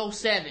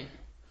 007.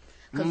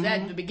 Because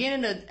at the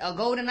beginning of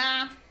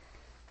GoldenEye,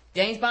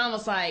 James Bond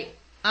was like,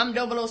 I'm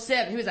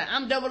 007. He was like,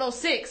 I'm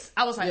 006.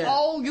 I was like,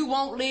 oh, you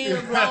won't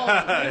live long.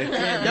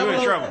 You're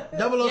in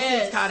trouble.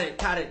 006 caught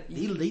it.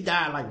 He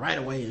died like right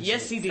away. And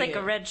yes, shit. he did. It's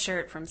like a red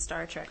shirt from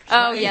Star Trek.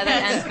 Oh, yeah,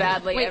 that ends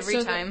badly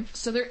every time.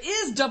 So there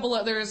is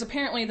there is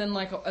apparently then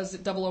like, is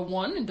it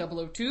 001 and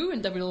 002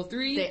 and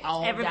 003? They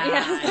all died.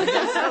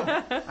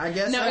 I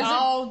guess so. They're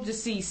all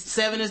deceased.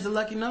 7 is the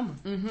lucky number.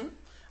 Mm-hmm.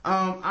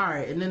 All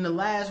right, and then the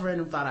last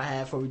random thought I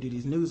had before we do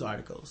these news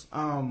articles.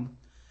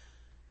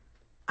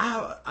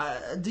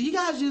 Do you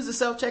guys use the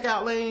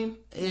self-checkout lane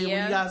when you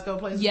guys go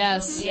places?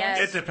 Yes.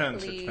 It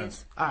depends. Please. It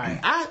depends. All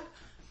right.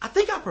 I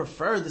think I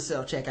prefer the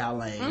self-checkout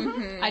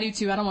lane. I do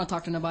too. I don't want to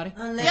talk to nobody.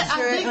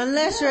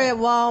 Unless you're at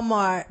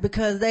Walmart,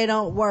 because they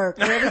don't work.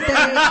 Everything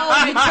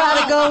you try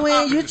to go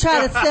in, you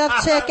try to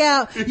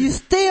self-checkout, you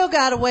still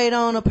gotta wait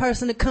on a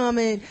person to come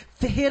in,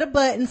 hit a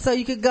button so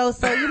you could go.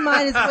 So you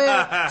might as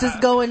well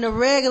just go in the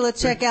regular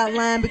checkout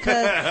line,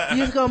 because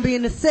you're gonna be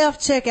in the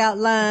self-checkout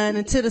line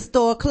until the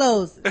store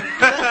closes.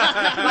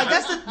 Like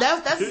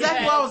that's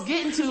exactly what I was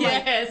getting to.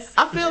 Yes.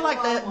 Like, I feel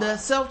like the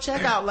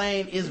self-checkout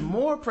lane is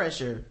more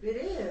pressure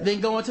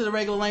than going to the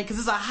regular lane, because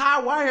it's a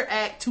high wire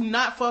act to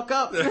not fuck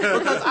up,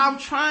 because I'm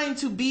trying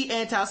to be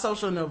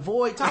antisocial and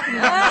avoid talking to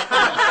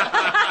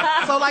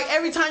them. So like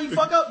every time you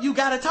fuck up, you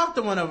gotta talk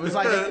to one of them. It's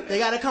like they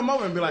gotta come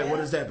over and be like, what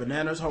is that,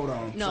 bananas? Hold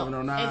on. No,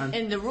 709.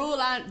 and the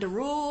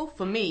rule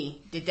for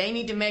me that they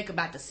need to make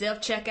about the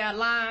self-checkout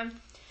line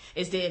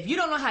is that if you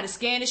don't know how to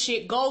scan the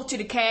shit, go to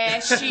the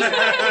cashier.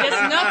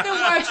 There's nothing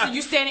worse than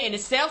you standing in the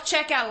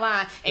self-checkout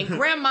line and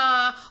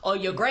grandma or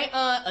your great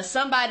aunt or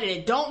somebody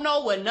that don't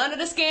know what none of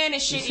the scanning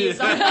shit is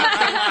on be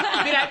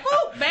like,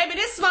 "Poop, baby,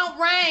 this smoke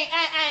rain.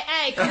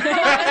 Hey,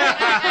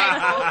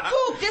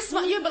 poop, this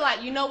smoke." You be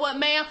like, you know what,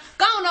 ma'am?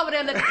 Go on over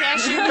there and let the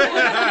cashier do it. You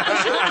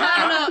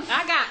line up.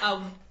 I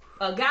got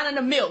a gallon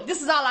of milk.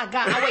 This is all I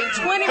got. I wait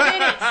 20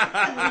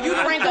 minutes.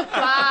 You bring up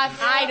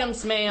 5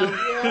 items, ma'am.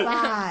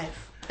 5.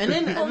 And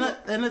then,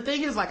 and the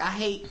thing is, like, I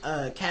hate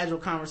casual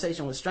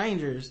conversation with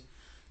strangers,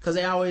 because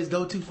they always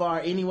go too far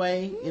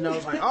anyway. You know,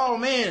 it's like, oh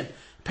man,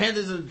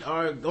 Panthers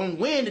are gonna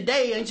win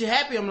today. Ain't you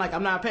happy? I'm like,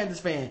 I'm not a Panthers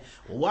fan.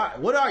 Well,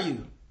 what are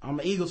you? I'm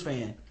an Eagles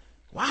fan.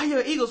 why are you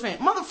an Eagles fan?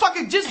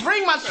 Motherfucker, just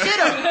bring my shit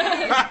up.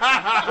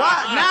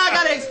 Why? Now I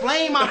gotta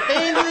explain my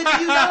fandom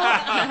to you,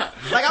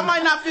 though? Like, I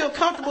might not feel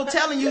comfortable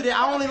telling you that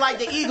I only like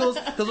the Eagles,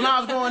 because when I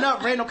was growing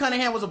up, Randall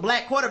Cunningham was a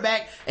black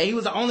quarterback, and he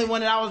was the only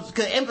one that I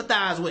could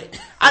empathize with.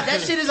 That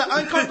shit is an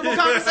uncomfortable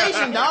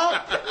conversation,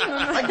 dog.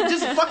 Like,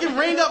 just fucking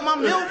ring up my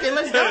milk and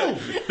let's go.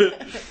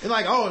 It's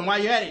like, oh, and while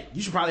you're at it,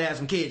 you should probably have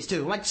some kids,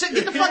 too. I'm like, shit,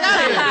 get the fuck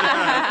out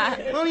of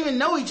here. We don't even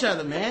know each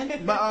other,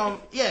 man. But,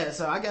 yeah,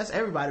 so I guess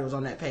everybody was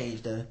on that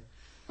page, the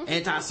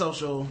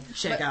antisocial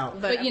checkout.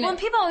 But you know, when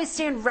people always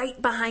stand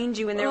right behind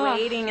you when they're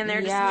waiting and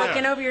they're just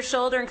looking over your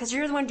shoulder, and because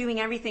you're the one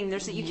doing everything,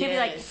 there's you can't be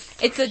like,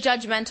 it's a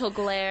judgmental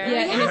glare.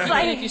 Yeah, and it's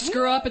like, if you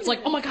screw up, it's like,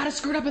 oh my god, I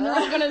screwed up, and they're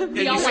all gonna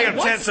be and all you see like, them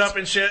tense up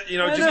and shit. You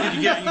know, just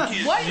you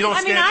don't.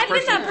 I mean, I've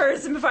been that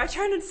person before. I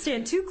try not to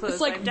stand too close.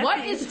 It's like,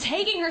 what is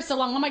taking her so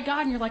long? Oh my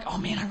god, and you're like, oh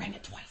man, I ran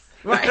it twice.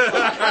 Right.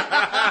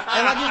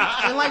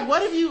 and like,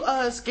 what if you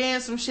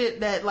scan some shit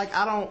that like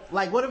I don't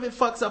like? What if it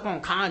fucks up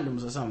on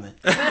condoms or something?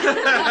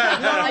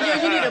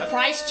 You need a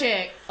price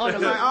check. It's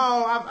like,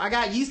 oh, I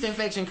got yeast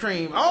infection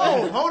cream.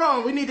 Oh, hold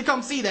on, we need to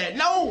come see that.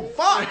 No,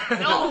 fuck,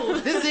 no.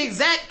 This is the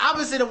exact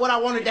opposite of what I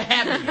wanted to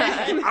happen.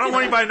 I don't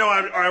want anybody to know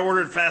I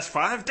ordered Fast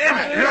 5. Damn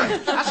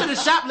it! I should have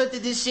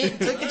shoplifted this shit and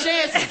took the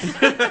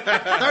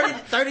chances.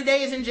 30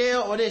 days in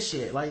jail or this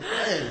shit. Like,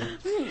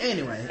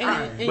 anyway.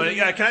 But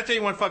yeah, can I tell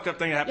you one fucked up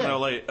thing that happened in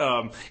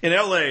LA? In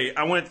LA,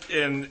 I went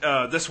in.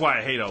 This is why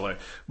I hate LA.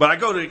 But I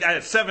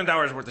had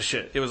 $7 worth of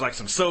shit. It was like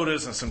some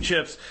sodas and some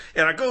chips.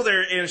 And I go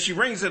there and she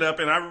rings it up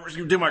and I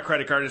do my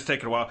credit card. It's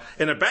taking a while.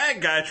 And the bag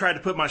guy tried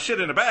to put my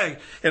shit in the bag.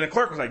 And the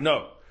clerk was like,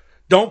 no,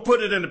 don't put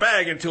it in the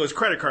bag until his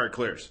credit card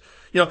clears.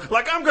 You know,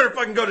 like I'm gonna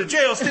fucking go to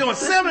jail stealing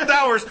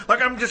 $7.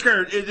 Like I'm just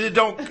gonna,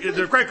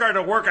 the credit card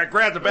don't work. I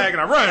grab the bag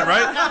and I run,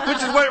 right? Which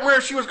is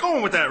where she was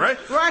going with that, right?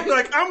 Right.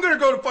 Like I'm gonna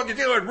go to fucking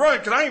jail and run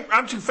because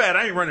I'm too fat.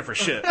 I ain't running for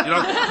shit. You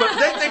know. But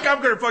they think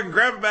I'm gonna fucking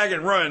grab a bag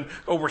and run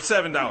over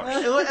 $7.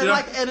 And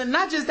like, and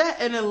not just that,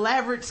 an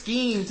elaborate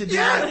scheme to do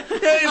that. Yeah,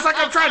 it's like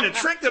I'm trying to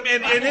trick them.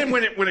 And then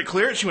when it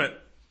cleared, she went.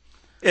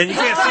 And you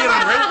can't see it on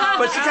the radio,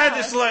 but she kind of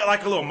just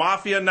like a little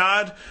mafia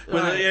nod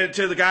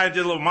to the guy and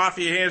did a little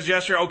mafia hands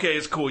gesture. Okay,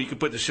 it's cool. You can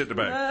put the shit in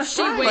the bag.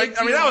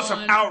 That was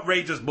some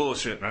outrageous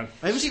bullshit, man.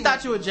 Maybe she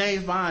thought you were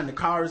James Bond. The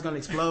car was going to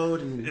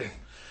explode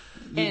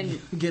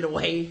and get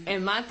away.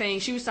 And my thing,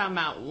 she was talking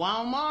about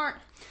Walmart.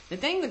 The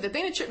thing that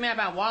tripped me out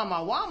about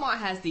Walmart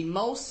has the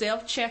most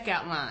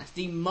self-checkout lines.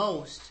 The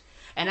most.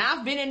 And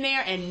I've been in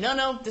there, and none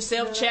of the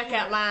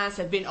self-checkout lines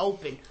have been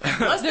open.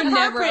 What's the purpose?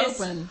 Never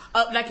open.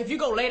 Like, if you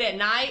go late at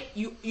night,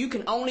 you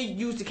can only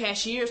use the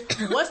cashiers.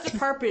 What's the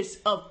purpose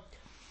of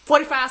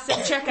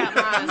 45-cent checkout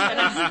lines,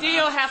 and I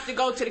still have to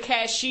go to the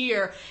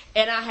cashier,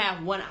 and I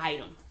have one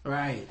item?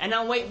 Right. And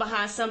I'm waiting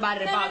behind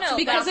somebody No,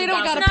 because they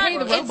don't got to pay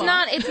the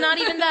robot. It's not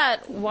even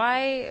that.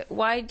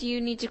 Why do you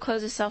need to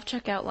close a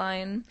self-checkout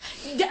line?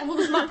 That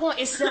was my point.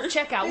 It's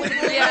self-checkout.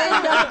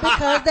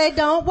 Because they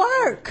don't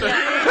work.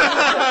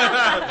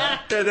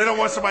 Yeah, they don't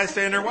want somebody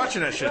standing there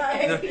watching that shit.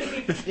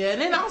 Yeah,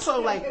 and then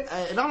also, like,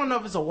 and I don't know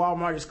if it's a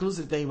Walmart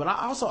exclusive thing, but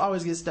I also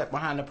always get stuck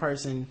behind the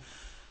person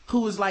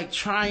who was like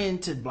trying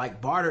to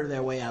like barter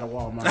their way out of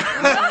Walmart. It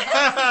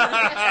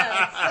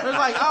was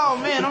like, oh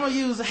man, I'm gonna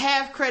use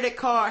half credit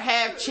card,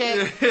 half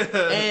check,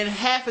 and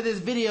half of this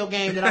video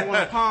game that I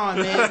want to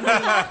pawn, man.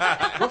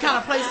 What kind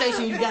of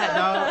PlayStation you got,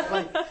 dog?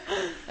 Like,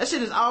 that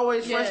shit is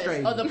always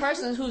frustrating. Or the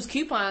person whose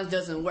coupons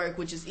doesn't work,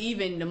 which is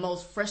even the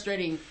most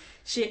frustrating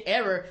shit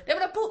ever. They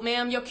would have put,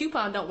 ma'am, your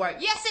coupon don't work.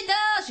 Yes, it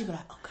does. You'd be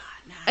like, oh god,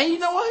 nah. And you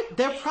know what?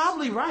 They're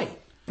probably right.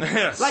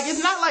 Yes. Like,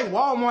 it's not like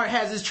Walmart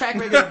has this track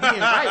record of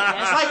being right.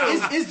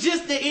 Like, it's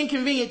just the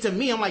inconvenient to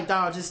me. I'm like,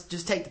 dog,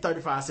 just take the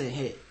 35-cent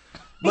hit.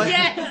 But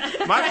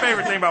my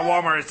favorite thing about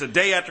Walmart is the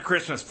day after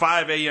Christmas,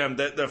 5 a.m.,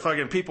 the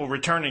fucking people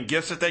returning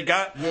gifts that they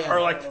got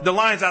are like the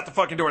lines out the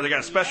fucking door. They got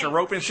a special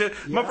rope and shit.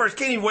 Yeah. Motherfuckers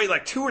can't even wait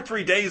like 2 or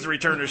 3 days to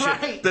return their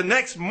shit. The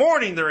next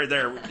morning they're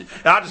there. And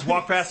I'll just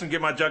walk past them,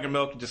 get my jug of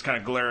milk, and just kind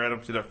of glare at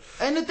them. You know.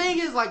 And the thing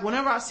is, like,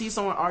 whenever I see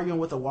someone arguing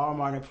with a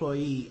Walmart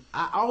employee,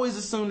 I always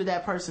assume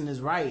that person is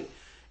right.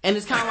 And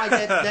it's kind of like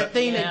that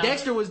thing that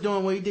Dexter was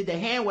doing when he did the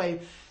hand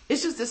wave.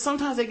 It's just that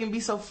sometimes they can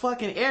be so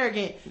fucking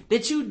arrogant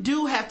that you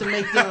do have to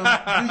make them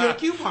do your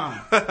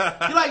coupon.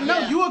 You're like,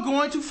 no, you are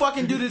going to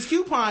fucking do this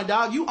coupon,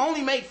 dog. You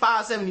only make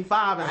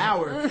 $5.75 an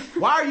hour.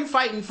 Why are you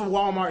fighting for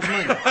Walmart's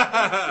money?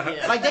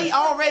 Like, they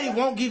already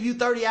won't give you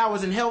 30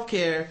 hours in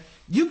healthcare.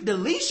 The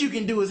least you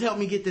can do is help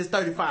me get this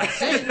 35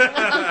 cents.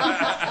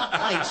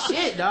 Like,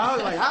 shit,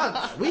 dog.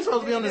 Like, we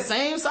supposed to be on the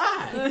same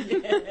side.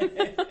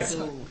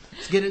 So,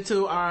 let's get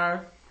into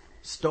our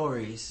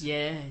stories.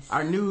 Yes.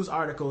 Our news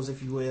articles,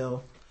 if you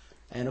will.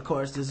 And of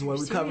course, this is where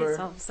we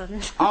cover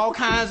all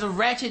kinds of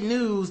ratchet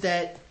news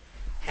that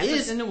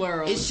happens in the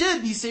world. It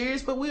should be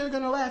serious, but we are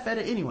going to laugh at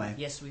it anyway.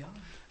 Yes, we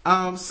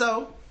are.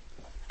 So,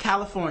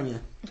 California.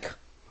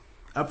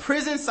 A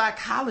prison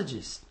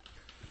psychologist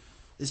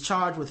is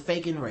charged with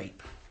faking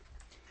rape.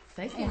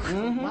 Faking rape?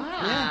 Mm-hmm.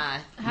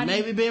 Why? Yeah.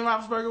 Maybe Ben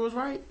Roethlisberger was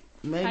right.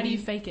 Maybe. How do you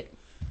fake it?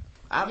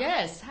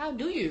 Yes, how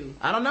do you?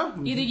 I don't know.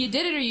 Either you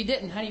did it or you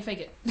didn't. How do you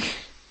fake it?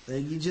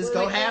 You just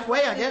go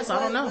halfway, I guess. I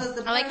don't know.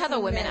 I like how the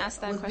women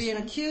ask that was question.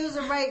 Being accused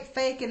of rape,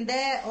 faking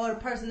that, or the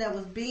person that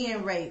was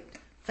being raped,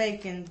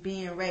 faking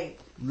being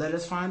raped? Let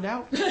us find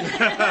out.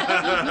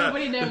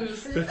 Nobody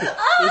knows.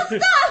 Oh,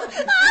 stop!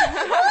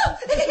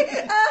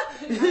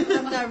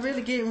 I'm not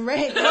really getting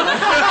raped.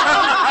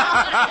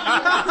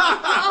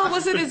 Oh,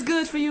 was it as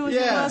good for you as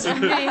it was for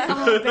me?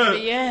 Oh,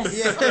 baby, yes.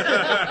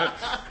 Yeah.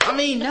 I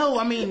mean,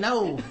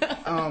 no.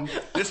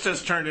 This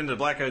just turned into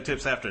Black Eyed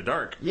Tips After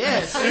Dark.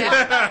 Yes.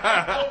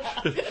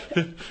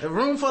 A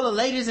room full of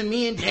ladies and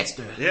me and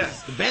Dexter.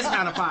 Yes. The best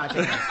kind of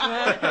podcast.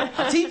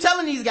 I keep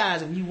telling these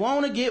guys, if you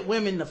want to get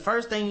women, the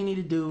first thing you need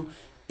to do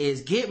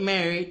is get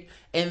married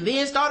and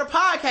then start a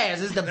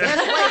podcast. It's the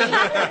best way.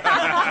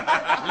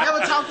 I never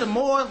talked to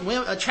more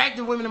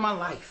attractive women in my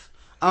life.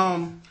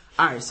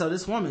 Alright, so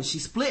this woman, she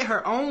split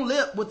her own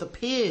lip with a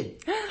pin.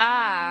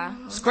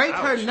 Scraped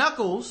her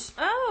knuckles.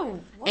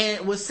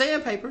 And with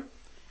sandpaper.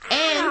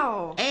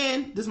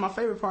 And this is my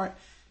favorite part,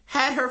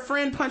 had her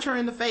friend punch her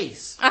in the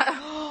face.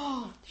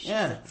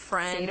 Yeah.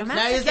 Friend.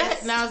 Now is that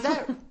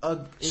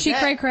She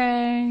cray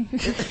cray.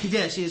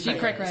 Yeah, she is. She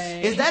cray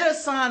cray. Is that a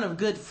sign of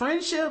good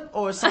friendship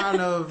or a sign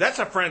of? That's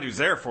a friend who's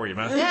there for you,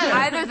 man. Yeah.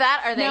 Either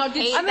that or they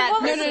hate that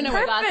person. No.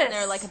 We got in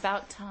there like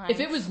about time. If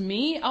it was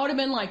me, I would have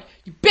been like,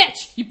 you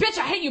bitch,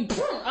 I hate you.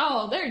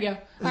 Oh, there you go.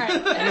 All right.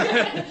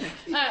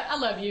 I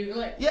love you.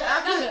 Like,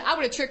 I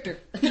would have tricked her.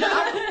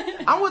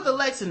 I'm with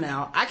Alexa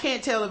now. I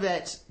can't tell if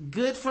that's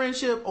good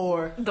friendship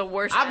or the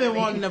worst. I've been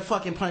wanting to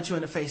fucking punch you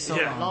in the face so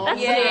long.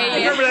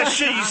 Remember that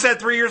shit you said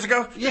 3 years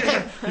ago?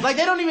 Yeah. Like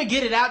they don't even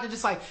get it out. They're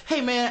just like,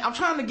 hey man, I'm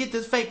trying to get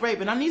this fake rape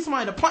and I need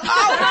somebody to punch.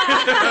 Oh!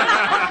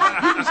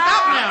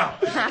 Stop now.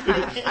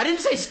 I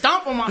didn't say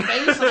stomp on my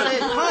face. I said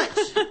punch.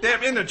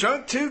 Damn, in the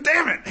junk too?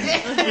 Damn it.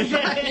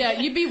 Yeah,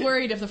 you'd be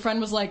worried if the friend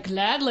was like,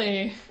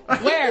 gladly.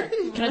 Where?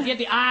 Can I get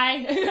the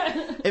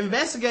eye?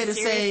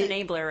 Investigators say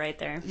enabler right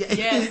there.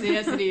 Yes,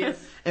 it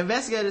is.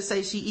 Investigators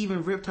say she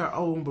even ripped her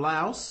own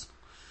blouse.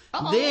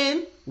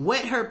 Then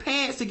wet her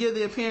pants to give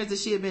the appearance that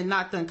she had been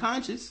knocked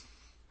unconscious.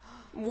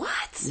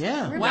 What?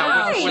 Yeah.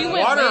 Wow. With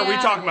water, or are we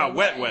talking about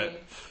wet?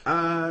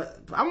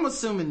 I'm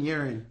assuming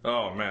urine.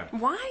 Oh man.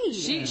 Why?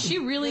 She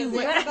really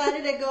wet.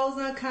 Everybody that goes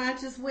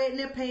unconscious wetting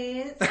their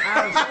pants.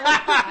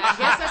 I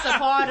guess that's a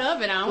part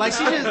of it. I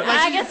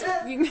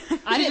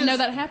didn't know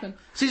that happened.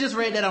 She just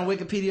read that on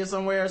Wikipedia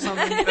somewhere or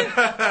something. It's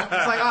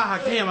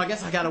like, damn, I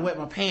guess I gotta wet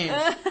my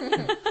pants.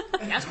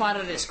 That's part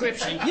of the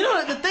description. You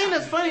know, the thing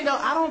that's funny though,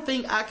 I don't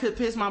think I could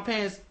piss my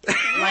pants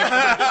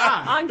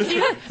on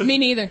cue. Me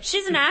neither.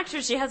 She's an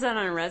actress. She has that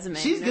on her resume.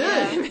 She's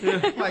good.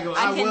 Like,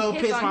 I will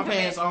piss my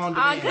pants on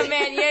demand. On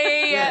command,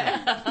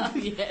 yeah.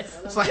 Yes.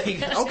 It's like,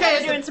 okay,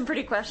 it's doing some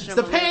pretty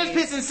questionable. The pants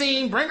pissing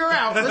scene. Bring her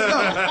out. Let's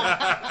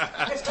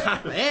go. It's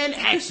time and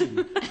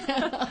action.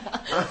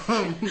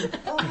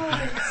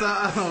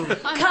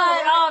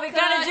 Cut. We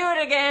gotta do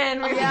it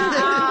again.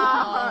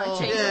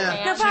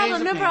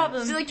 No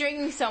problem. She's like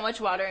drinking so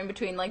much water in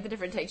between like the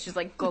different takes. She's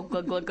like glug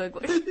glug glug glug.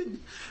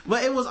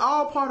 But it was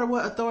all part of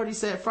what authorities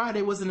said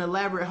Friday was an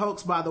elaborate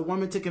hoax by the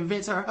woman to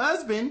convince her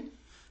husband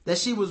that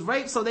she was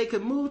raped so they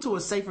could move to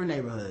a safer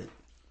neighborhood.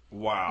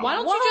 Wow. Why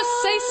don't you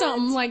just say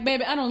something like,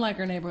 baby, I don't like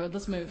her neighborhood.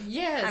 Let's move.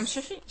 Yes. I'm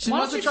sure she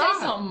must have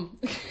tried.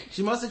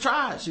 She must have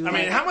tried. I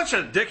mean, how much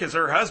of a dick is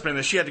her husband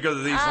that she had to go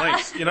to these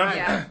lengths, you know?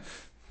 Yeah.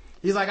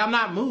 He's like, I'm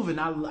not moving.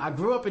 I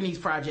grew up in these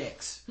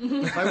projects.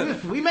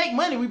 Like, we make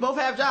money. We both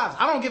have jobs.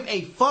 I don't give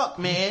a fuck,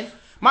 man.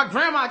 My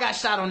grandma got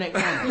shot on that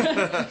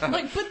corner.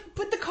 Like,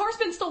 but the car's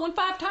been stolen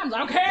 5 times. I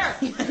don't care.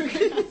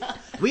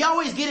 We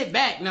always get it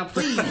back. Now,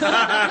 please, go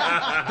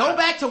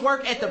back to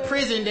work at the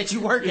prison that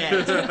you work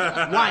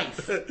at,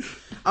 wife.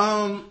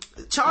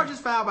 Charges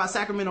filed by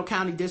Sacramento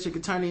County District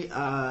Attorney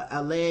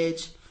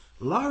allege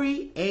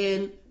Laurie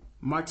Ann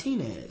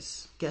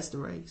Martinez. Guess the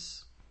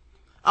race.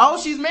 Oh,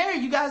 she's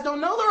married. You guys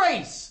don't know the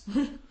race.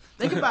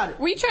 Think about it.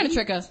 Were you trying to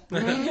trick us?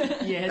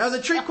 Mm-hmm. Yes. That was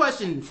a trick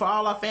question for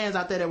all our fans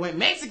out there that went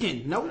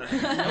Mexican. Nope.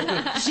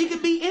 She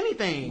could be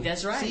anything.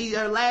 That's right.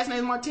 Her last name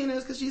is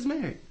Martinez because she's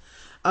married.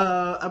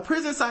 A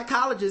prison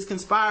psychologist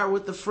conspired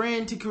with a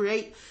friend to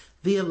create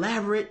the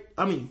elaborate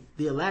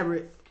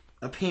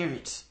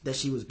appearance that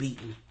she was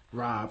beaten,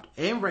 robbed,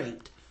 and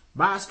raped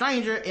by a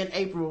stranger in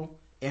April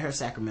in her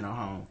Sacramento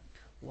home.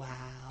 Wow.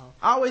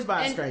 Always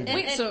by a stranger.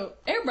 Wait, so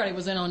everybody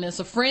was in on this.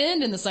 A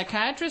friend and the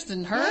psychiatrist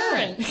and her.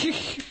 Yeah.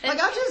 And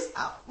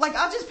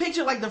I just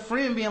picture like the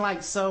friend being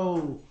like,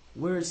 so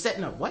we're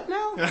setting up what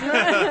now?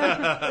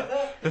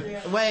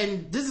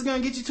 When this is going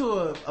to get you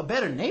to a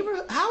better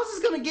neighborhood? How is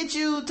this going to get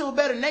you to a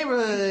better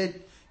neighborhood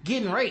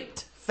getting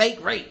raped?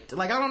 Fake raped?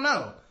 Like, I don't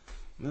know.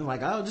 And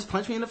like, oh, just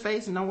punch me in the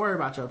face and don't worry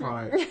about your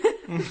part. Well,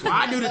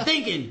 I do the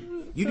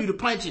thinking. You do the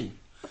punching.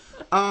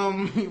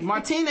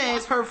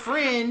 Martinez, her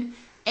friend,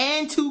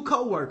 and 2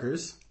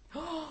 co-workers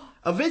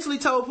eventually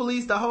told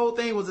police the whole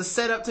thing was a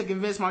setup to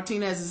convince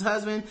Martinez's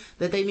husband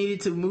that they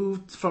needed to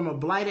move from a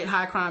blighted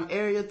high crime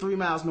area 3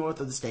 miles north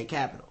of the state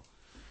capital.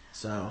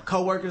 So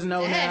co-workers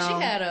know now. She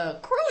had a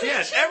crew. She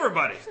had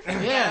everybody.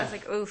 Yeah. I was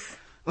like, oof.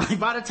 Like,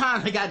 by the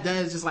time they got done,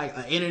 it's just like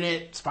an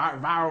internet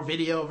viral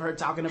video of her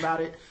talking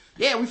about it.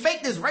 Yeah, we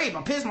faked this rape.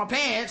 I pissed my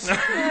pants.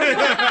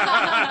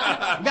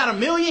 Got 1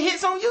 million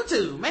hits on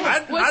YouTube, man.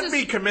 I'd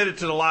be committed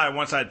to the lie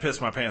once I'd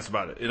pissed my pants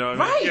about it. You know what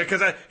I mean? Yeah,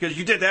 because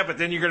you did that, but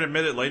then you're going to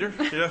admit it later.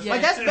 You know?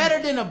 Like, that's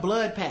better than a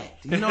blood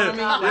pact. You know what I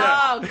mean?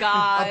 Oh,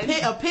 God.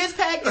 A piss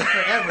pact is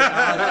forever. Like,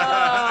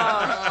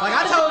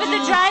 I told you. But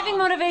the driving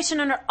motivation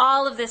under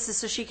all of this is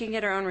so she can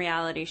get her own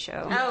reality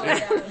show. Oh,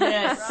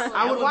 yes.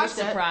 I would watch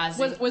that.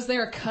 Was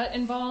there a cut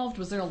involved?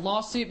 Was there a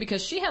lawsuit?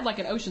 Because she had like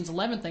an Ocean's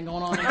 11 thing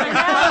going on.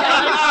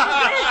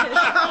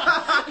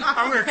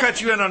 I'm going to cut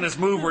you in on this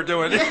move we're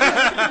doing.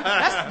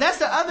 That's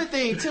the other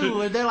thing,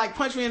 too. They're like,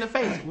 punch me in the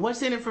face.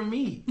 What's in it for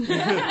me?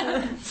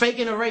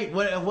 Faking a rape.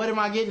 What am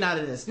I getting out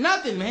of this?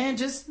 Nothing, man.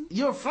 Just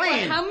your friend.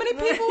 Wait, how many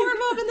people were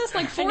involved in this?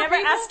 Like 4 I never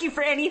people? ask you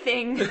for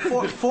anything.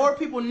 Four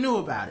people knew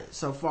about it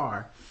so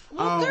far.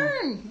 Well,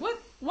 darn. What?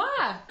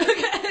 Why?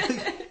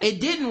 It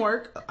didn't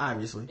work,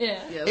 obviously.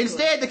 Yeah.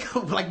 Instead,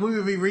 like we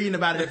would be reading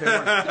about it if it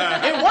worked.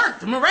 It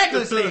worked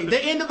miraculously. The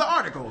end of the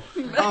article.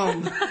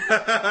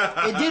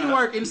 It didn't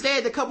work.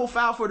 Instead, the couple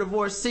filed for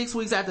divorce 6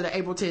 weeks after the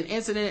April 10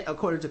 incident,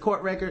 according to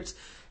court records.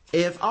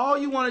 If all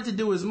you wanted to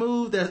do is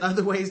move, there's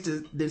other ways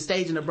than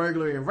staging a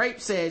burglary and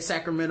rape, said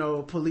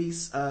Sacramento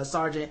Police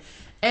Sergeant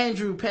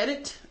Andrew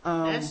Pettit.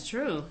 That's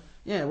true.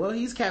 Yeah, well,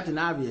 he's Captain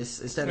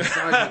Obvious instead of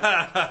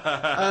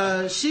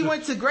Sergeant. She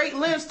went to great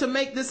lengths to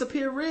make this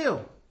appear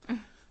real.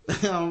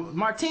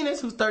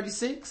 Martinez, who's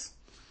 36,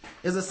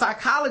 is a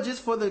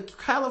psychologist for the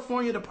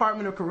California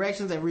Department of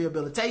Corrections and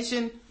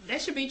Rehabilitation. That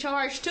should be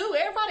charged too.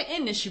 Everybody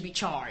in this should be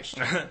charged.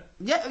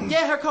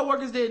 Yeah, her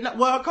coworkers did.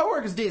 Well, her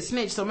coworkers did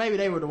snitch, so maybe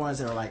they were the ones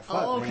that were like,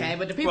 "Fuck." Oh, okay, man.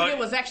 but the people that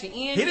was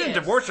actually in. He didn't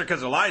divorce her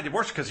because of lie. He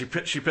divorced her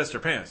because she pissed her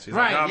pants. He's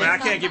right? Like, no, man, I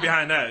can't get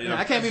behind that. You know?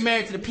 I can't be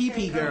married to the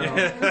pee girl.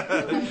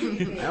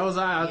 That was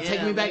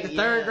take me back to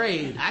third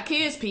grade. I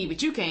kids pee,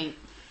 but you can't.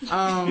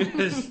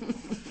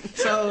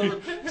 So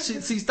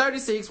she's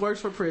 36,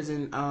 works for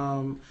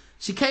prison.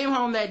 She came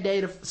home that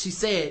day. She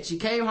said she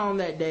came home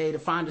that day to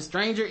find a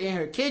stranger in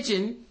her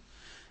kitchen.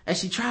 As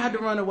she tried to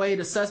run away,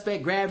 the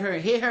suspect grabbed her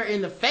and hit her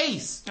in the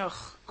face. Ugh.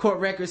 Court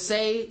records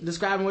say,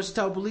 describing what she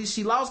told police,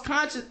 she lost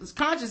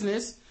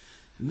consciousness.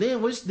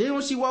 Then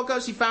when she woke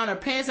up, she found her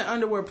pants and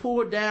underwear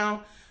pulled down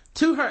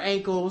to her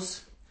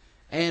ankles.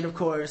 And, of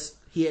course,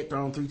 he had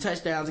thrown 3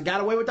 touchdowns and got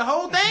away with the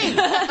whole thing.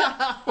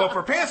 Well, if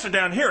her pants are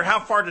down here, how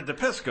far did the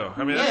piss go?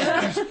 I mean,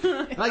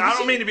 like, I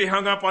don't mean to be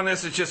hung up on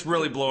this. It's just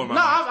really blowing my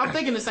mind. I'm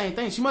thinking the same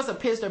thing. She must have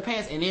pissed her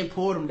pants and then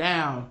pulled them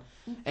down.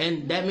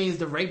 And that means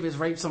the rapist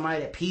raped somebody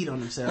that peed on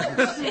themselves. That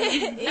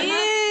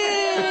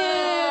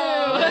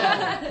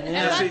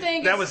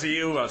was the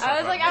ew. I was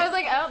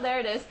like, oh, there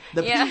it is.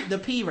 The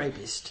pee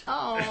rapist.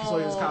 Oh, that's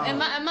what it was called. And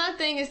my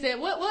thing is that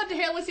what the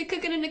hell was he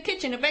cooking in the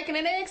kitchen? A bacon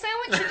and egg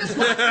sandwich? You just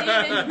walked in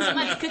and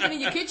somebody's cooking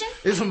in your kitchen?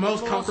 It's the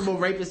most comfortable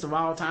rapist of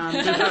all time.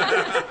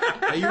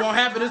 You won't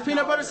have this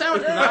peanut butter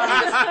sandwich?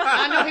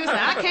 I know he was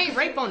like, I can't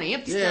rape on the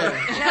empty stomach.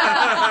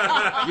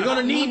 You're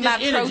gonna need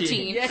that this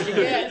energy. protein.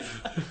 Yes.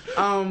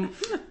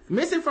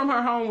 Missing from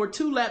her home were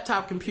 2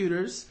 laptop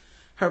computers,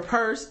 her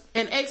purse,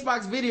 an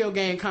Xbox video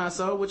game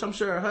console, which I'm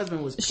sure her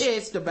husband was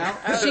pissed about.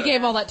 She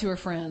gave all that to her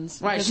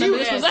friends. Right. There you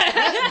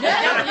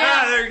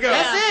go.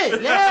 That's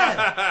it.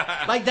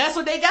 Yeah. Like, that's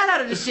what they got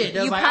out of the shit.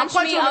 They was like, I'll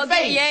punch you in the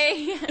face.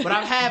 Yay. But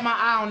I've had my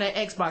eye on that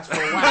Xbox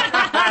for a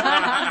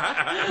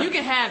while. You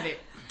can have it.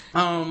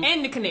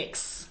 And the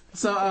Connects.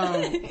 So,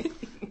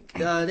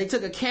 they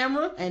took a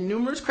camera and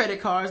numerous credit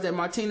cards that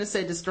Martina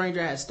said the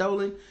stranger had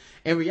stolen.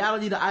 In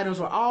reality, the items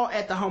were all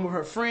at the home of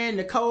her friend,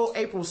 Nicole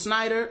April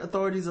Snyder,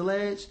 authorities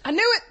allege. I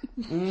knew it!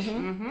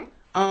 Mm-hmm.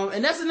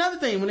 And that's another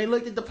thing. When they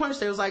looked at the punch,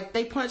 they was like,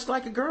 they punched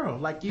like a girl.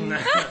 Like, you,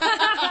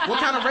 what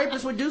kind of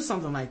rapist would do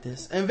something like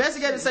this?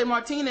 Investigators say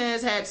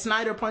Martinez had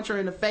Snyder punch her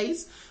in the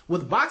face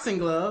with boxing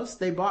gloves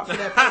they bought for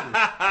that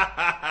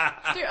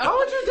purpose. Dude, how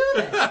would you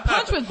do that? A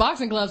punch with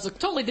boxing gloves look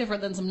totally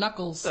different than some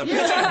knuckles. Bitch,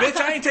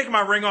 I ain't taking my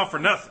ring off for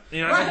nothing.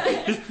 You know what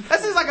I mean? That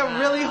seems like a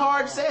really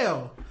hard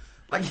sell.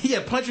 Like,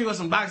 punch me with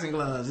some boxing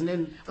gloves, and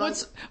then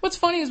what's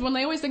funny is when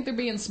they always think they're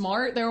being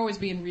smart, they're always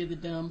being really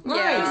dumb.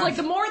 Right. It's like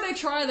the more they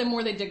try, the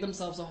more they dig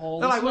themselves a hole.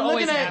 They're like, we're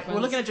looking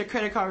happens. at your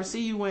credit card receipt.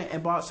 You went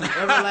and bought some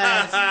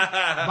Everlast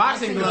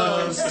boxing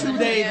gloves 2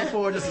 days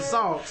before this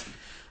assault.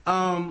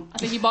 I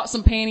think you bought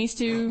some panties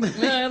too.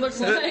 Yeah, it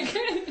looks like.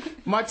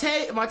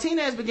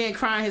 Martinez began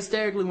crying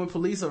hysterically when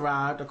police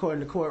arrived, according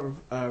to court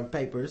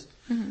papers.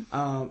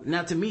 Mm-hmm.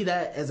 Now, to me,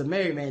 that as a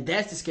married man,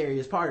 that's the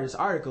scariest part of this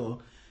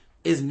article.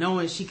 Is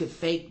knowing she could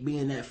fake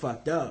being that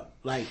fucked up.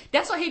 Like,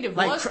 that's why he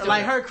divorced her.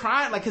 Like her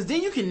crying, like, cause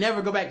then you can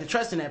never go back to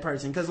trusting that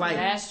person. Cause like,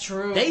 that's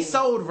true. They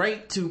sold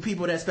rape to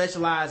people that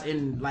specialize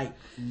in like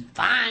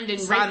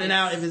finding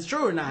out if it's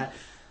true or not.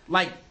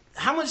 Like,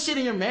 how much shit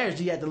in your marriage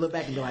do you have to look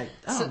back and be like,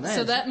 oh man.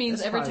 So that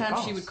means every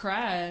time she would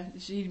cry,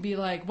 she'd be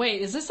like,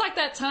 wait, is this like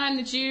that time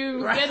that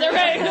you did the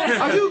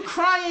rape? Are you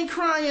crying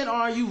or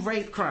are you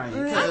rape crying?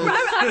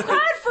 I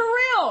cried for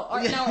real.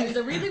 Now, is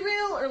it really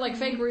real or like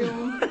fake real?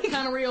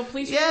 Kind of real?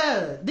 Please.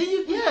 Yeah.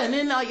 And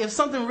then like if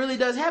something really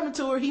does happen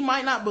to her, he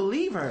might not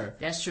believe her.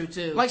 That's true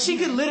too. Like she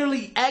could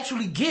literally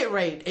actually get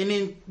raped and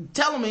then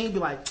tell him and he'd be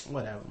like,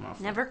 whatever,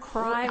 motherfucker. Never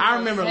cry. I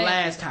remember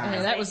last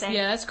time.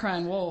 That's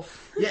crying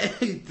wolf. Yeah,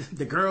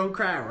 the girl who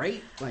cried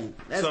rape.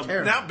 Like that's So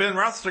terrible. now Ben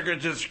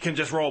Roethlisberger can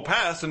just roll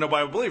past and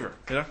nobody will believe her.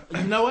 You know?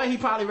 You know what? He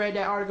probably read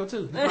that article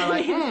too. He's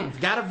probably like,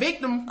 got a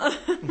victim.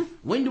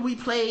 When do we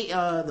play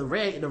the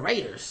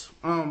Raiders?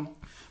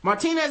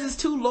 Martinez's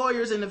 2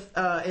 lawyers in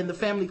the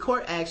family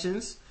court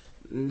actions,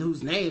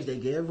 whose names they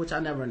give, which I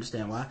never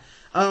understand why,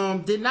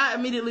 did not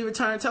immediately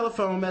return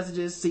telephone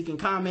messages seeking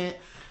comment.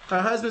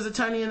 Her husband's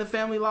attorney in the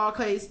family law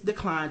case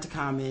declined to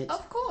comment.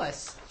 Of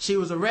course. She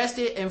was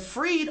arrested and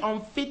freed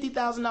on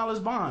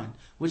 $50,000 bond,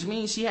 which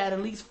means she had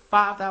at least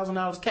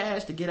 $5,000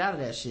 cash to get out of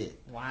that shit.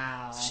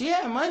 Wow. She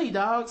had money,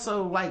 dog.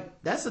 So,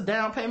 like, that's a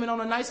down payment on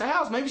a nicer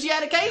house. Maybe she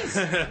had a case.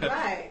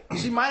 Right.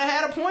 She might have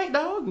had a point,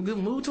 dog.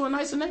 Move to a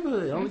nicer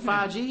neighborhood. Only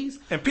 5 G's.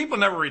 And people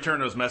never return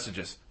those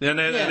messages. And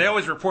they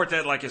always report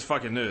that like it's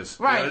fucking news.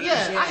 Right, You know,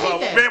 I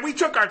hate that. Man, we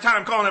took our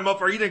time calling him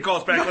up, or he didn't call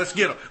us back. Let's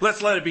get him.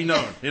 Let's let it be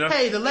known. You know?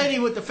 Hey, the lady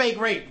with the fake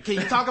rape. Can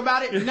you talk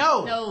about it?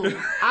 No. No.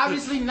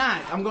 Obviously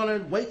not. I'm going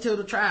to wait till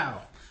the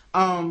trial.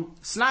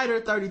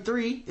 Snyder,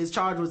 33, is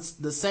charged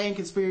with the same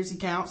conspiracy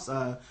counts.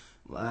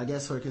 I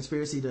guess for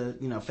conspiracy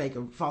to, fake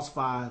or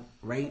falsify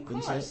rape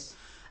and shit.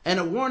 And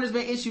a warrant has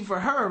been issued for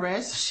her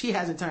arrest. She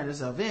hasn't turned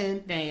herself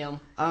in. Damn.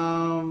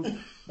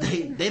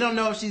 They don't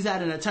know if she's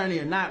had an attorney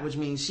or not, which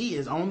means she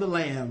is on the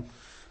lam.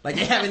 Like,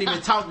 they haven't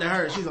even talked to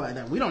her. She's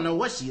like, we don't know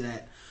what she's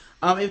at.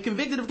 If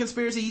convicted of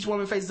conspiracy, each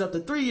woman faces up to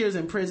 3 years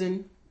in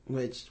prison,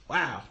 which,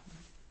 wow.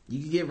 You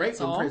can get raped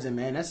in prison,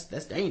 man.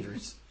 That's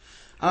dangerous.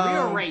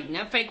 Real rape,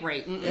 not fake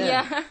rape.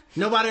 Yeah.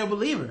 Nobody will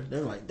believe her. They're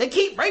like, they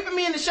keep raping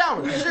me in the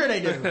shower. Sure they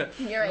do.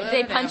 You're right.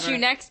 They punch you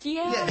next,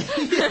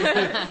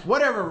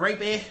 Whatever,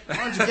 rapey. Why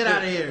don't you get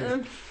out of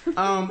here?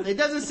 It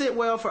doesn't sit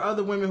well for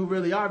other women who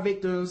really are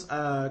victims.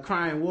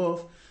 Crying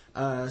Wolf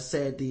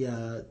said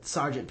the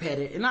Sergeant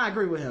Pettit, and I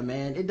agree with him,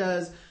 man. It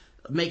does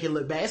make it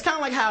look bad. It's kind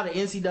of like how the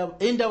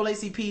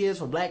NAACP is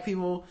for black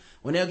people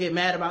when they'll get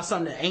mad about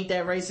something that ain't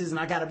that racist, and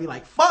I gotta be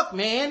like, fuck,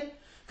 man.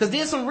 Cause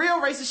then some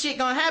real racist shit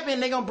gonna happen,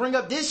 and they gonna bring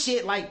up this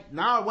shit like,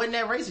 nah, it wasn't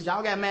that racist.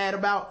 Y'all got mad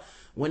about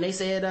when they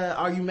said,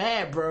 are you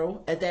mad,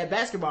 bro, at that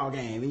basketball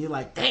game? And you're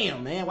like,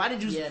 damn, man, why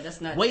did you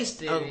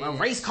waste a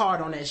race card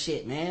on that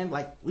shit, man?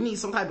 Like, we need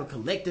some type of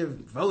collective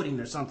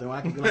voting or something where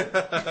I can be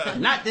like,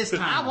 not this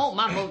time. I want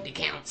my vote to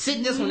count.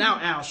 Sit this one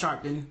out, Al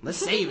Sharpton. Let's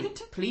save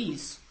it.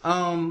 Please.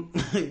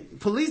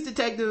 Police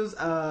detectives,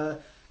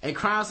 and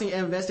crime scene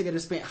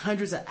investigators spent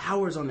hundreds of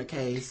hours on the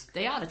case.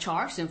 They ought to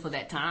charge them for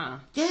that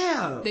time.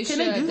 Yeah. They should.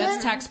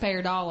 That's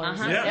taxpayer dollars.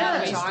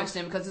 Yeah. Charge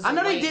them because it's I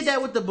know they did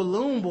that with the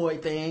balloon boy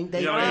thing. Yeah.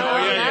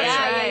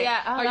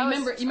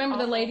 You remember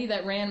the lady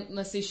that ran,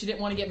 let's see, she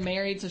didn't want to get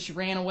married, so she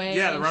ran away.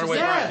 Yeah, the runaway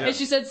bride. And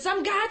she said,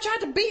 some guy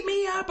tried to beat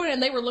me up,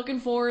 and they were looking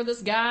for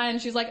this guy,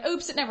 and she's like,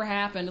 oops, it never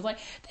happened. It's like,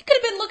 they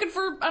could have been looking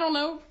for, I don't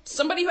know,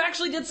 somebody who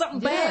actually did something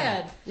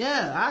bad.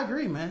 Yeah, I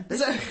agree, man.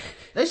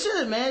 They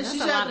should, man. She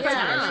should have to pay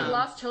Yeah, she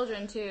lost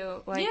children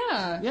too. Like,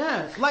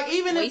 yeah. Like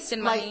even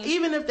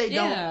if they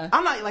don't,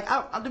 I'm not like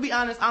to be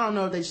honest, I don't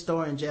know if they should throw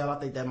her in jail. I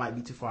think that might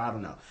be too far. I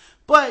don't know,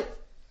 but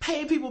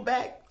paying people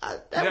back,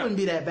 that wouldn't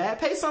be that bad.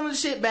 Pay some of the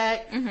shit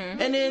back, and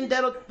then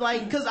that'll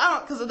like because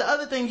the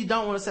other thing you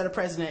don't want to set a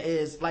precedent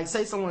is like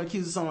say someone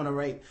accuses someone of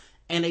rape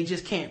and they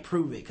just can't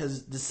prove it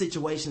because the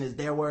situation is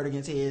their word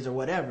against his or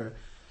whatever.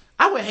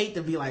 I would hate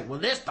to be like, well,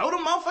 let's throw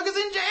them motherfuckers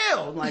in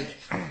jail, like,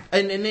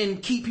 and then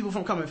keep people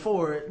from coming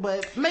forward.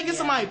 But making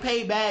somebody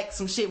pay back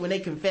some shit when they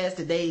confess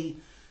that they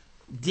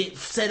did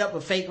set up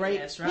a fake rape,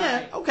 that's right.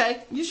 Yeah,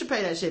 okay, you should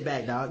pay that shit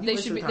back, dog. They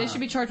should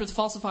be charged with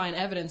falsifying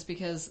evidence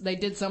because they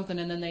did something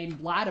and then they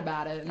lied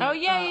about it. And,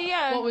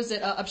 what was it?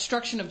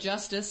 Obstruction of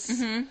justice.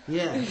 Mm-hmm.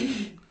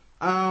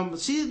 Yeah.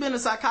 She's been a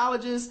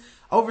psychologist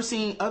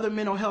overseeing other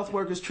mental health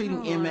workers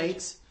treating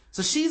inmates.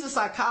 So she's a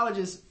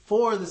psychologist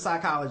for the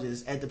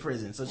psychologists at the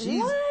prison. So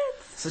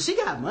she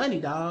got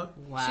money, dog.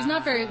 Wow. She's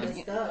not very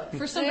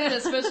for somebody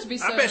that's supposed to be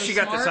so I bet she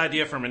smart. got this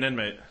idea from an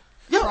inmate.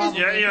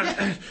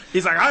 Yeah.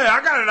 He's like,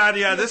 I got an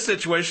idea out of this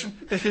situation.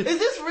 Is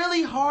this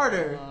really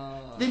harder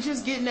than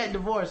just getting that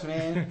divorce,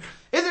 man?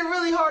 Is it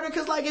really harder?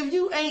 Because like if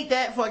you ain't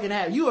that fucking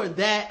happy, you are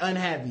that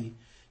unhappy,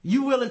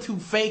 you willing to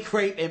fake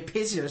rape and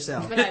piss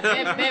yourself. But like,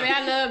 baby,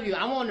 I love you.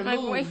 I want to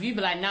move. You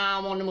be like, nah,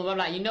 I want to move. I'm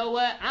like, you know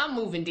what? I'm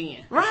moving then.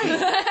 Right.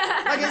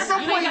 Like at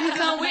some point you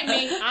come with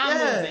me. I'm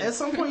moving. At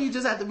some point you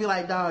just have to be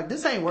like, dog,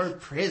 this ain't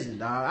worth prison,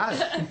 dog.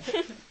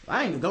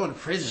 I ain't even going to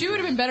prison. She would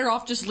have been better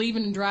off just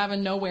leaving and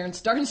driving nowhere and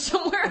starting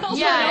somewhere else.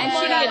 Yeah, and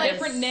she got a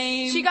different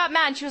name. She got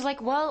mad. She was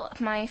like, well,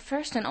 my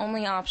first and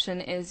only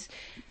option is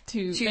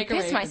to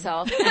piss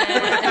myself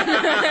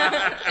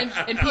and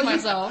pee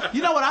myself.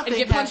 You know what I think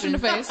and get punched in the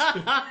face.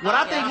 What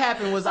I think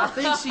happened was I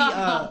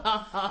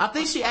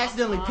think she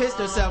accidentally pissed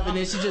herself and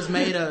then she just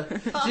made up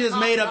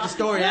the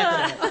story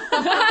after that.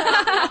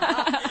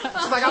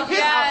 She's like,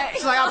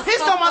 She's like, I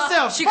pissed on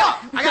myself.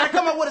 Fuck. I gotta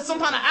come up with some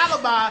kind of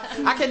alibi.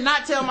 I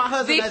cannot tell my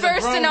husband. The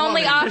first and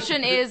only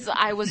option is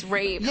I was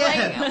raped.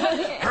 Yeah.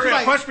 Hurry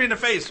up, punch me in the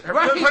face.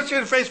 Punch you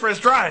in the face for his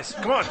dries.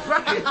 Come on.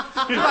 Right.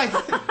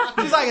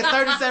 She's like a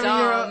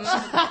 37-year-old.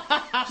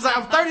 She's like,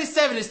 I'm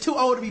 37. It's too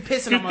old to be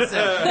pissing on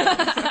myself.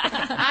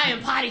 I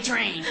am potty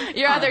trained.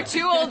 You're either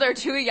too old or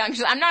too young.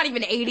 She's like, I'm not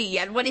even 80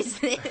 yet. What is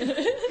this?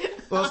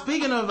 Well,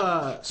 speaking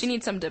of she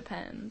needs some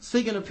Depends.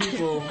 Speaking of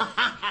people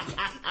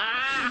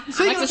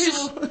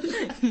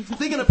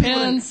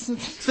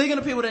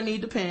that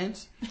need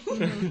Depends.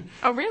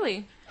 Oh,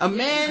 really? A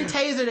man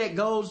tasered at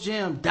Gold's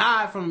Gym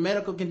died from a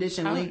medical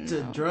condition linked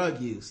to drug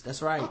use.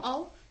 That's right.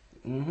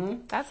 Mm-hmm.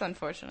 That's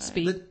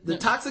unfortunate. The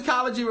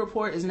toxicology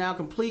report is now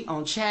complete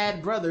on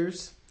Chad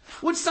Brothers,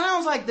 which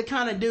sounds like the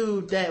kind of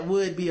dude that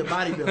would be a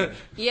bodybuilder.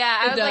 Yeah,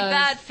 I was like,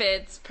 that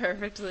fits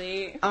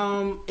perfectly.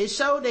 It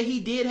showed that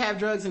he did have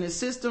drugs in his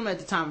system at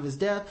the time of his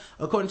death.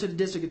 According to the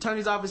district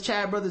attorney's office,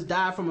 Chad Brothers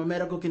died from a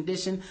medical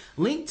condition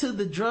linked to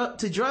the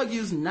drug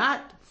use,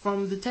 not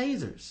from the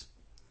tasers.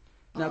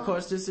 Now, of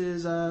course, this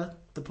is the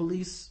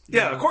police.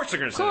 Yeah, of course they're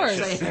going to say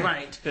that shit.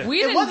 Right. Yeah.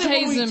 We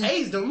didn't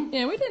tased him.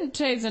 Yeah, we didn't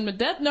tase him to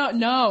death. No.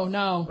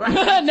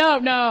 Right.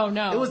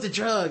 No. It was the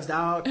drugs,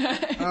 dog.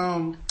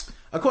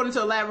 According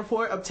to a lab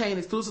report obtained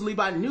exclusively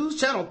by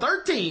News Channel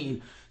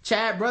 13,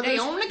 Chad Brothers... They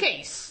own the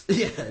case.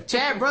 Yeah,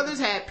 Chad Brothers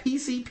had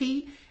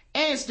PCP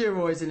and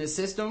steroids in his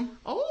system.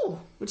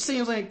 Oh. Which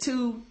seems like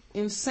two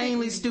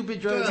insanely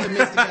stupid drugs to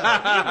mix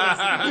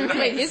together.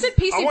 Wait, is it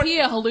PCP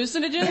a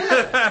hallucinogen?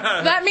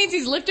 That means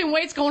he's lifting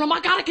weights going, oh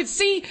my god, I can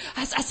see,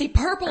 I see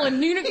purple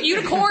and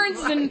unicorns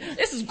and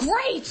this is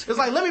great. It's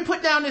like, let me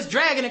put down this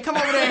dragon and come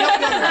over there and help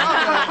you.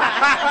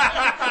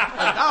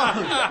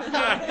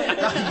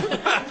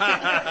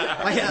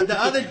 Like, the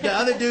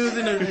other dudes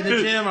in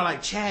the gym are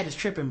like, Chad is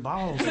tripping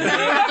balls. Tell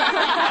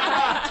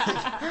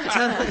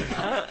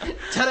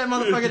that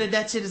motherfucker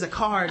that shit is a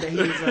card that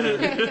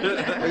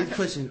he's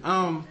pushing.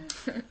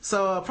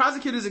 So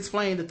prosecutors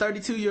explained the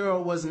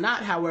 32-year-old was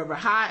not, however,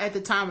 high at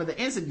the time of the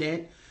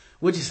incident,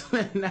 which is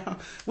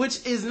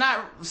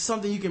not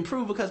something you can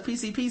prove because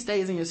PCP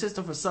stays in your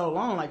system for so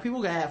long. Like,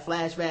 people can have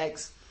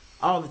flashbacks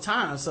all the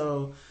time.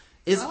 So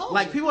it's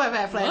like people have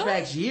had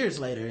flashbacks years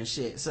later and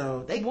shit.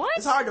 So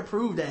it's hard to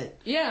prove that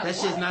that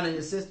shit's not in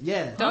your system.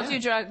 Yeah. Don't do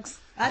drugs.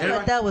 I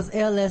thought that was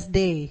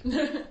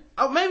LSD.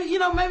 Oh, maybe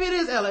it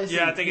is LSD.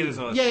 Yeah, I think it is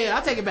LSD. Yeah,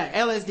 I take it back.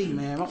 LSD,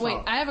 man. My Wait,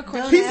 fault. I have a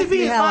question. PCP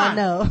is how fine. I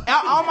know.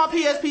 All my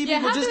PSP people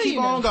how just do keep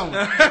you on know?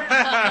 going.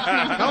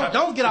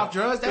 don't get off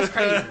drugs. That's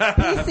crazy.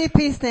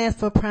 PCP stands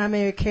for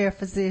primary care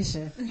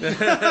physician.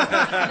 Wait,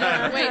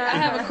 I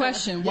have a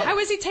question. Why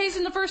was he tased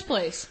in the first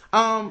place?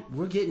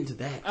 We're getting to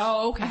that.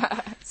 Oh, okay.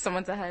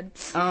 Someone's ahead.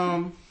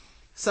 So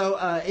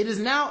it is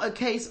now a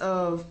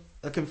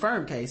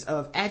confirmed case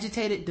of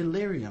agitated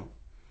delirium.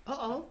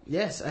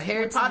 Yes, a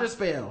Harry Potter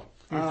spell.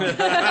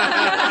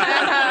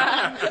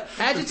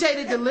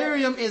 Agitated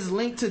delirium is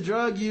linked to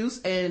drug use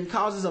and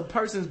causes a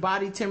person's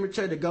body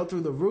temperature to go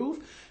through the roof,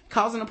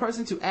 causing a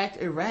person to act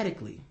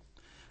erratically.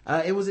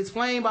 It was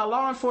explained by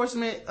law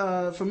enforcement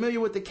familiar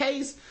with the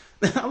case.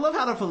 I love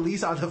how the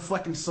police are the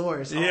fucking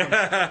source.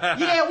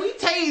 Yeah, we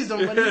tased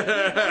him, but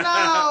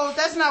no,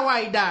 that's not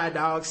why he died,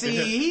 dog. See,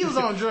 he was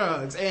on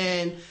drugs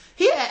and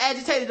he had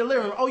agitated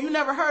delirium. Oh, you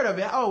never heard of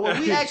it? Oh, well,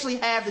 we actually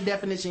have the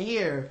definition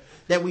here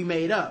that we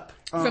made up.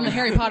 From the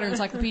Harry Potter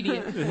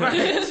encyclopedia.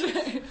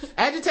 Right.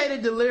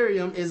 Agitated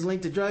delirium is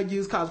linked to drug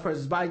use, causes a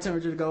person's body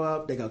temperature to go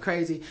up, they go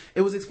crazy.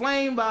 It was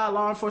explained by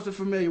law enforcement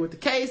familiar with the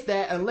case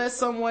that unless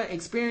someone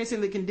experiencing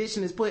the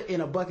condition is put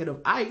in a bucket of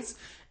ice,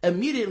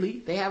 immediately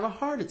they have a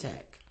heart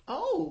attack.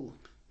 Oh.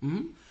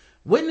 Mm-hmm.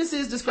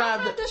 Witnesses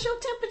described... How high does your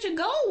temperature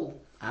go?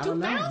 I don't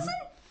know. 2,000?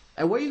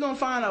 And where you gonna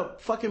find a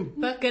fucking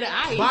bucket of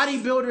ice?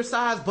 Bodybuilder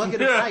sized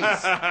bucket of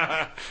ice?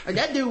 Like,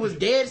 that dude was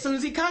dead as soon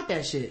as he caught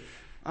that shit.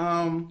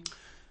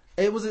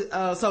 It was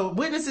so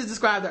witnesses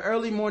described the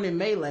early morning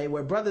melee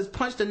where brothers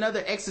punched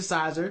another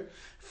exerciser,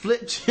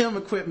 flipped gym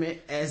equipment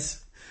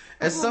as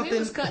something. He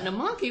was cutting a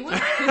monkey.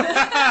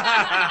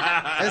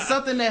 As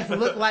something that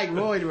looked like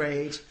roid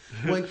rage.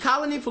 When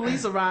Colony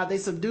police arrived, they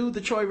subdued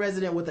the Troy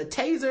resident with a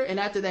taser, and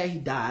after that he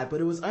died.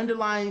 But it was the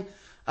underlying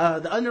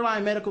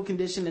medical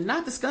condition and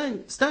not the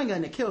stun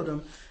gun that killed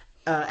him.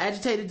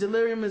 Agitated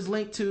delirium is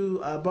linked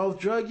to both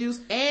drug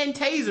use and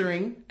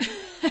tasering.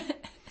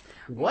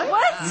 What?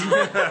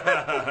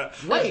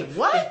 Wait,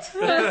 what?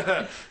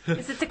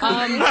 Is it the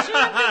combination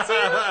of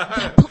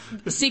the two?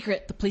 The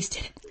secret, the police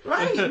did it.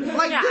 Right.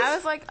 Like yeah, this. I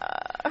was like,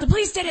 the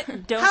police did it.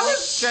 How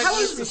is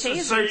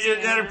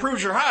that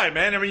improves your high,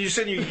 man. I mean, you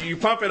said you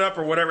pump it up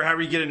or whatever,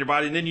 however you get in your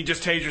body, and then you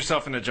just tase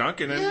yourself in the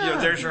junk, and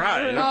then there's your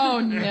high. You know? Oh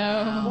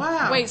no!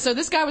 Wow. Wait, so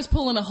this guy was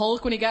pulling a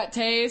Hulk when he got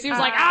tased. He was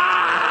like,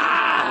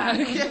 ah,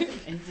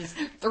 and just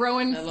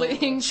throwing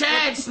things.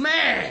 Chad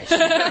smash.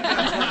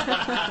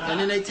 And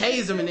then they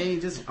tased him, and then he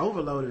just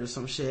overloaded or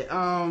some shit.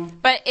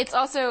 But it's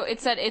also, it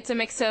said it's a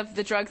mix of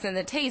the drugs and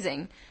the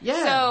tasing.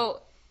 Yeah.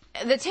 So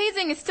the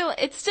tasing is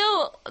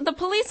still the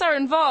police are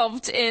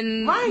involved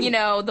in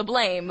the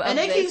blame. And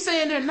they this. keep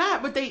saying they're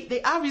not, but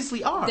they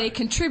obviously are. They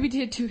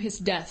contributed to his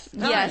death.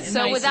 Yes,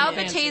 so Nice without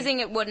the answer. tasing,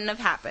 it wouldn't have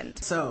happened.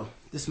 So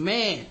this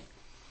man,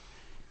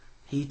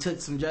 he took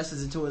some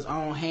justice into his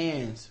own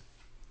hands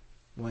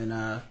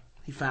when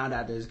he found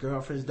out that his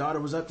girlfriend's daughter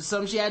was up to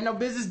something she had no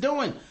business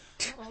doing.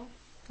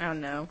 Oh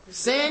no.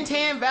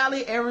 Santan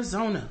Valley,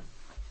 Arizona.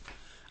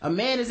 A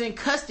man is in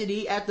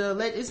custody after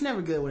it's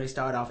never good when they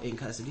start off in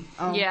custody.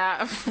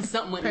 Yeah.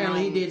 Something went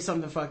Apparently wrong. he did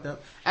something fucked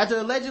up. After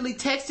allegedly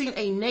texting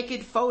a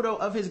naked photo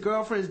of his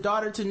girlfriend's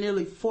daughter to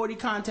nearly 40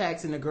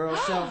 contacts in the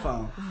girl's cell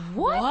phone.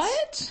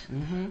 What?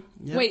 Mm-hmm.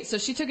 Yep. Wait, so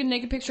she took a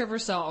naked picture of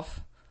herself.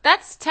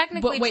 That's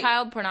technically But wait,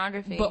 child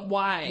pornography. But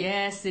why?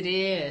 Yes, it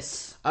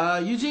is.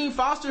 Eugene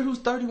Foster, who's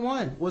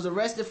 31, was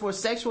arrested for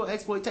sexual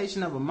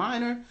exploitation of a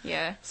minor.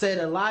 Yeah. Said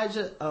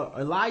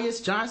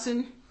Elias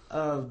Johnson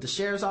of the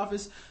sheriff's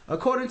office.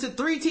 According to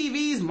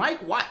 3TV's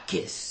Mike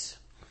Watkis,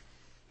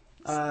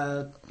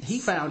 he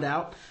found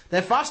out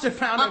that Foster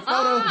found a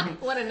photo.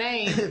 What a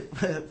name.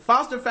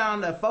 Foster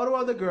found a photo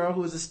of the girl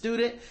who was a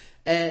student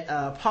at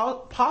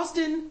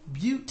Poston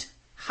Butte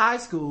High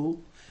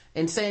School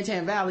in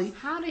Santan Valley.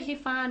 How did he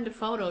find the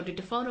photo? Did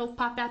the photo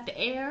pop out the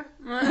air?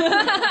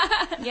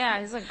 Yeah,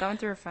 he's like going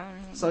through her phone.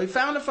 So he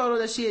found a photo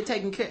that she had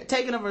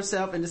taken of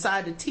herself and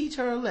decided to teach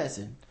her a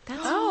lesson.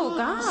 Oh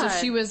God!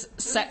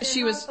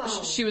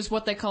 So she was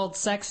what they called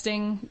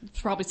sexting,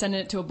 probably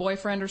sending it to a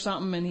boyfriend or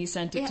something, and he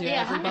sent it to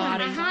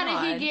everybody.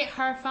 How did he get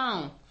her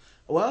phone?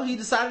 Well, he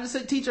decided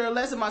to teach her a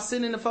lesson by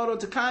sending the photo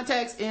to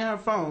contacts in her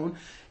phone.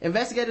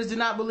 Investigators do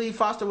not believe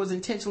Foster was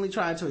intentionally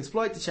trying to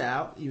exploit the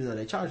child, even though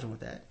they charged him with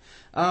that.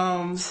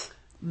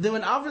 Then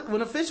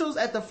when officials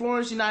at the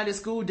Florence United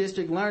School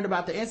District learned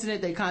about the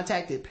incident, they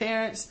contacted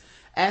parents,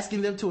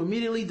 asking them to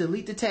immediately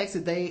delete the text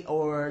if they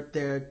or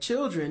their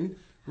children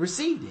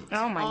received it.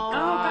 Oh my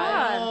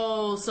God!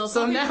 Oh, So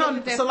now,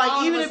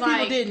 even if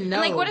people didn't know,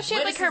 And like, what if she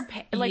had like her her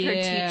teachers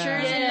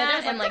and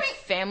that, and like like,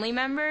 family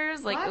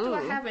members? Like, why ooh. do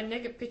I have a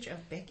naked picture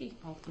of Becky?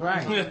 Oh,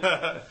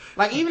 right?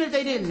 Like, even if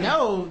they didn't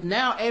know,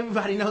 now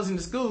everybody knows in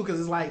the school because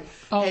it's like,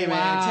 Oh, hey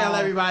man, wow. tell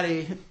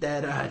everybody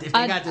that if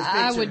they got this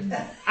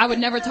picture. I would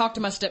never talk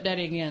to my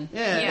stepdaddy again.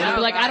 Yeah. I'd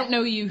be like, I don't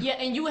know you. Yeah,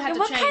 and you would have to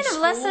What change kind of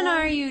school. lesson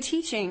are you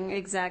teaching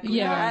exactly?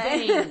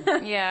 Yeah.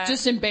 Yeah.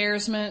 Just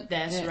embarrassment.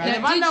 That's And right.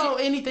 if I know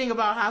anything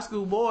about high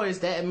school boys,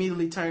 that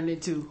immediately turned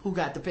into who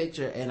got the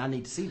picture, and I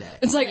need to see that.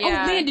 It's like,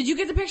 Yeah. oh man, did you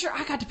get the picture?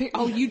 I got the picture.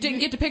 Oh, you didn't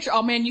get the picture.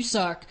 Oh man, you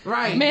suck.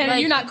 Right. Man, Like,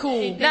 you're not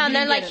cool. No, and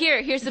then You like get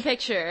it. here's the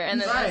picture, and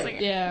then Right. it's like,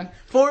 Yeah.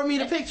 Forward me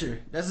the picture.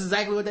 That's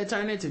exactly what that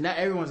turned into. Now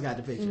everyone's got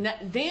the picture.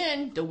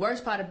 Then the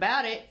worst part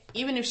about it,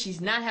 even if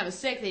she's not having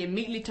sex, they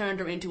immediately turned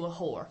her into a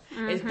whore.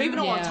 And people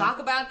don't want to Yeah. talk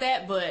about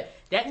that, but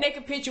that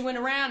naked picture went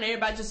around.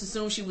 Everybody just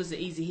assumed she was an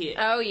easy hit.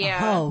 oh yeah.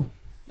 Oh.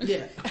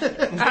 Yeah.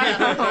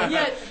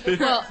 Yeah.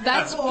 Well,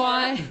 that's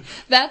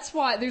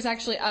why there's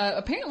actually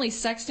apparently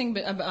sexting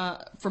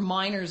for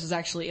minors is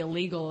actually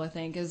illegal. I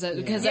think because that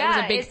was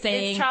a big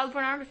thing. It's child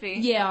pornography.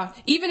 Yeah,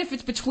 even if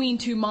it's between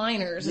two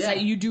minors, it's Yeah.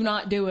 like you do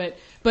not do it.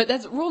 But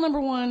that's rule number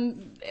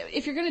one.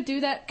 If you're gonna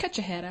do that, cut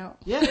your head out.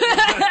 Yeah.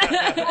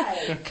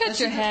 Cut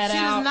your head She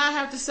out. does not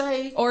have to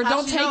say. Or how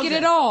don't she take knows it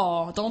at that.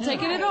 all. Don't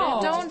take it at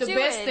all. Don't the do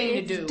best it. thing to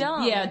It's do.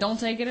 Dumb. Yeah, don't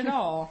take it at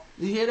all.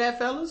 You hear that,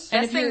 fellas?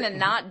 Best if thing you're- to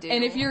not do.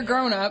 And if you're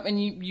grown up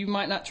and you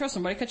might not trust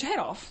somebody, cut your head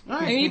off.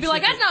 Right. And you'd be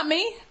like, that's not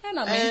me. That's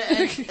not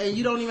me. And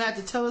you don't even have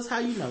to tell us how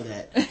you know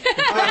that. They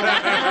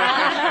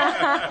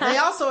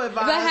also If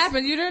that advise.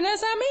 happens, you don't.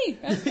 That's not me.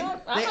 That's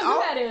not, I They don't know who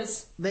all- that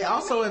is. They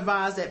also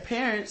advise that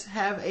parents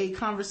have a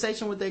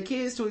conversation with their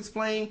kids to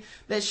explain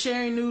that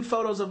sharing nude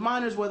photos of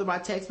minors, whether by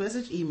text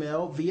message,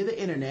 email, via the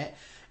internet,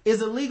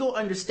 is illegal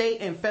under state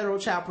and federal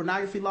child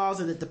pornography laws,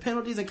 and that the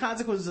penalties and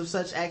consequences of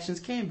such actions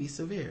can be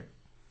severe.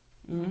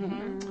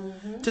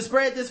 To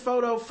spread this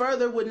photo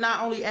further would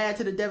not only add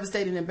to the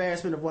devastating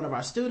embarrassment of one of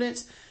our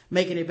students,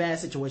 making a bad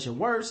situation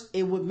worse,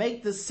 it would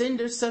make the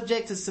sender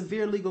subject to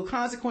severe legal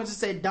consequences,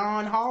 said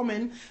Don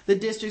Hallman, the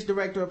district's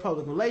director of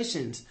public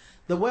relations.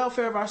 The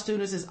welfare of our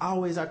students is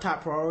always our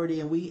top priority,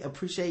 and we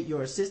appreciate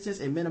your assistance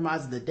in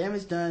minimizing the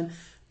damage done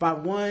by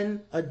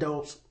one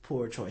adult's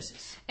poor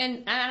choices.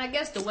 And I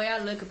guess the way I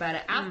look about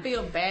it, I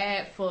feel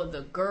bad for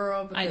the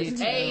girl I do because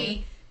too.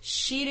 A,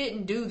 she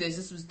didn't do this.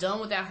 This was done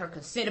without her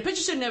consent. The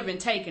picture should have never been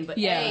taken, but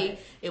Yeah. A,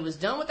 it was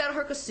done without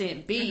her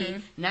consent. B,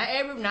 not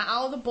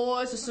all the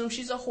boys assume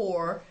she's a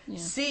whore.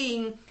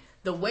 C,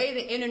 the way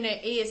the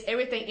internet is,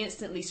 everything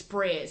instantly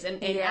spreads,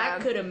 and Yeah.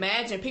 I could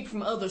imagine people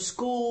from other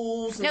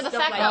schools and No, the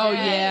stuff fact like that Oh,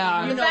 that.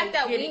 yeah. you the know, fact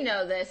that we getting-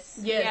 know this.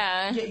 get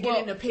Well,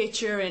 in the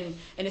picture, and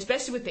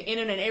especially with the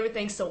internet,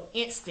 everything's so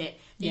instant.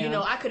 You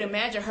know, I could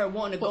imagine her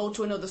wanting to go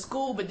to another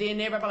school, but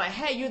then everybody like,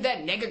 hey, you're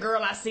that nigga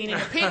girl I seen in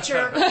the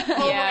picture over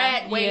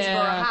at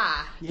Waynesboro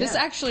High. Yeah. This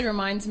actually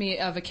reminds me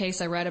of a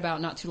case I read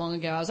about not too long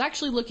ago. I was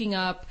actually looking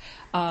up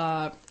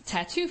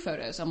tattoo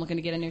photos. I'm looking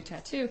to get a new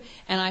tattoo.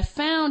 And I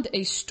found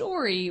a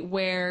story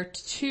where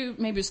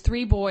maybe it was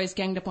 3 boys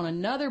ganged up on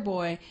another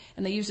boy,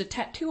 and they used a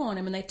tattoo on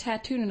him, and they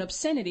tattooed an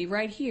obscenity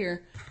right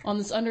here on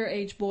this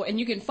underage boy. And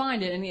you can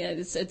find it, and it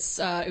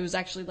was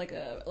actually like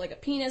a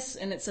penis,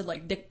 and it said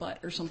like dick butt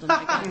or something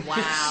like that.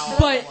 Wow.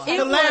 But it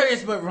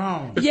hilarious, but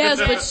wrong. Yes,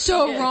 but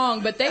so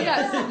wrong. But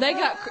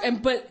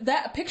but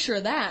that picture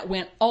of that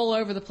went all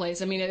over the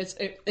place. I mean, it's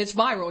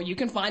viral. You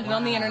can find it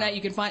on the internet.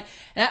 You can find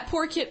that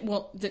poor kid.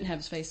 Well, didn't have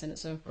his face in it,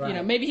 so you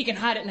know, maybe he can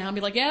hide it now and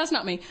be like, yeah, that's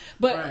not me.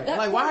 But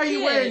like, why are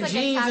you wearing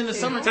jeans in the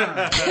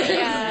summertime?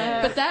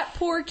 But that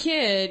poor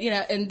kid, you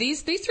know, and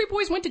these 3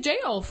 boys went to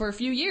jail for a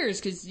few years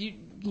because you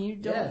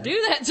don't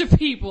do that to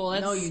people.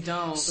 No, you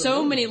don't.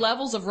 So many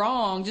levels of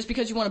wrong just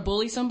because you want to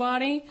bully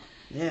somebody.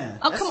 Yeah.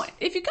 Oh, come on.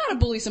 If you gotta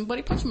bully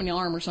somebody, punch them in the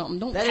arm or something.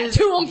 Don't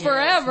tattoo them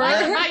forever.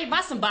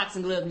 Buy some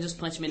boxing gloves and just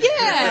punch them in the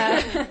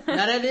arm.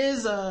 Now that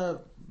is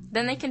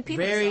then they can pee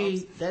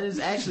themselves. That is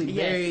actually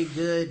very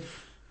good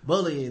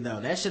bullying,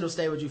 though. That shit'll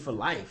stay with you for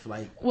life.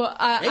 Like, well,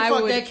 they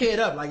fucked that kid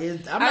up. Like,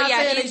 I'm not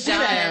saying they should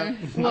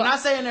have. Well, I'm not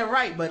saying they're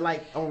right, but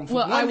like, from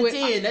 1 to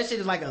 10, that shit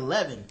is like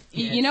 11.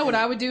 You know what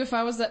I would do if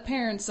I was that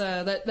parent's,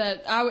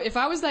 if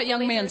I was that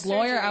young man's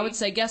lawyer, I would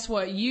say, guess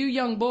what? You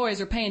young boys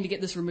are paying to get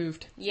this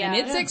removed. Yeah. And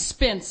it's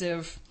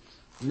expensive.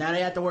 Now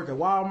they have to work at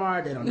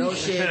Walmart. They don't know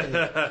shit.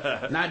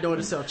 Not doing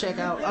the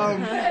self-checkout.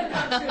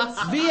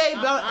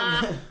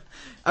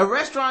 A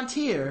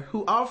restaurateur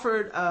who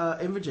offered,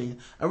 in Virginia,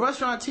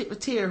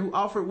 who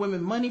offered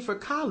women money for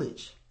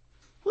college.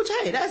 Which,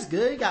 hey, that's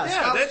good. You got a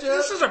scholarship.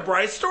 This is a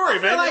bright story,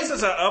 man. Like, this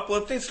is an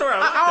uplifting story.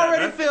 I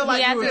already feel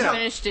like we're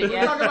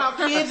talking about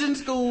kids in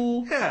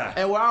school. Yeah.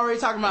 And we're already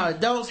talking about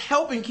adults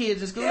helping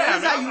kids in school. Yeah,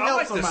 that's how you help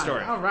like somebody. This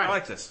story. All right. I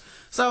like this.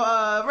 So,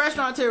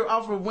 restaurateur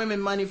offered women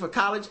money for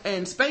college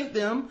and spanked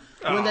them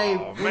when they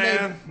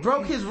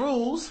broke his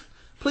rules,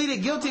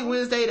 pleaded guilty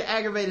Wednesday to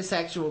aggravated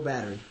sexual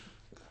battery.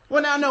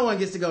 Well, now no one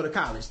gets to go to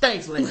college.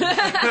 Thanks, ladies.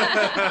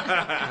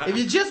 If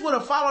you just would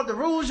have followed the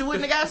rules, you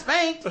wouldn't have got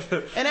spanked,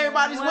 and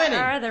everybody's winning.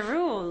 What are the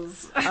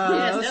rules?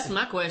 Yes, that's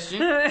my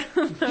question.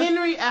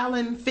 Henry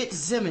Allen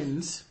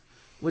Fitzsimmons,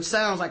 which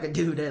sounds like a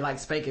dude that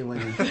likes spanking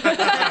women.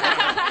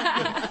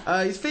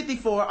 He's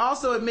 54,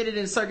 also admitted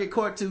in circuit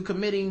court to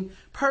committing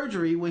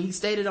perjury when he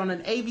stated on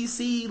an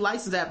ABC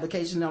license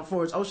application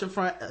for his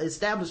oceanfront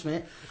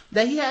establishment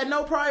that he had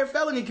no prior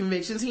felony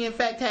convictions. He in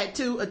fact had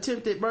 2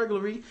 attempted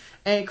burglary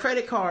and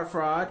credit card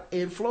fraud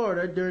in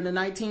Florida during the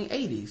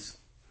 1980s.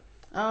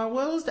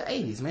 Well, it was the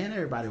 80s, man.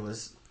 Everybody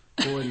was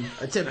doing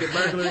attempted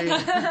burglary,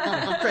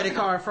 credit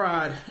card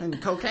fraud, and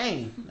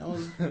cocaine. That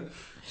was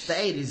the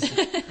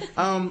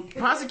 80s.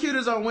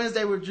 Prosecutors on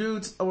Wednesday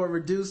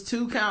reduced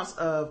 2 counts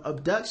of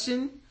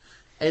abduction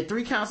and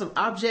 3 counts of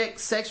object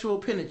sexual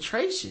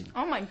penetration.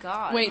 Oh my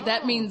god. Wait,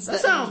 that means...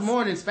 That sounds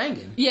more than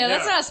spanking. Yeah,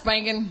 that's not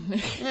spanking.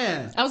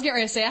 Yeah. I was getting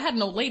ready to say, I had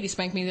an old lady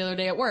spank me the other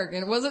day at work,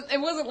 and it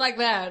wasn't like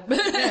that.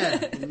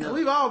 Yeah.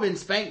 We've all been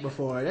spanked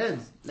before.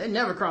 They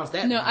never crossed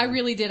that. No, line. I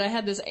really did. I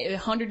had this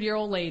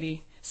 100-year-old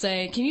lady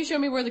say, can you show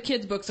me where the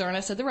kids' books are? And I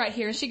said, they're right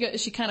here. And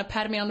she kind of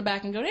patted me on the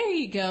back and go, there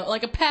you go.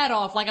 Like a pat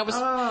off, like I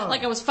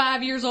was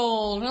 5 years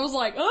old. And I was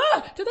like,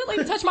 did that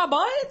lady touch my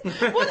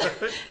butt?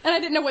 What? And I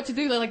didn't know what to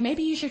do. They're like,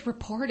 maybe you should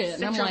report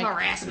it. And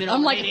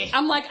I'm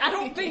like, I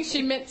don't think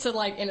she meant to,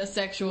 like, in a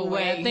sexual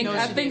way.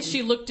 I think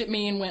she looked at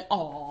me and went,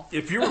 aw.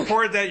 If you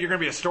reported that, you're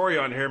going to be a story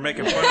on here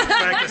making fun of the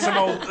fact that some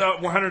old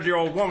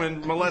 100-year-old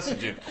woman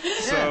molested you.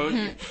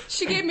 So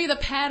she gave me the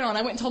pat on.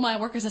 I went and told my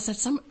workers, I said,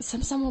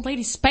 some old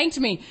lady spanked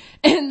me.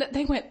 And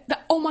they went,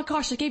 oh my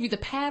gosh, they gave you the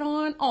pad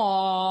on?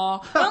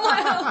 Aww.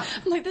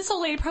 I'm like, this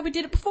old lady probably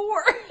did it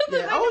before.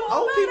 Yeah,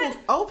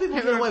 old people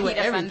get away with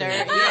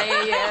everything.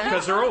 Yeah.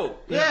 Because they're old.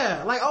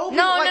 Yeah, like old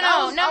people.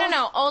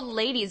 No. Old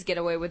ladies get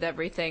away with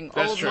everything.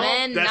 That's old true.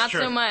 men, That's not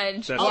true. so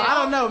much.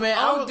 I don't know, man.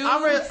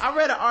 I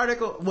read an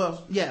article.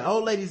 Well, yeah,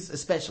 old ladies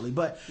especially,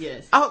 but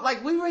yes.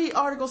 We read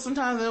articles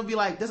sometimes and it'll be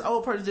like, this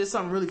old person did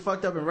something really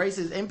fucked up and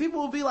racist, and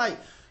people will be like,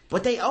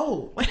 but they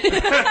old. Not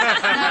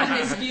an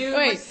excuse.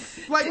 Wait,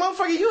 like,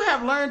 motherfucker, you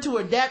have learned to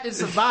adapt and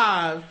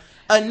survive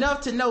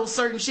enough to know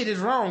certain shit is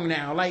wrong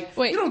now. Like,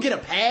 you don't get a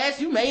pass.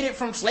 You made it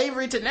from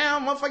slavery to now,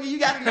 motherfucker. You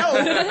gotta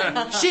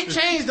know. Shit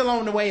changed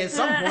along the way at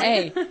some point.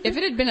 Hey, if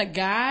it had been a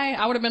guy,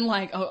 I would have been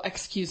like, oh,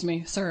 excuse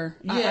me, sir.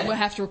 I would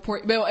have to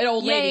report. But an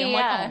old lady, I'm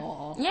like,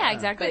 oh. Yeah,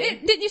 exactly.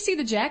 But didn't you see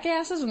the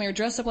jackasses when they were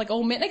dressed up like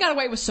old men? They got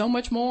away with so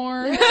much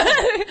more.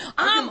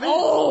 I'm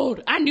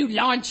old. I knew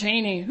Lon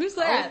Chaney. Who's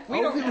that?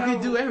 Old people can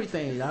do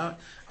everything, dog.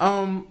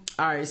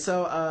 Alright,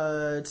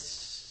 so,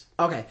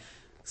 okay.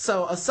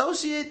 So,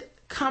 Associate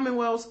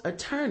Commonwealth's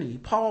attorney,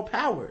 Paul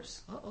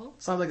Powers.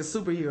 Sounds like a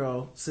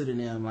superhero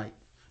pseudonym, like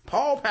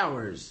Paul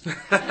Powers.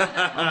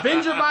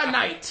 Avenger by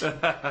night.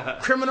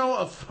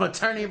 Criminal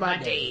attorney by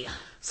day.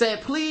 said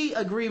the plea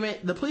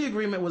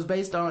agreement was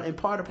based on, in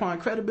part, upon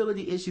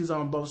credibility issues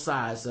on both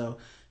sides. So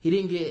he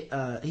didn't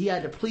get, he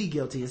had to plead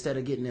guilty instead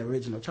of getting the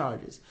original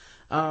charges.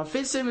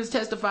 Fitzsimmons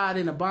testified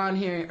in a bond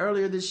hearing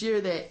earlier this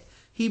year that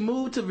he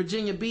moved to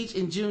Virginia Beach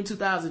in June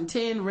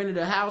 2010, rented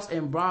a house,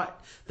 and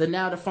bought the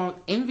now defunct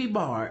Envy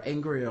Bar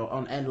and Grill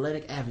on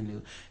Atlantic Avenue.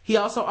 He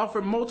also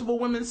offered multiple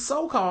women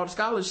so-called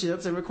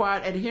scholarships and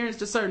required adherence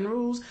to certain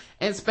rules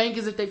and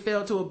spankings if they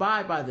failed to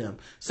abide by them.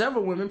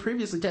 Several women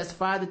previously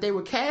testified that they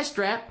were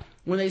cash-strapped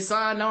when they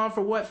signed on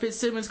for what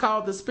Fitzsimmons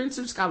called the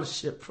Spencer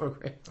Scholarship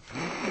Program.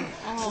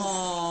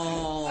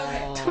 Oh.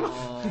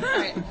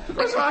 Right.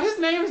 First of all, his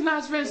name is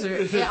not Spencer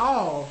at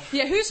all.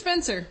 Yeah, who's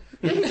Spencer?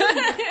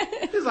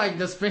 He's like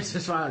the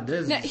Spencer's File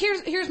Disney. Now,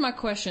 here's my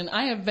question.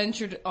 I have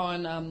ventured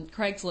on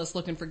Craigslist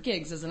looking for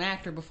gigs as an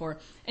actor before,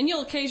 and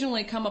you'll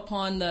occasionally come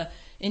upon the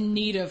in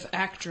need of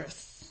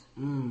actress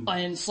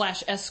and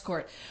 /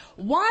 escort.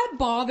 Why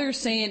bother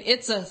saying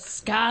it's a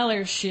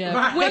scholarship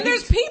when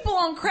there's people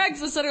on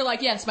Craigslist that are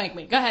like, yeah, spank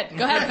me. Go ahead.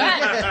 Go ahead.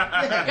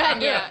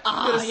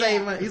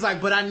 Yeah. He's like,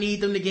 but I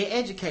need them to get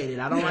educated.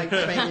 I don't like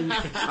spanking.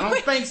 I don't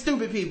spank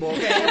stupid people.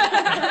 Okay.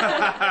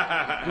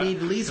 I need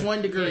at least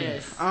 1 degree.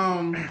 Yes.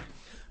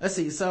 Let's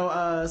see.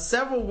 So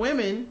several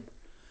women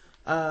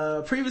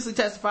previously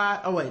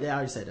testified. Oh wait, they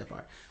already said that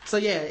part. So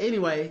yeah.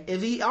 Anyway,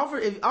 it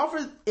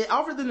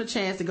offered them the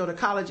chance to go to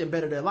college and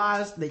better their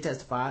lives. They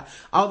testified,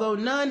 although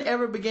none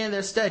ever began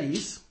their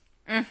studies.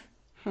 Oh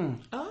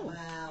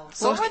wow!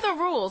 So what were the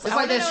rules? It's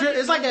like that strip.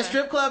 It's like that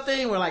strip club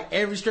thing where like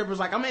every stripper's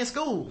like, I'm in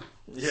school.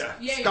 Yeah.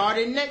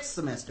 Starting next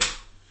semester.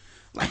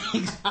 Like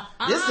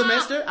this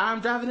semester,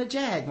 I'm driving a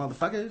Jag,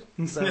 motherfucker.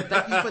 So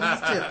thank you for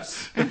these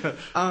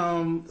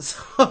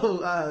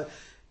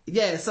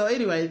tips. So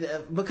anyway,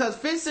 because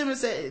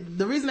Fitzsimmons said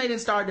the reason they didn't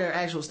start their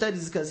actual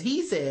studies is because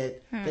he said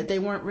that they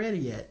weren't ready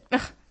yet.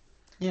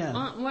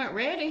 Yeah. Weren't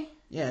ready?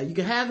 Yeah, you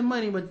can have the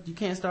money, but you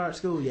can't start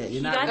school yet.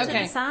 You're not got ready. to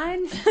decide.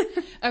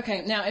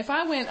 Okay, now if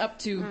I went up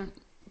to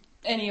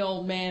any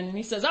old man and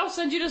he says, I'll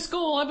send you to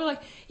school, I'd be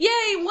like,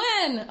 yay,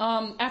 when?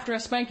 After I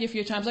spank you a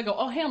few times, I go,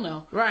 oh, hell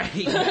no. Right.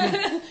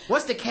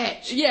 What's the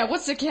catch? Yeah,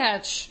 what's the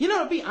catch? You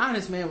know, to be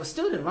honest, man, with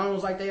student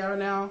loans like they are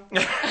now,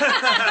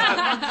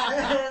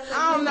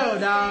 I don't know,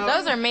 dog.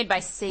 Those are made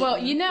by Satan. Well,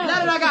 you know.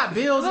 Now that I got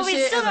bills Well, and we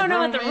shit, still as a don't know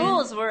what grown the man,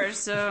 rules were,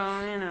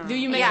 so, you know. Do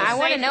you make Yeah, a I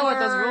wanna safe know what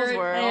those rules word?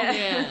 were.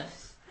 Yeah.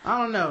 I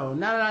don't know.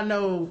 Now that I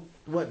know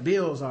what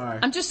bills are,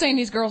 I'm just saying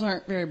these girls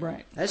aren't very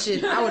bright. that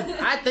shit,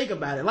 I'd think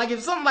about it. Like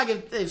if something like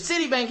if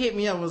Citibank hit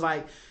me up and was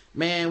like,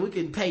 man, we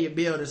can pay your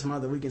bill this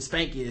month, or we can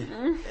spank you,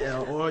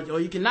 or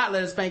you can not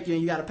let us spank you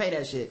and you got to pay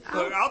that shit.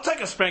 Look, I'll take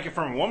a spanking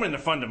from a woman to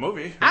fund a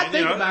movie. I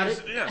think about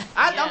it. Yeah.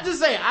 I'm just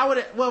saying, I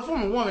would. Well,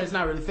 from a woman, it's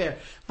not really fair.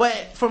 But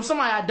from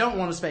somebody I don't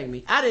want to spank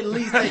me, I'd at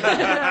least think.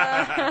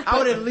 I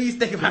would at least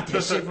think about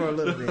that shit for a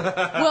little bit.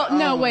 Well,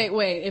 no,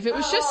 wait. If it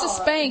was just a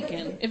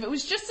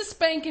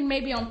spanking,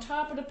 maybe on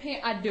top of the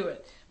pant, I'd do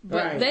it.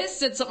 But Right. they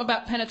said something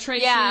about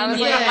penetration. Yeah, I was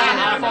like,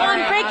 Yeah. Well,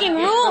 I'm breaking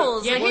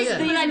rules. Yeah, Like, he's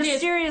these like this.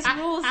 mysterious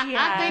rules he I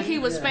had. think he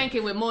was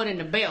spanking with more than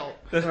the belt.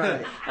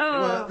 Right.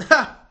 Oh.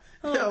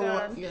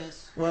 Well,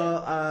 Yes.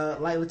 well,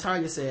 like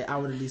Latonya said, I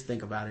would at least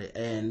think about it,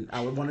 and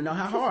I would want to know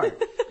how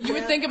hard. You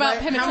would think about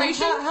Like,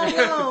 penetration?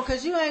 How long?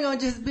 Because you ain't gonna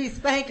just be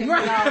spanking me all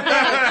day.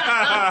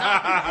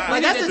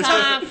 Like that's the The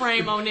toughest. time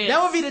frame on this.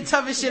 That would be the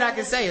toughest shit I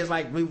can say. It's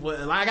like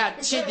I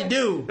got shit to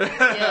do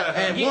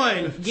at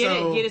one.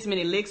 Get as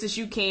many licks as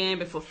you can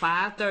before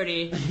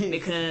 5:30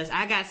 because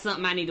I got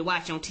something I need to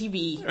watch on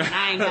TV and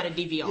I ain't got a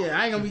DVR. Yeah,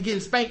 I ain't gonna be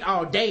getting spanked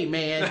all day,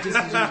 man. Just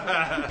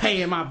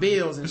paying my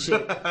bills and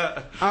shit.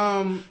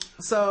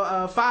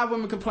 So 5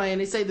 women complained.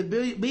 They say the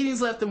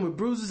beatings left them with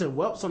bruises and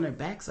whelps on their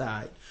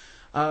backside.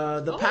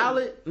 The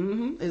pilot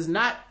is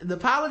not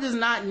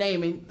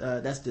naming,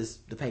 that's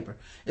just the paper,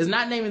 is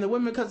not naming the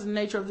women because of the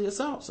nature of the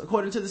assaults.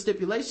 According to the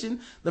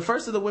stipulation, the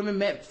first of the women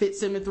met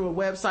Fitzsimmons through a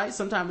website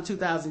sometime in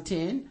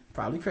 2010,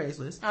 probably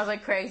Craigslist. I was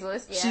like,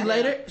 Craigslist. Yeah.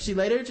 She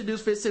later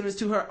introduced Fitzsimmons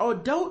to her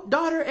adult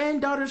daughter and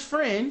daughter's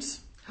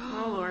friends.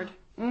 Oh Lord.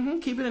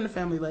 Keep it in the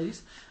family,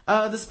 ladies.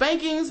 The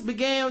spankings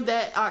began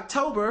that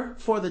October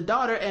for the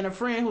daughter and a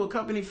friend who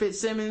accompanied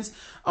Fitzsimmons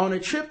on a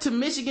trip to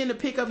Michigan to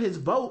pick up his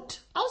boat.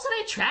 Oh, so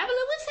they traveling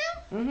with him?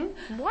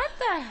 What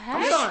the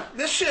heck?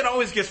 This shit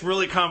always gets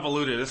really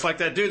convoluted. It's like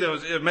that dude that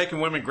was making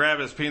women grab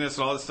his penis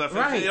and all this stuff.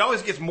 Right. It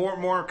always gets more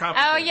and more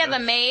complicated. Oh, yeah, the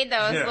maid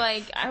that was Yeah.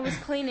 like, I was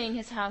cleaning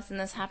his house and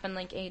this happened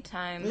like 8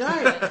 times.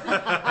 Right.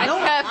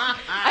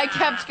 I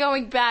kept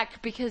going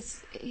back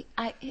because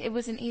it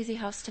was an easy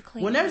house to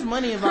clean. When there's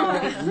money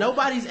involved,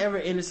 nobody's ever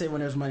innocent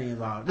when there's money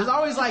involved. There's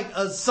always like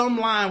some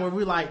line where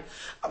we're like,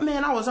 oh,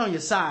 man, I was on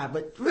your side,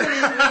 but really?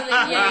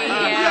 You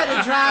had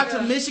to drive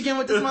to Michigan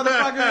with this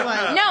motherfucker?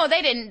 Like, No,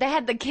 they didn't. They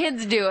had the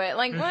kids do it.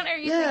 Like, what are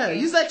you yeah,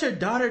 thinking? you let your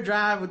daughter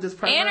drive with this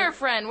pervert? And her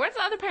friend. What's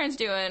the other parents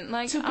doing?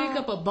 Like, To pick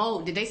up a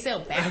boat. Did they sell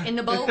back in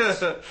the boat?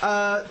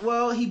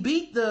 Well, he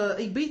beat their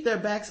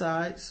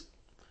backsides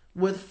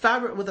with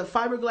a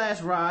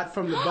fiberglass rod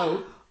from the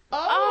boat.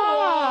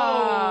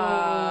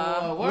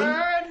 Oh,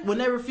 word. When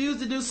they refused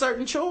to do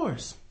certain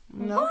chores.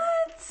 You know?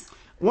 What?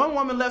 One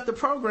woman left the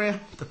program.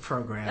 The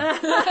program.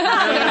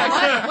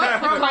 What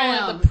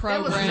program? The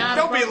program.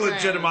 Don't be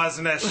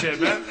legitimizing that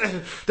shit, man.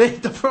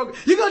 The program.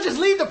 You gonna just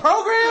leave the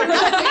program?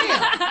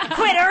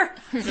 Quitter.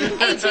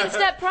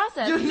 18-step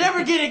process. You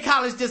never get in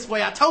college this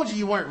way. I told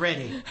you weren't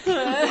ready.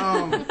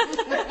 According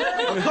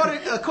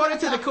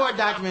to the court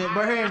document,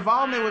 but her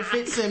involvement with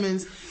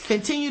Fitzsimmons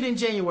continued in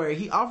January.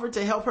 He offered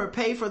to help her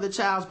pay for the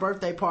child's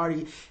birthday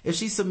party if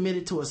she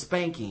submitted to a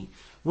spanking.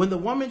 When the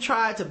woman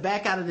tried to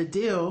back out of the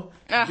deal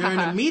during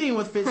a meeting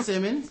with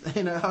Fitzsimmons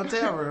in a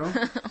hotel room,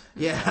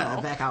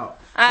 back out.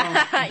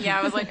 Yeah,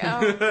 I was like,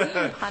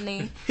 oh,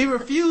 honey. He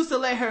refused to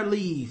let her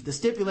leave, the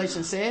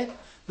stipulation said.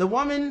 The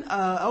woman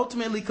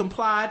ultimately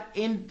complied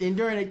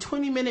during a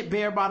 20-minute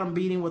bare-bottom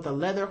beating with a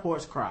leather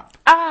horse crop.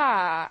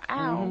 Ow.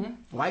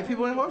 Mm-hmm. White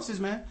people and horses,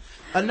 man.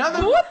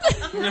 Another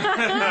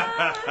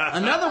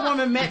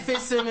woman met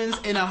Fitzsimmons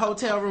in a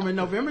hotel room in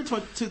November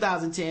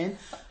 2010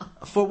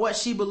 for what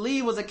she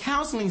believed was a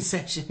counseling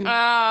session.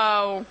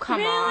 Oh,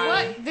 come on.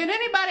 What? Did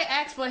anybody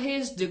ask for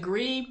his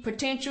degree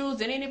potentials?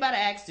 Did anybody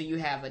ask, do you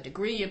have a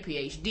degree, a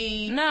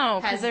PhD? No,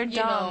 because they're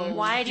dumb.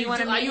 Why do you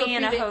want to meet me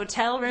in a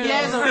hotel room?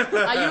 Yes,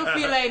 are you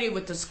affiliated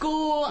with the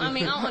school? I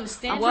mean, I don't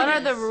understand. What are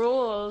the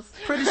rules?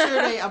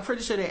 I'm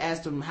pretty sure they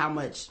asked him how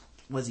much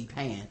was he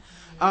paying.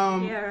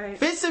 Right.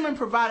 Fitzsimmons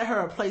provided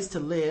her a place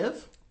to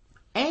live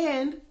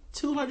and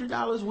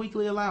 $200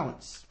 weekly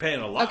allowance.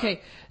 Paying a lot.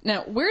 Okay,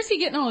 now where's he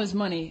getting all his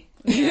money?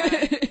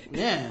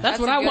 Yeah, that's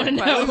what I want to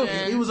know.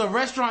 He was a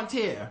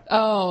restaurateur.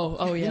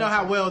 Oh yeah. You know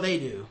how well they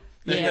do.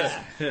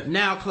 Yeah.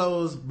 Now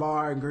closed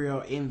bar and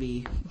grill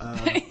Envy.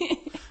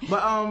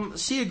 But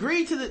she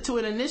agreed to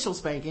an initial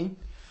spanking.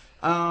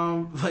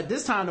 But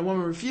this time the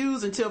woman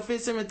refused until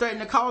Fitzsimmons threatened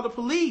to call the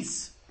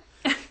police.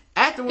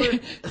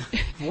 Afterward,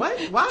 what?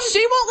 Why?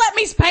 She won't let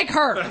me spank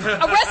her.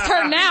 Arrest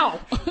her now.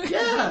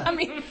 Yeah. I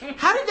mean,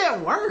 how did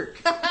that work?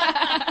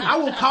 I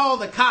will call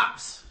the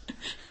cops.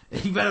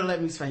 You better let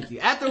me spank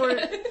you. After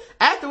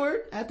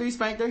he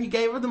spanked her, he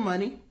gave her the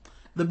money.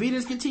 The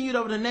beatings continued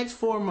over the next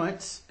 4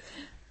 months.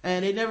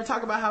 And they never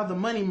talk about how the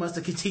money must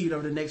have continued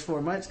over the next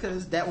 4 months,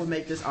 because that would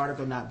make this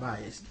article not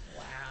biased.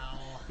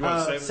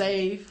 Wow.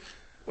 Save.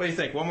 What do you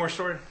think? One more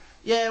story?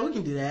 Yeah, we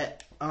can do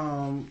that.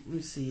 Let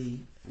me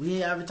see.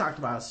 We haven't talked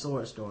about a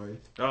sword story.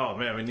 Oh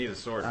man, we need a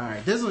sword. All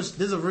right, this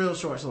is a real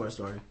short sword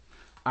story.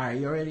 All right,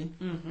 you ready?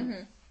 Mm-hmm.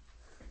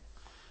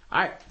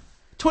 All right,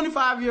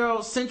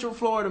 25-year-old Central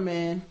Florida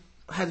man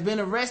has been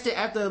arrested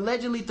after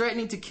allegedly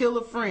threatening to kill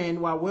a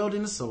friend while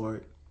wielding a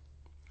sword.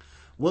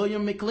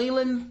 William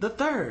McClellan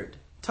III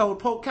told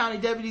Polk County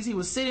deputies he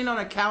was sitting on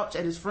a couch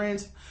at his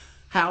friend's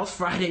house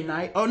Friday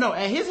night. Oh no,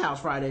 at his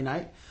house Friday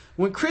night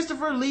when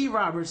Christopher Lee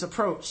Roberts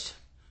approached.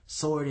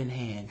 Sword in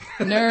hand.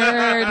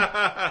 Nerd.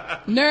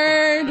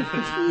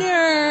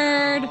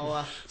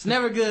 It's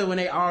never good when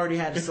they already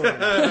had the sword.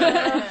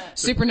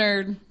 Super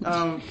nerd.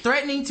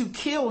 Threatening to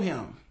kill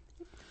him.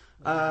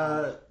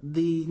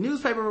 The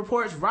newspaper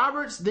reports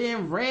Roberts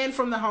then ran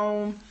from the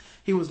home.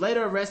 He was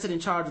later arrested and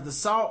charged with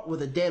assault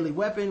with a deadly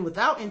weapon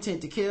without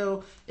intent to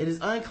kill. It is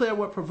unclear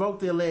what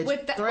provoked the alleged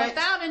threat.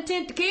 Without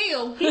intent to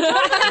kill?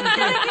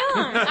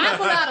 I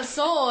pull out a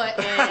sword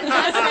and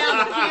I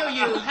sound to kill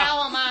you.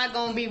 How am I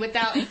going to be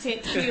without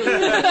intent to kill you?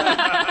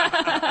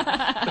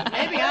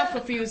 Maybe I'm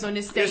confused on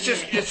this statement.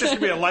 It's just going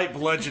to be a light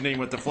bludgeoning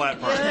with the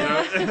flat part,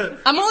 you know?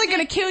 I'm only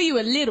going to kill you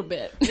a little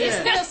bit. It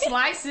still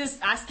slices.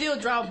 I still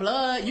draw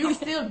blood. You can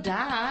still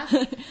die.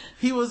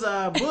 He was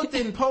booked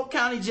in Polk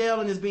County Jail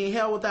and is being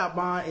held without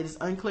bond. It is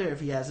unclear if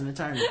he has an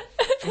attorney,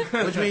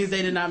 which means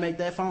they did not make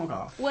that phone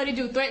call. What did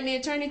you threaten the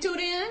attorney to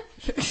then?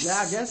 Yeah,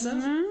 I guess so.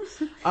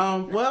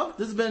 Mm-hmm. Well,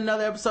 this has been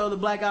another episode of the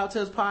Blackout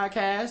Tips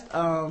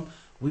podcast.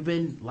 We've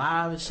been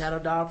live at Shadow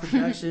Dog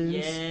Productions.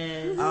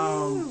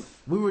 Yes.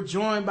 We were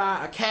joined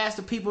by a cast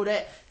of people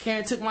that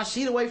Karen took my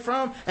sheet away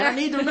from, and I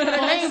need to remember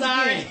their names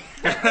again.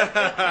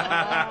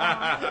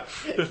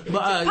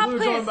 But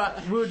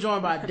we were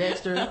joined by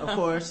Dexter, of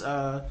course.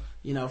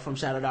 From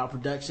Shadow Dog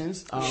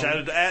Productions.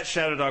 At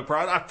Shadow Dog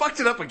Prod. I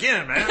fucked it up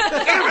again, man. Damn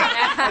it.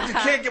 I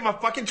just can't get my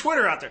fucking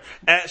Twitter out there.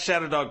 At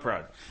Shadow Dog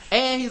Prod.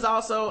 And he's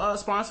also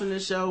sponsoring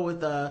this show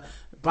with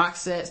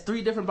box sets,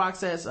 3 different box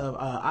sets of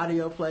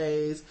audio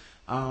plays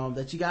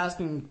that you guys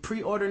can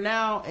pre-order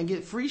now and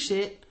get free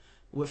shit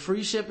with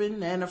free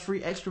shipping and a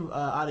free extra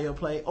audio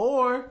play,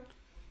 or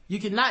you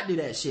can not do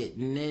that shit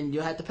and then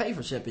you'll have to pay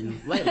for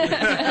shipping later.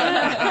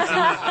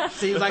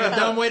 Seems like a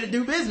dumb way to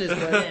do business,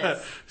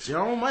 but it's your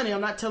own money.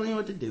 I'm not telling you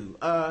what to do.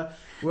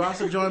 We're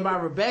also joined by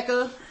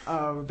Rebecca.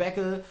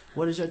 Rebecca,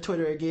 what is your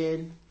Twitter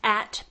again?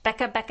 At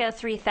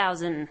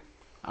BeccaBecca3000.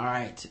 All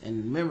right,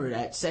 and remember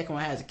that second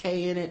one has a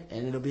K in it,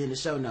 and it'll be in the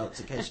show notes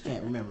in case you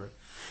can't remember.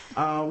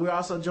 We're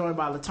also joined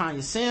by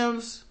Latanya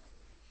Sims.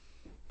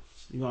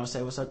 You want to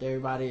say what's up to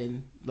everybody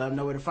and let them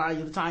know where to find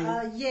you,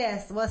 Latanya?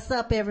 Yes, what's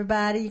up,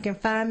 everybody? You can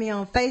find me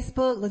on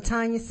Facebook,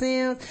 Latanya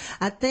Sims.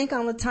 I think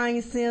I'm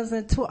Latanya Sims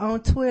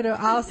on Twitter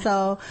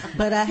also,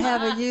 but I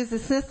haven't used it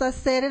since I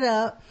set it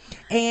up.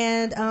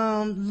 And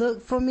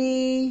look for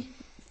me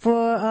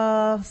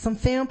for some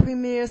film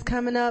premieres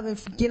coming up.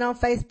 If you get on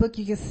Facebook,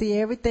 you can see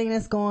everything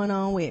that's going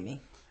on with me.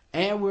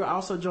 And we're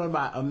also joined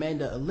by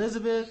Amanda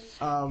Elizabeth.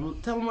 Tell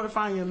them where to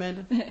find you,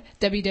 Amanda.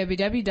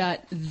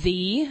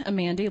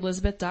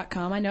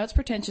 www.theamandaelizabeth.com. I know it's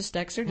pretentious,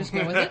 Dexter. Just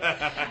go with it.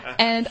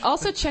 And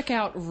also check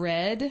out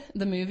Red,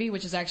 the movie,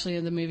 which is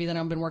actually the movie that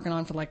I've been working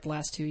on for like the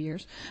last 2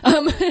 years.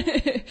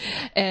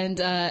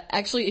 And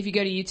actually, if you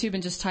go to YouTube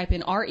and just type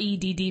in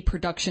REDD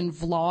production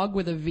vlog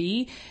with a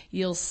V,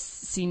 you'll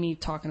see me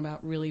talking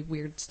about really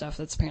weird stuff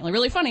that's apparently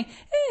really funny.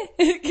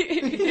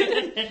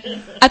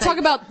 I talk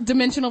about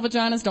dimensional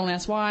vaginas. Don't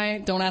ask why.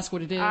 Don't ask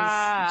what it is.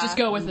 Just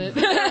go with it.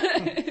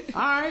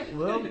 All right.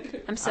 Well,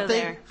 I'm so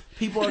there.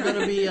 People are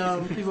gonna be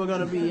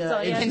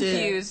interested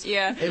confused,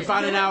 in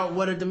finding out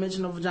what a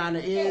dimensional vagina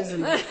is.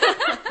 And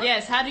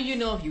yes, how do you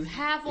know if you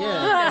have one?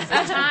 Yeah. Is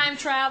it time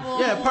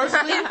travel? Yeah,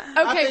 personally,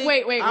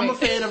 wait. I'm a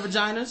fan of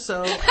vaginas,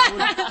 so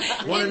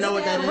I want to know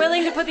what that is.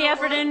 Willing to put the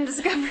effort in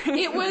discovering.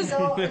 It was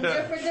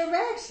different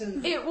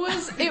directions.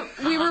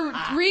 We were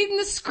reading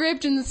the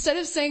script, and instead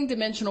of saying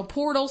dimensional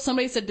portal,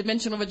 somebody said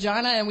dimensional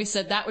vagina, and we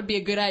said that would be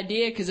a good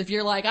idea, because if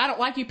you're like, I don't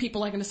like you people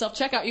liking the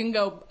self-checkout, you can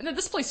go,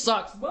 this place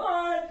sucks.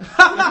 Bye.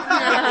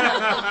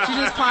 She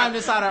just climbed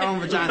inside her own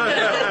vagina.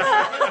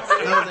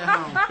 Those at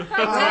home.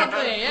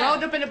 Exactly.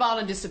 Rolled up in a ball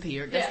and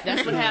disappeared.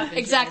 That's what happens.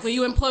 Exactly.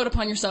 You implode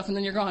upon yourself, and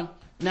then you're gone.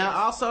 Now,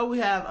 also, we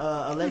have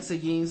Alexa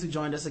Yeames, who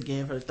joined us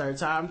again for the third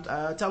time.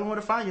 Tell them where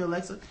to find you,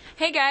 Alexa.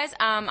 Hey guys,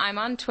 I'm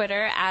on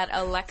Twitter at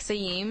Alexa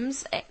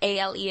Yeames,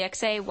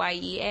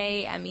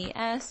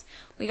 AlexaYeames.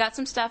 We got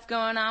some stuff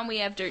going on. We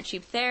have Dirt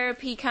Cheap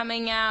Therapy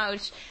coming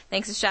out,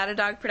 thanks to Shadow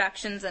Dog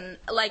Productions, and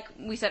like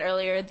we said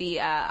earlier,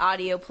 the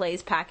audio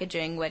plays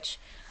packaging, which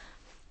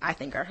I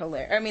think are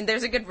hilarious. I mean,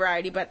 there's a good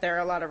variety, but there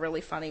are a lot of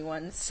really funny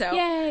ones, so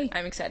yay.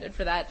 I'm excited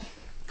for that.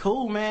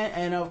 Cool, man.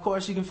 And of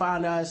course, you can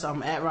find us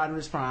at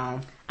Rodimus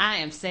Prime. I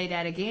am Say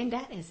That Again.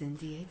 That is in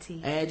DAT.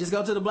 And just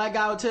go to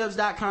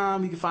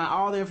theblackguywhotips.com. You can find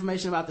all the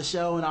information about the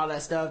show and all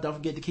that stuff. Don't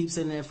forget to keep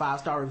sending in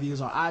 5-star reviews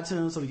on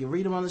iTunes so we can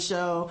read them on the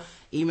show.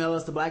 Email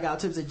us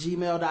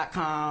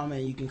theblackguywhotips@gmail.com,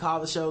 and you can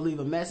call the show, leave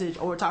a message,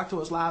 or talk to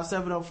us live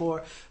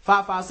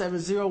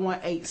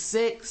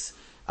 704-557-0186.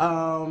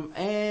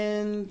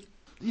 And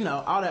you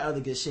know, all that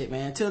other good shit,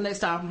 man. Until next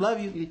time, love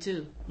you. You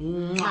too.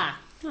 Mwah.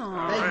 Thank you,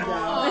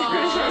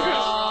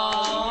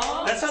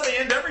 That's how they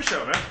end every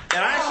show, man.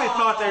 And I actually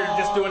thought they were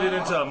just doing it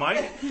into a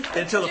mic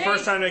until the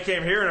first time they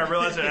came here, and I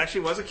realized it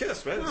actually was a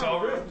kiss, man. It's all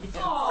real. So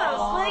sweet.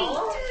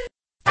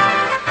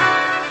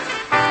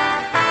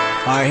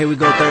 All right, here we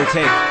go, third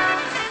take.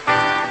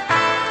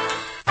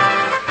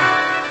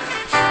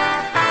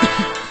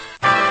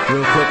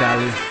 Real quick,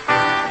 Ali.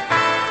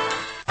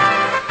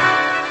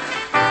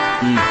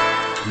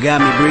 Got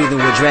me breathing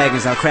with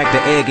dragons. I'll crack the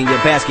egg in your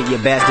basket, you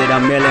bastard.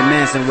 I'm Marilyn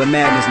Manson with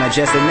madness. Now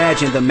just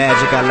imagine the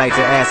magic I like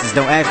to ask is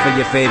don't ask for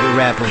your favorite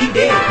rapper. He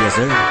dead. Yes,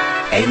 sir.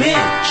 Amen.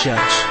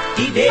 Church.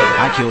 He dead.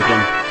 I killed him.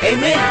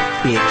 Amen.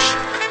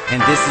 Bitch. And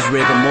this is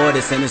rigor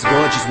mortis, and it's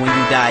gorgeous when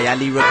you die. I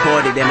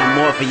recorded and I'm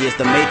Morpheus,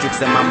 the matrix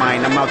in my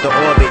mind. I'm out the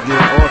orbit, you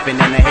an orphan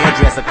and a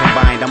hairdresser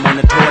combined. I'm on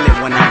the toilet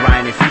when I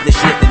rhyme. If you the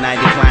shit, then I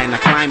decline. I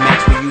climax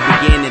where you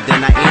begin, and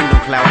then I end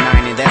on cloud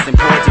 9. And that's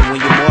important when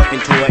you morph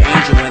into an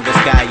angel in the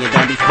sky. And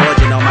don't be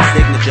forging on my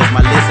signatures.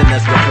 My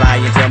listeners reply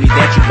and tell me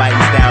that you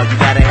biting style. You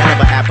got a hell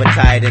of an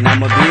appetite, and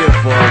I'm a beer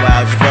for a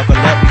while. Just buckle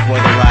up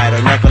before the ride, or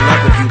knuckle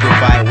up if you can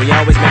fight. We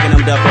always making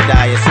them duck or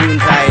die. A suit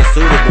and tie is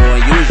suitable,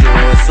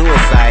 unusual, or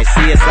suicide.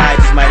 CSI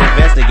just might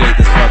investigate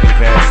this fucking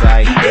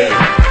parasite. He dead.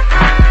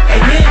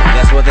 Amen.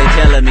 That's what they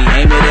telling me.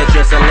 Aim it at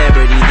your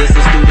celebrity. This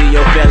is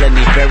studio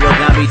felony. Pharaoh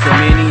got me too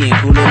many and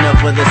cool enough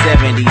for the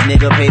 70s.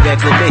 Nigga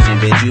payback's a bitch,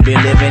 bitch. You been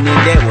living in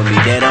debt with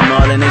me. Dead I'm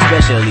all in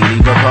especially.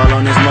 Leave a call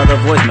on his mother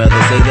voicemail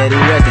to say that he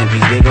rest in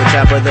peace. Big ol'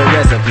 chopper the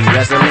recipe.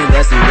 Wrestling,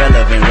 that's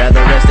irrelevant.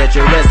 Rather rest at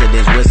your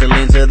residence.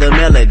 Whistling to the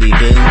melody.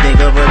 Couldn't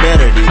think of a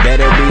better D.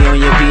 Better be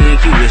on your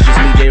P&Q. It's just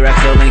me, J-Rock,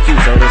 Soul, and Q.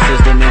 Soda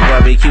system and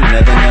barbecue.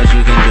 Nothing else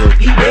you can do.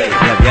 He dead.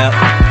 Yup.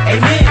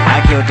 Amen.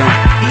 I killed him.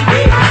 He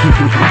dead.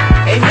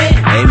 Amen.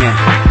 Amen.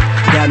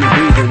 Got me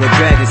breathing with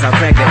dragons. I'll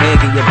crack the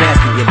egg in your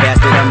basket, you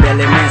bastard. I'm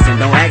Marilyn Manson.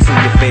 Don't ask who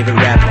your favorite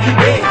rapper. He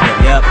dead.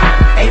 Yup.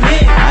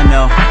 Amen. I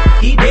know.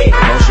 He dead.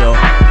 For sure.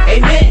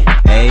 Amen.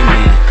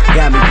 Amen.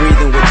 Got me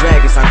breathing with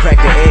dragons. I'll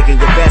crack the egg in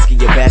your basket,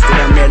 you bastard.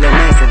 I'm Marilyn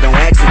Manson. Don't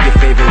ask who your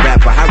favorite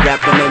rapper. I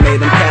rapped them and made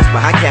them Casper.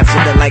 I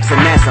captured the likes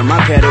of NASA. My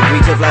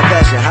pedigree to fly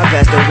faster. I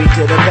passed the week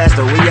to the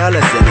pastor. We all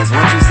are sinners.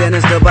 Once you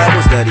sentence the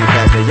Bible study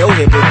faster. Yo,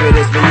 hypocrite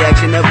is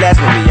reaction of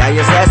blasphemy. I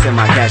assassin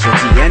my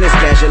casualty, and it's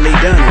casually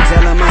done. And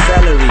tell him my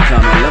salary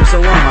coming. Lump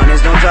so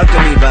 100s. Don't talk to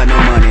me about no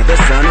money.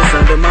 The sun is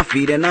under my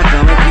feet, and I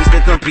come in peace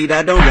to compete.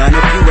 I don't run.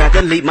 If you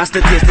athlete, my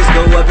statistics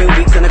go up in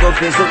weeks, and I go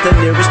visit the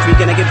nearest street,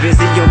 and I get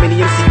busy. Yo,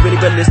 mini MC,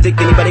 really ballistic.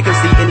 Anybody can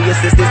see any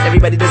assistance.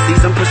 Everybody that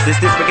sees I'm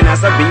persistent.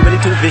 Recognize I be really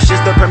too vicious.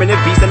 The permanent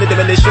beast and the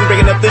demolition.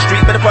 Bringing up the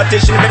street, better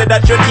partition. Better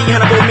dot your T.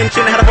 Hannibal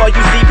mention. How to ball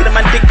you see. Putting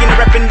my dick in the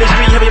rap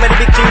industry.